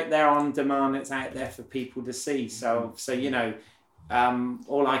it's out there on demand. It's out there for people to see. So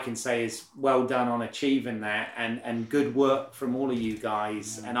all I can say is well done on achieving that, and good work from all of you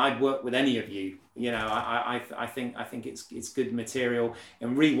guys. And I'd work with any of you. I think it's good material.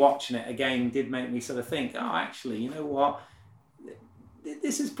 And rewatching it again did make me sort of think, oh, actually, you know what?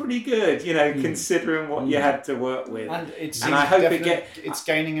 This is pretty good, considering what you had to work with. And I hope it's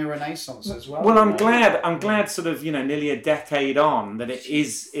gaining a renaissance as well. Well, I'm glad sort of, nearly a decade on, that it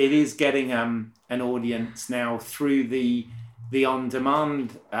is getting an audience now through the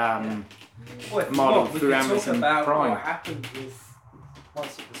on-demand model through Amazon Prime. What happened with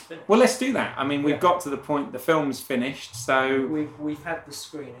once it was finished? Well, let's do that. I mean, we've got to the point the film's finished, so we've had the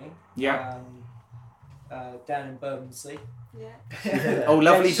screening. Yeah. Down in Bermondsey. Yeah. Oh,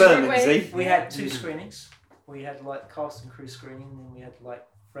 lovely Bermondsey. We had 2 screenings. We had cast and crew screening, and then we had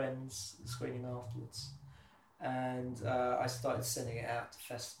friends screening afterwards. And I started sending it out to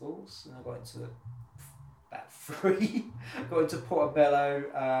festivals, and I got into about 3. Got into Portobello,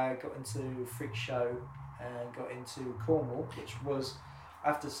 got into Freak Show, and got into Cornwall, which was, I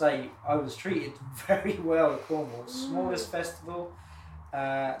have to say, I was treated very well at Cornwall. Smallest festival.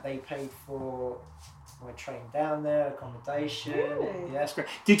 They paid for my train down there, accommodation. Really? Yes. Great.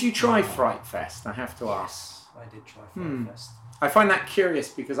 Did you try Fright Fest? I have to ask. I did try Fright Fest. I find that curious,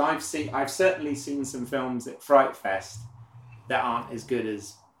 because I've certainly seen some films at Fright Fest that aren't as good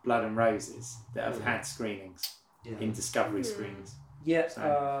as Blood and Roses that have had screenings in Discovery screenings. Yeah,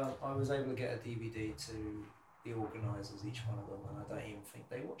 I was able to get a DVD to the organisers, each one of them, and I don't even think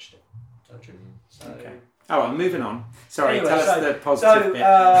they watched it. So, okay. Oh, well, moving on. Sorry, anyway, tell us the positive bit.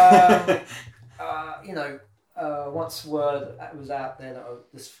 Once word was out there that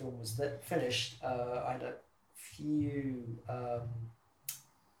this film was finished, I had a few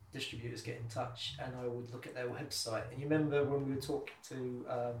distributors get in touch, and I would look at their website. And you remember when we were talking to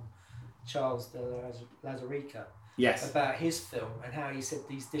Charles de Lazarica Yes. about his film, and how he said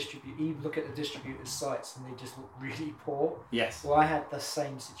you look at the distributors' sites and they just look really poor. Yes. Well, I had the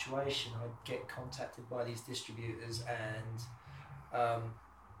same situation. I'd get contacted by these distributors, and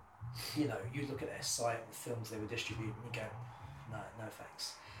you look at their site, the films they were distributing, and you go, no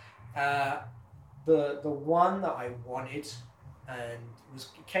thanks. The one that I wanted and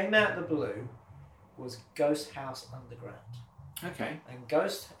came out of the blue was Ghost House Underground. Okay. And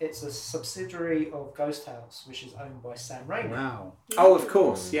it's a subsidiary of Ghost House, which is owned by Sam Raimi. Wow. Oh, of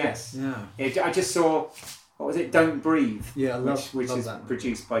course, yes. Yeah. I just saw, what was it, Don't Breathe? Yeah, I love which is that.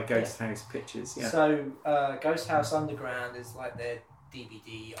 produced by Ghost House Pictures. Yeah. So Ghost House Underground is their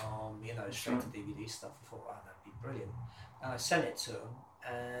DVD arm, straight to DVD stuff. I thought, wow, that'd be brilliant. And I sent it to them,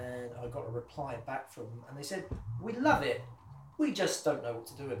 and I got a reply back from them, and they said, "We love it. we just don't know what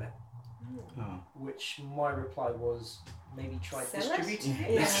to do with it. Oh. Which my reply was, maybe try Sell it? distributing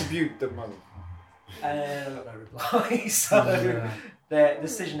it. Yeah. Distribute the money. And I got no reply. So the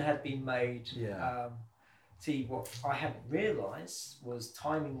decision had been made. Yeah. See, what I hadn't realised was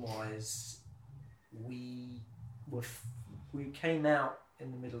timing-wise, we came out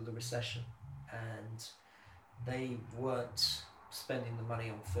in the middle of the recession, and they weren't spending the money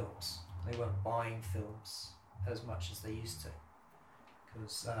on films. They weren't buying films as much as they used to.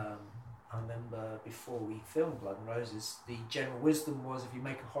 Because I remember before we filmed Blood and Roses, the general wisdom was if you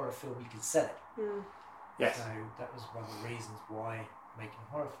make a horror film, you can sell it. Yes. So that was one of the reasons why making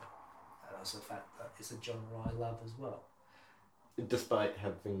a horror film. And also the fact that it's a genre I love as well. Despite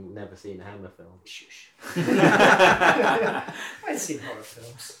having never seen a Hammer film. Shush. I've seen horror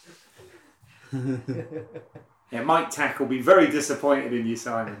films. Yeah, Mike Tack will be very disappointed in you,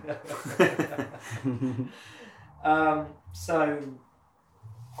 Simon. So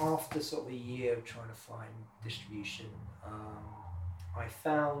after sort of a year of trying to find distribution, I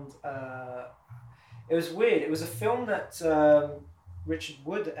found it was weird. It was a film that Richard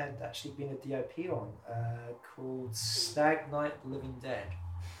Wood had actually been a DOP on, called Stag Night of the Living Dead,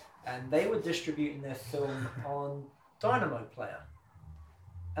 and they were distributing their film on Dynamo Player.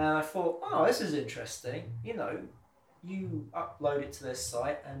 And I thought, oh, this is interesting. You know, you upload it to their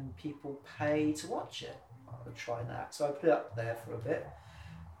site and people pay to watch it. I'll try that. So I put it up there for a bit,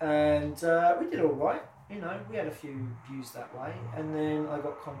 and we did all right. You know, we had a few views that way, and then I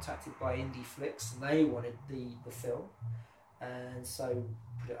got contacted by Indie Flicks, and they wanted the film, and so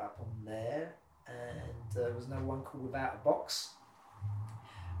put it up on there. And there was no one called Without a Box,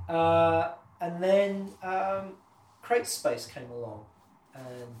 and then Crate Space came along,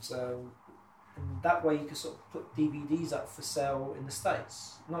 and that way you could sort of put DVDs up for sale in the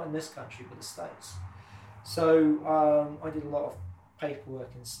States, not in this country, but the States. So I did a lot of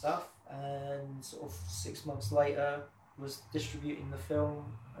paperwork and stuff, and sort of 6 months later was distributing the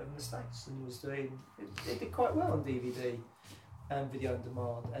film in the States, and was doing it did quite well on DVD and video on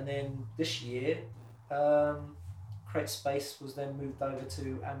demand. And then this year, Crate Space was then moved over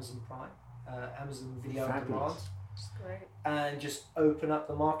to Amazon Prime, Amazon Video on Demand. That's great. And just open up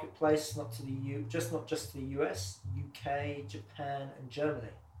the marketplace, not to the not just to the US, UK, Japan, and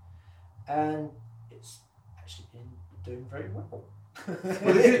Germany, and it's actually been doing very well.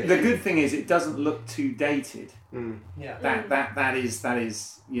 Well, the good thing is it doesn't look too dated. Yeah. That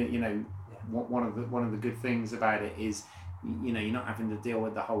is you know one of the good things about it is, you know, you're not having to deal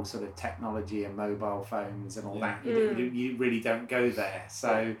with the whole sort of technology and mobile phones and all that. You really don't go there,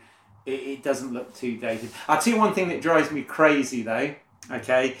 so it doesn't look too dated. I'll tell you one thing that drives me crazy though.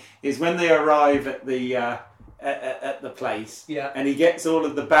 Okay, is when they arrive at the at the place, and he gets all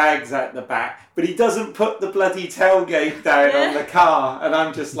of the bags out the back, but he doesn't put the bloody tailgate down on the car, and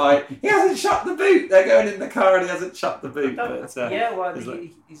I'm just like, he hasn't shut the boot. They're going in the car and he hasn't shut the boot. But,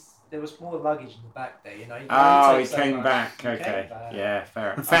 there was more luggage in the back there, you know. He came back. Okay, yeah,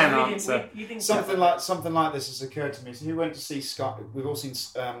 fair answer. Something like this has occurred to me. So who went to see Sky? We've all seen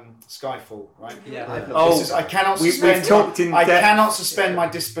Skyfall, right? Yeah. I cannot suspend my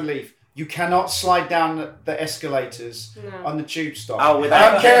disbelief. You cannot slide down the escalators on the tube stop. I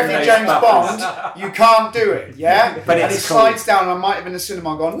don't care if you're James Bond, you can't do it, yeah? But and he slides down, and I might have been in the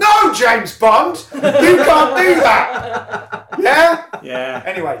cinema gone, no, James Bond, you can't do that! Yeah? Yeah.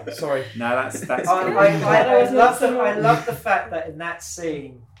 Anyway, sorry. No, that's I love the fact that in that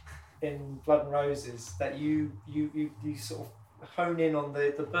scene in Blood and Roses that you sort of hone in on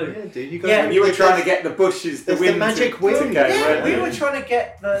the boot. Yeah, dude, you were trying to get the bushes, the wind, the magic wind to go. Yeah, we were trying to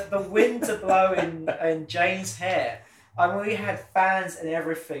get the wind to blow in Jane's hair. I mean, we had fans and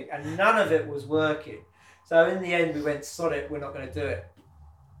everything, and none of it was working. So in the end, we went, sod it, we're not going to do it.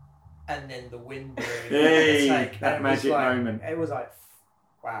 And then the wind blew. That magic moment. It was like,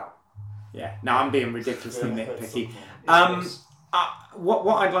 wow. Yeah. No, I'm being ridiculously nitpicky.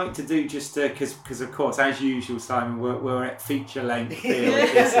 What I'd like to do, just because of course, as usual, Simon, we're at feature length here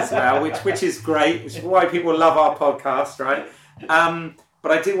with this as well, which is great. Which is why people love our podcast, right?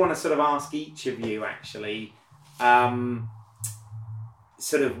 But I do want to sort of ask each of you actually,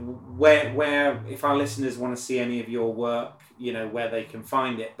 sort of where if our listeners want to see any of your work, you know, where they can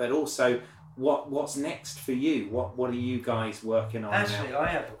find it, but also what's next for you? What are you guys working on Actually, now? I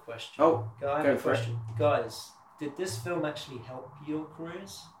have a question. Oh, I have go a for question, guys. Did this film actually help your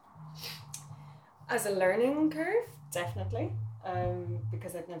careers? As a learning curve, definitely.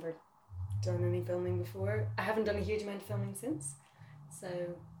 Because I've never done any filming before. I haven't done a huge amount of filming since.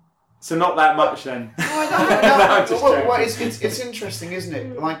 So not that much then. It's interesting, isn't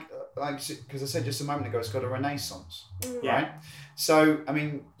it? Like like, because I said just a moment ago, it's got a renaissance, Yeah. right? So, I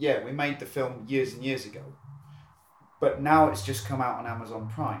mean, yeah, we made the film years and years ago, but now it's just come out on Amazon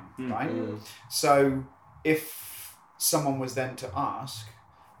Prime, right? So, if someone was then to ask,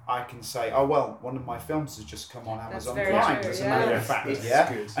 I can say, oh, well, one of my films has just come on Amazon Prime, as a matter of fact.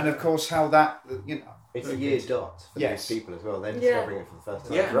 It's And of course, how that, It's a year dot for Yes. these people as well. They're discovering it for the first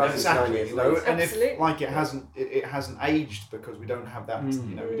time. Yeah, For us, it's 9 exactly. years You know, later. and if Absolutely. like it hasn't aged because we don't have that.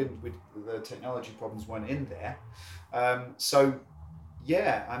 The technology problems weren't in there. So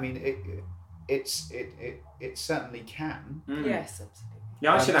yeah, I mean it certainly can. Yes, absolutely.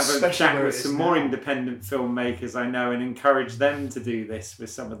 Yeah, I should have a especially chat where with it some is more now. independent filmmakers I know and encourage them to do this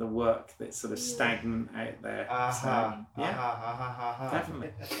with some of the work that's sort of stagnant out there.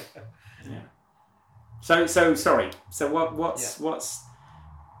 Definitely. Yeah. So sorry. So what's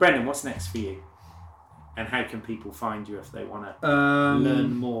Brendan? What's next for you? And how can people find you if they want to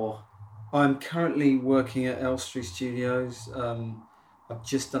learn more? I'm currently working at Elstree Studios. I've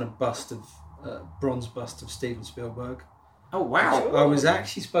just done a bronze bust of Steven Spielberg. Oh wow! I was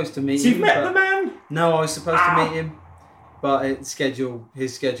actually supposed to meet So him. you've met but- the man? No, I was supposed to meet him, but his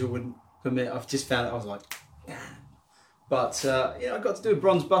schedule wouldn't permit. I've just found it. I was like, but I got to do a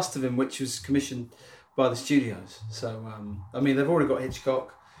bronze bust of him, which was commissioned by the studios. So I mean, they've already got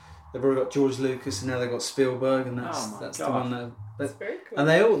Hitchcock, they've already got George Lucas, and now they've got Spielberg, and that's the one that. That's very cool. And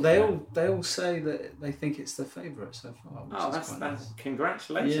they all say that they think it's their favourite so far. Which is quite nice.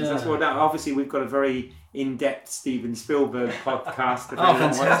 Congratulations! Yeah. That's well done. Obviously, we've got a very in-depth Steven Spielberg podcast. If Oh, anyone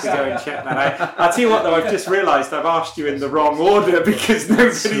wants to fantastic. go and check that out, I'll tell you what though. I've just realised I've asked you in the wrong order because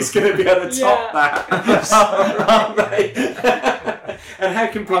nobody's going to be able to top that, aren't they? And how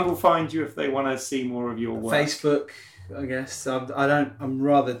can people find you if they want to see more of your work? Facebook, I guess. I'm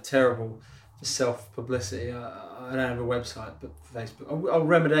rather terrible for self-publicity. I don't have a website, but Facebook. I'll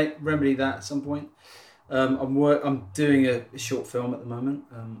remedy that at some point. I'm doing a short film at the moment.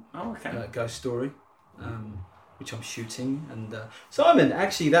 Okay. Ghost Story, which I'm shooting. And Simon,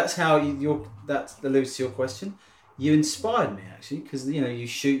 actually, that's how that alludes to your question. You inspired me actually because you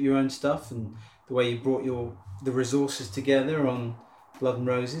shoot your own stuff, and the way you brought the resources together on Blood and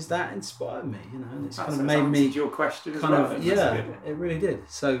Roses, that inspired me. And it's kind of made me your question as kind well. of it really did.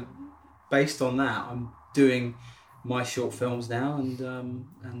 So based on that, I'm doing my short films now,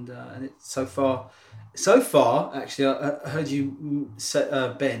 and it's so far actually I heard you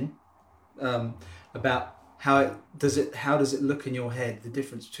say, Ben, about how does it look in your head, the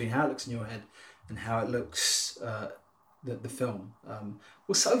difference between how it looks in your head and how it looks the film.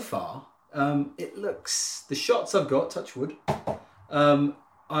 Well, so far it looks, the shots I've got, touch wood,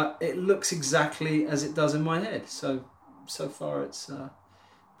 it looks exactly as it does in my head. So far it's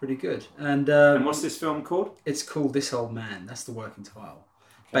pretty good. And what's this film called? It's called This Old Man. That's the working title,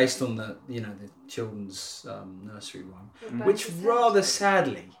 based on the children's nursery rhyme, which rather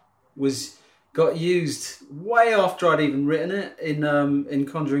sadly got used way after I'd even written it in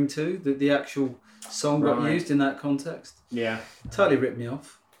Conjuring 2. The actual song got used in that context. Yeah, totally ripped me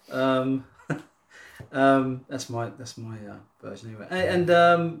off. That's my version anyway. And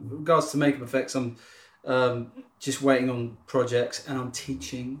regards to makeup effects, I'm just waiting on projects, and I'm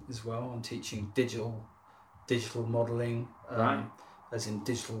teaching as well. I'm teaching digital modelling, as in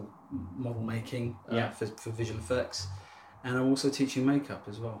digital model making for visual effects, and I'm also teaching makeup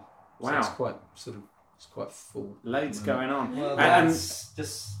as well. Wow, so it's quite full. Loads going on. Well,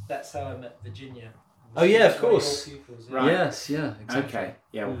 that's how I met Virginia. Oh yeah, of She's one course. your pupils, Right. Yes, yeah, exactly. Okay,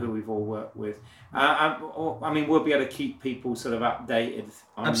 who we've all worked with. I mean, we'll be able to keep people sort of updated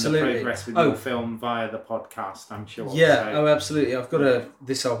on Absolutely. the progress with your film via the podcast, I'm sure. Yeah, So. absolutely. I've got a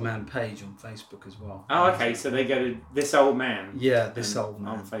This Old Man page on Facebook as well. Oh, okay, so they go to This Old Man. Yeah, This Old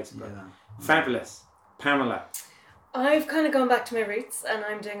Man. On Facebook. Yeah. Fabulous. Pamela. I've kind of gone back to my roots, and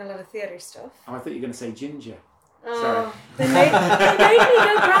I'm doing a lot of theatre stuff. Oh, I thought you were going to say Ginger. Oh, they made me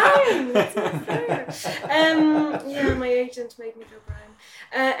go brown. It's not fair. Yeah, my agent made me go brown.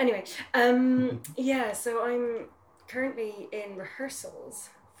 Anyway, so I'm currently in rehearsals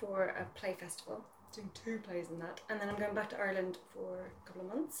for a play festival, doing 2 plays in that, and then I'm going back to Ireland for a couple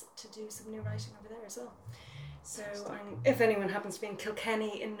of months to do some new writing over there as well. So if anyone happens to be in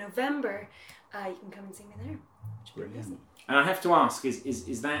Kilkenny in November, you can come and see me there. Which would be amazing. And I have to ask,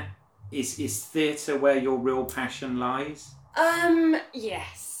 is theatre where your real passion lies?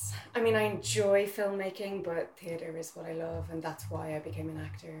 Yes. I mean, I enjoy filmmaking, but theatre is what I love, and that's why I became an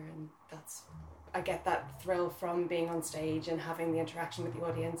actor, and that's I get that thrill from being on stage and having the interaction with the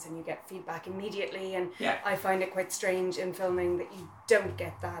audience, and you get feedback immediately, and I find it quite strange in filming that you don't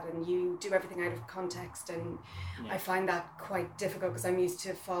get that and you do everything out of context, and I find that quite difficult because I'm used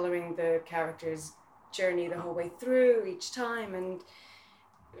to following the character's journey the whole way through each time, and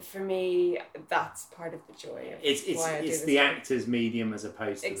for me that's part of the joy of it's the actor's medium as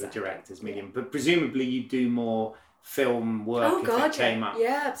opposed to the director's medium, but presumably you do more film work it came up.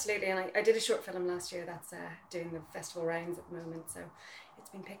 Yeah, absolutely. And I did a short film last year that's doing the festival rounds at the moment, so it's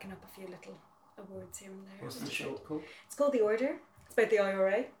been picking up a few little awards here and there. What's the short called? It's called The Order. It's about the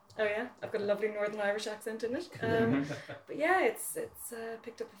IRA. Oh yeah, I've got a lovely Northern Irish accent in it. But yeah, it's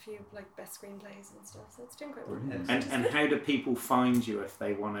picked up a few like best screenplays and stuff, so it's doing quite well. And how do people find you if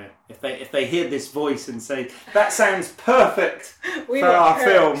they want to? If they hear this voice and say that sounds perfect for our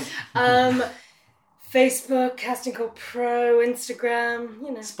film? Facebook, Casting Call Pro,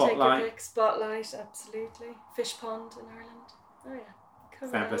 Instagram, Spotlight. Take your pick. Spotlight, absolutely. Fish Pond in Ireland. Oh yeah.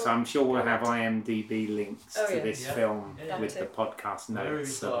 Fabulous. I'm sure we'll have IMDb links to this film with the podcast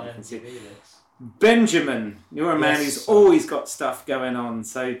notes. So you can see. Benjamin, you're a man who's always got stuff going on,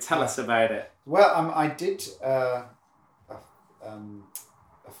 so tell us about it. Well, I did a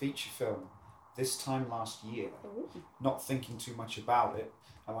feature film this time last year, not thinking too much about it.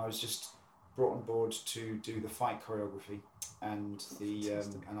 I was just brought on board to do the fight choreography, and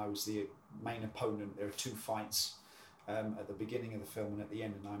and I was the main opponent. There are 2 fights. At the beginning of the film and at the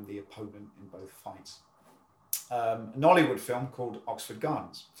end, and I'm the opponent in both fights. An Hollywood film called Oxford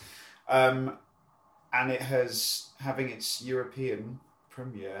Gardens, and it has having its European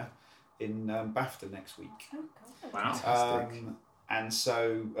premiere in BAFTA next week. Oh, God. Wow! And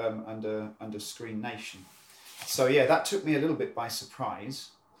so under Screen Nation. So yeah, that took me a little bit by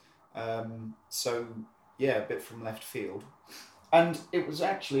surprise. So yeah, a bit from left field, and it was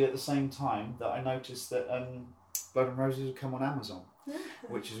actually at the same time that I noticed that. Blood and Roses would come on Amazon,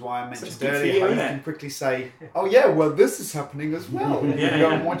 which is why I mentioned earlier how you can quickly say, oh yeah, well this is happening as well. You can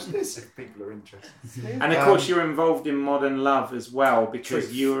go and watch this if people are interested. And of course you're involved in Modern Love as well,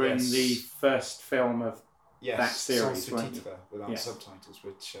 because you were in the first film of that series, weren't you? Without subtitles,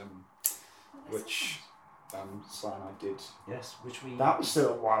 which Sly and I did. Yes, which we... That was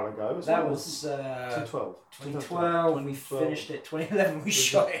still a while ago. That was 2012. 2012, we finished it. 2011, we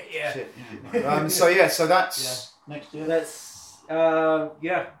shot it, So that's next year. That's,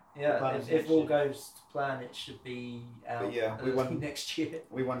 if all goes to plan, it should be out we won next year.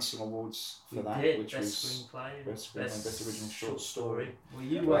 We won some awards for that. Which was screenplay, best original short story. Well,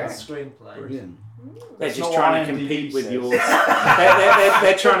 you won the screenplay. Brilliant. They're just trying to compete with yours.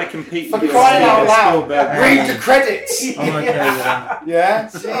 They're trying to compete with yours. Crying out loud! Read the credits! I'm okay with that. Yeah?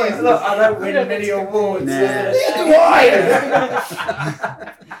 Jeez, look, I don't win many awards. Neither do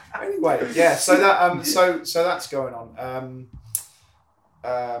I! Anyway, yeah, so that so that's going on.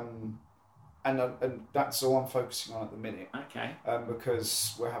 And that's all I'm focusing on at the minute. Okay.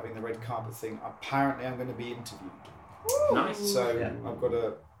 Because we're having the red carpet thing. Apparently I'm going to be interviewed. Nice. So I've got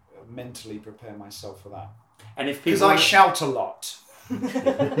to mentally prepare myself for that. And if because I shout a lot.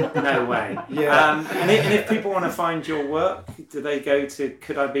 No way. Yeah. And if people want to find your work, do they go to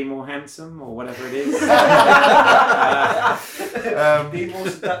Could I Be More Handsome or whatever it is?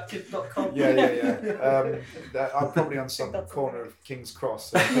 BeMoreSeductive.com. I'm probably on some corner of King's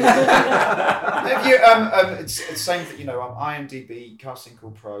Cross. It's the same thing, I'm IMDb, Casting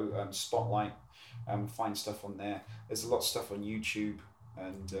Call Pro, Spotlight, find stuff on there. There's a lot of stuff on YouTube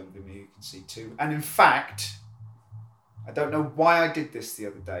and Vimeo you can see too. And in fact, I don't know why I did this the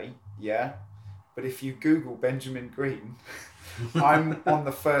other day, but if you Google Benjamin Green, I'm on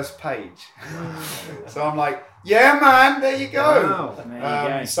the first page. So I'm like, yeah, man, there you go.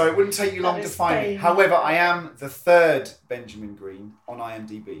 Wow. So it wouldn't take you long to find me. However, I am the 3rd Benjamin Green on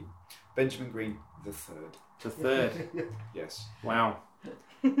IMDb. Benjamin Green, the 3rd. The 3rd? Yes. Wow.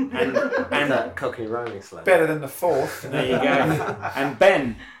 And that cocky rhyming slang. Better than the 4th. There you go. And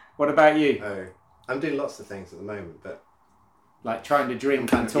Ben, what about you? Oh, I'm doing lots of things at the moment, but... Like trying to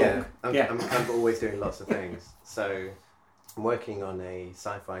drink and talk? I'm kind of always doing lots of things. So I'm working on a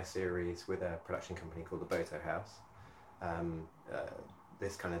sci-fi series with a production company called The Boto House.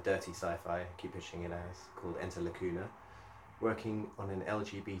 This kind of dirty sci-fi, I keep pitching it as, called Enter Lacuna. Working on an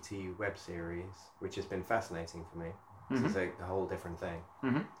LGBT web series, which has been fascinating for me. Mm-hmm. So it's a whole different thing.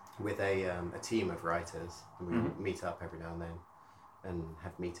 Mm-hmm. With a team of writers. And we meet up every now and then and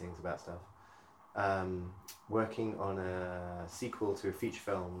have meetings about stuff. Working on a sequel to a feature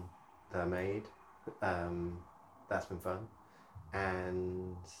film that I made. That's been fun.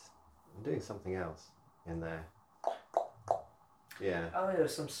 And I'm doing something else in there. Yeah. Oh, there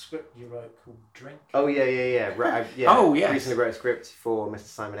was some script you wrote called Drink. Oh yeah. Oh, yes. Recently wrote a script for Mr.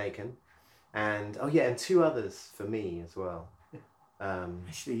 Simon Aiken, and and 2 others for me as well.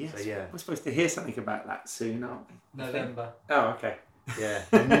 Actually, yes. So, yeah. We're supposed to hear something about that soon, aren't we? November. Oh, okay. Yeah.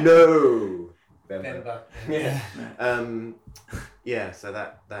 No. November. Yeah. So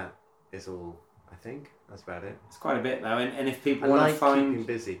that is all. I think that's about it. It's quite a bit though, and if people I want like to find keeping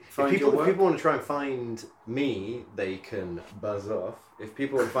busy. find If your work, people want to try and find me, they can buzz off. If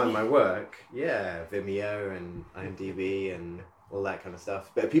people want to find my work, Vimeo and IMDb and all that kind of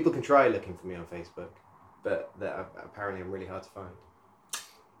stuff. But people can try looking for me on Facebook, but apparently I'm really hard to find.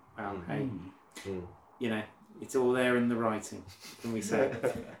 well, hey, Mm. you know, it's all there in the writing, can we say?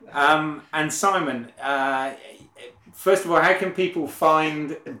 And Simon, first of all, how can people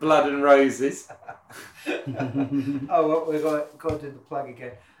find Blood and Roses? Oh, well, we've got to do the plug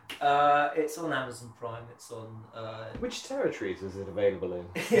again. It's on Amazon Prime. It's on. Which territories is it available in?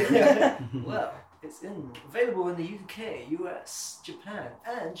 Well, it's available in the UK, US, Japan,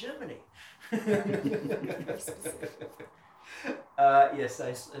 and Germany. Yes,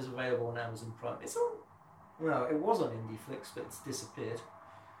 it's available on Amazon Prime. It's on. Well, it was on IndieFlix, but it's disappeared.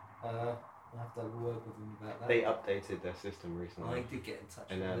 I'll have to have a word with them about that. They updated their system recently. I did get in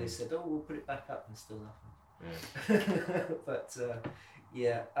touch And, with them. They said, "Oh, we'll put it back up," and still nothing. Yeah. But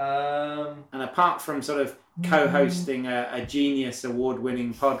yeah. And apart from sort of co-hosting a Genius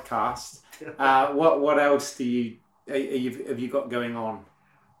Award-winning podcast, what else have you got going on?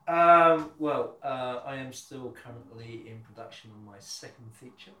 Well, I am still currently in production on my second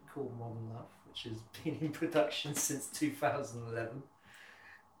feature called Modern Love, which has been in production since 2011.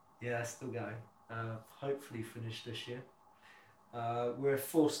 Yeah, still going. Hopefully finished this year. We're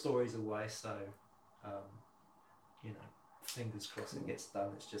 4 stories away, so fingers crossed it gets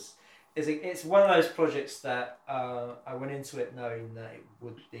done. It's one of those projects that I went into it knowing that it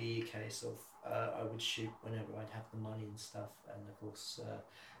would be a case of I would shoot whenever I'd have the money and stuff, and of course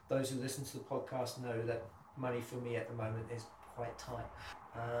those who listen to the podcast know that money for me at the moment is quite tight.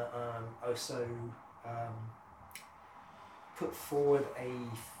 Also put forward a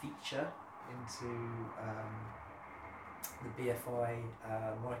feature into the BFI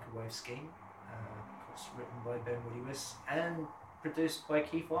microwave scheme, of course written by Ben Woodywis and produced by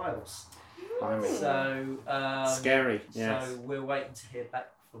Keith Isles. So Scary, yes. So we're waiting to hear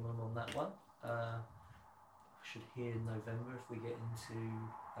back from them on that one. Should hear in November if we get into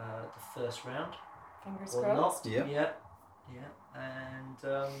the first round. Fingers Or crossed. not. Yeah. And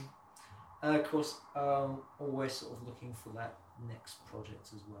of course, always sort of looking for that next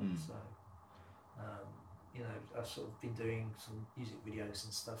project as well. So, I've sort of been doing some music videos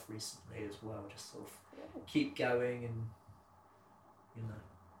and stuff recently as well. Just sort of keep going, and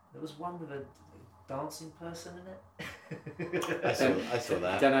there was one with a dancing person in it. I saw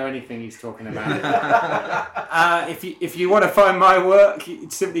that. Don't know anything he's talking about. If you want to find my work,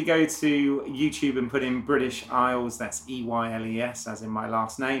 simply go to YouTube and put in British Isles. That's EYLES, as in my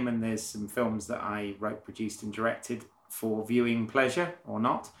last name. And there's some films that I wrote, produced, and directed for viewing pleasure or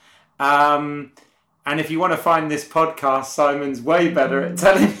not. And if you want to find this podcast, Simon's way better at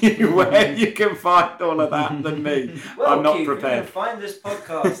telling you where you can find all of that than me. Well, I'm not Keith, prepared. You can find this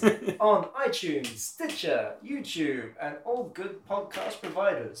podcast on iTunes, Stitcher, YouTube, and all good podcast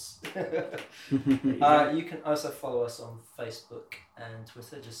providers. You can also follow us on Facebook and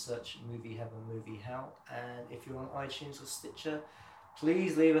Twitter. Just search Movie Heaven, Movie Hell. And if you're on iTunes or Stitcher,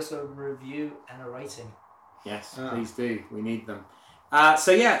 please leave us a review and a rating. Yes, please do. We need them.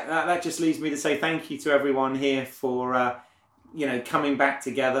 That just leaves me to say thank you to everyone here for coming back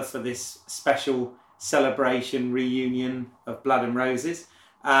together for this special celebration reunion of Blood and Roses.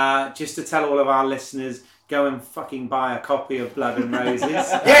 Just to tell all of our listeners, go and fucking buy a copy of Blood and Roses.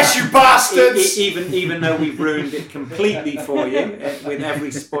 Yes, you bastards! Even though we've ruined it completely for you with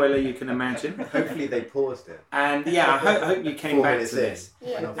every spoiler you can imagine. Hopefully they paused it. And I hope you came 4 back minutes to this.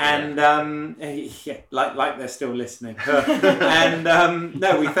 Yeah. And like they're still listening. And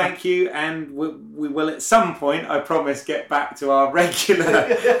we thank you, and we will at some point, I promise, get back to our regular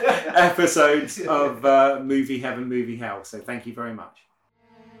episodes of Movie Heaven, Movie Hell. So thank you very much.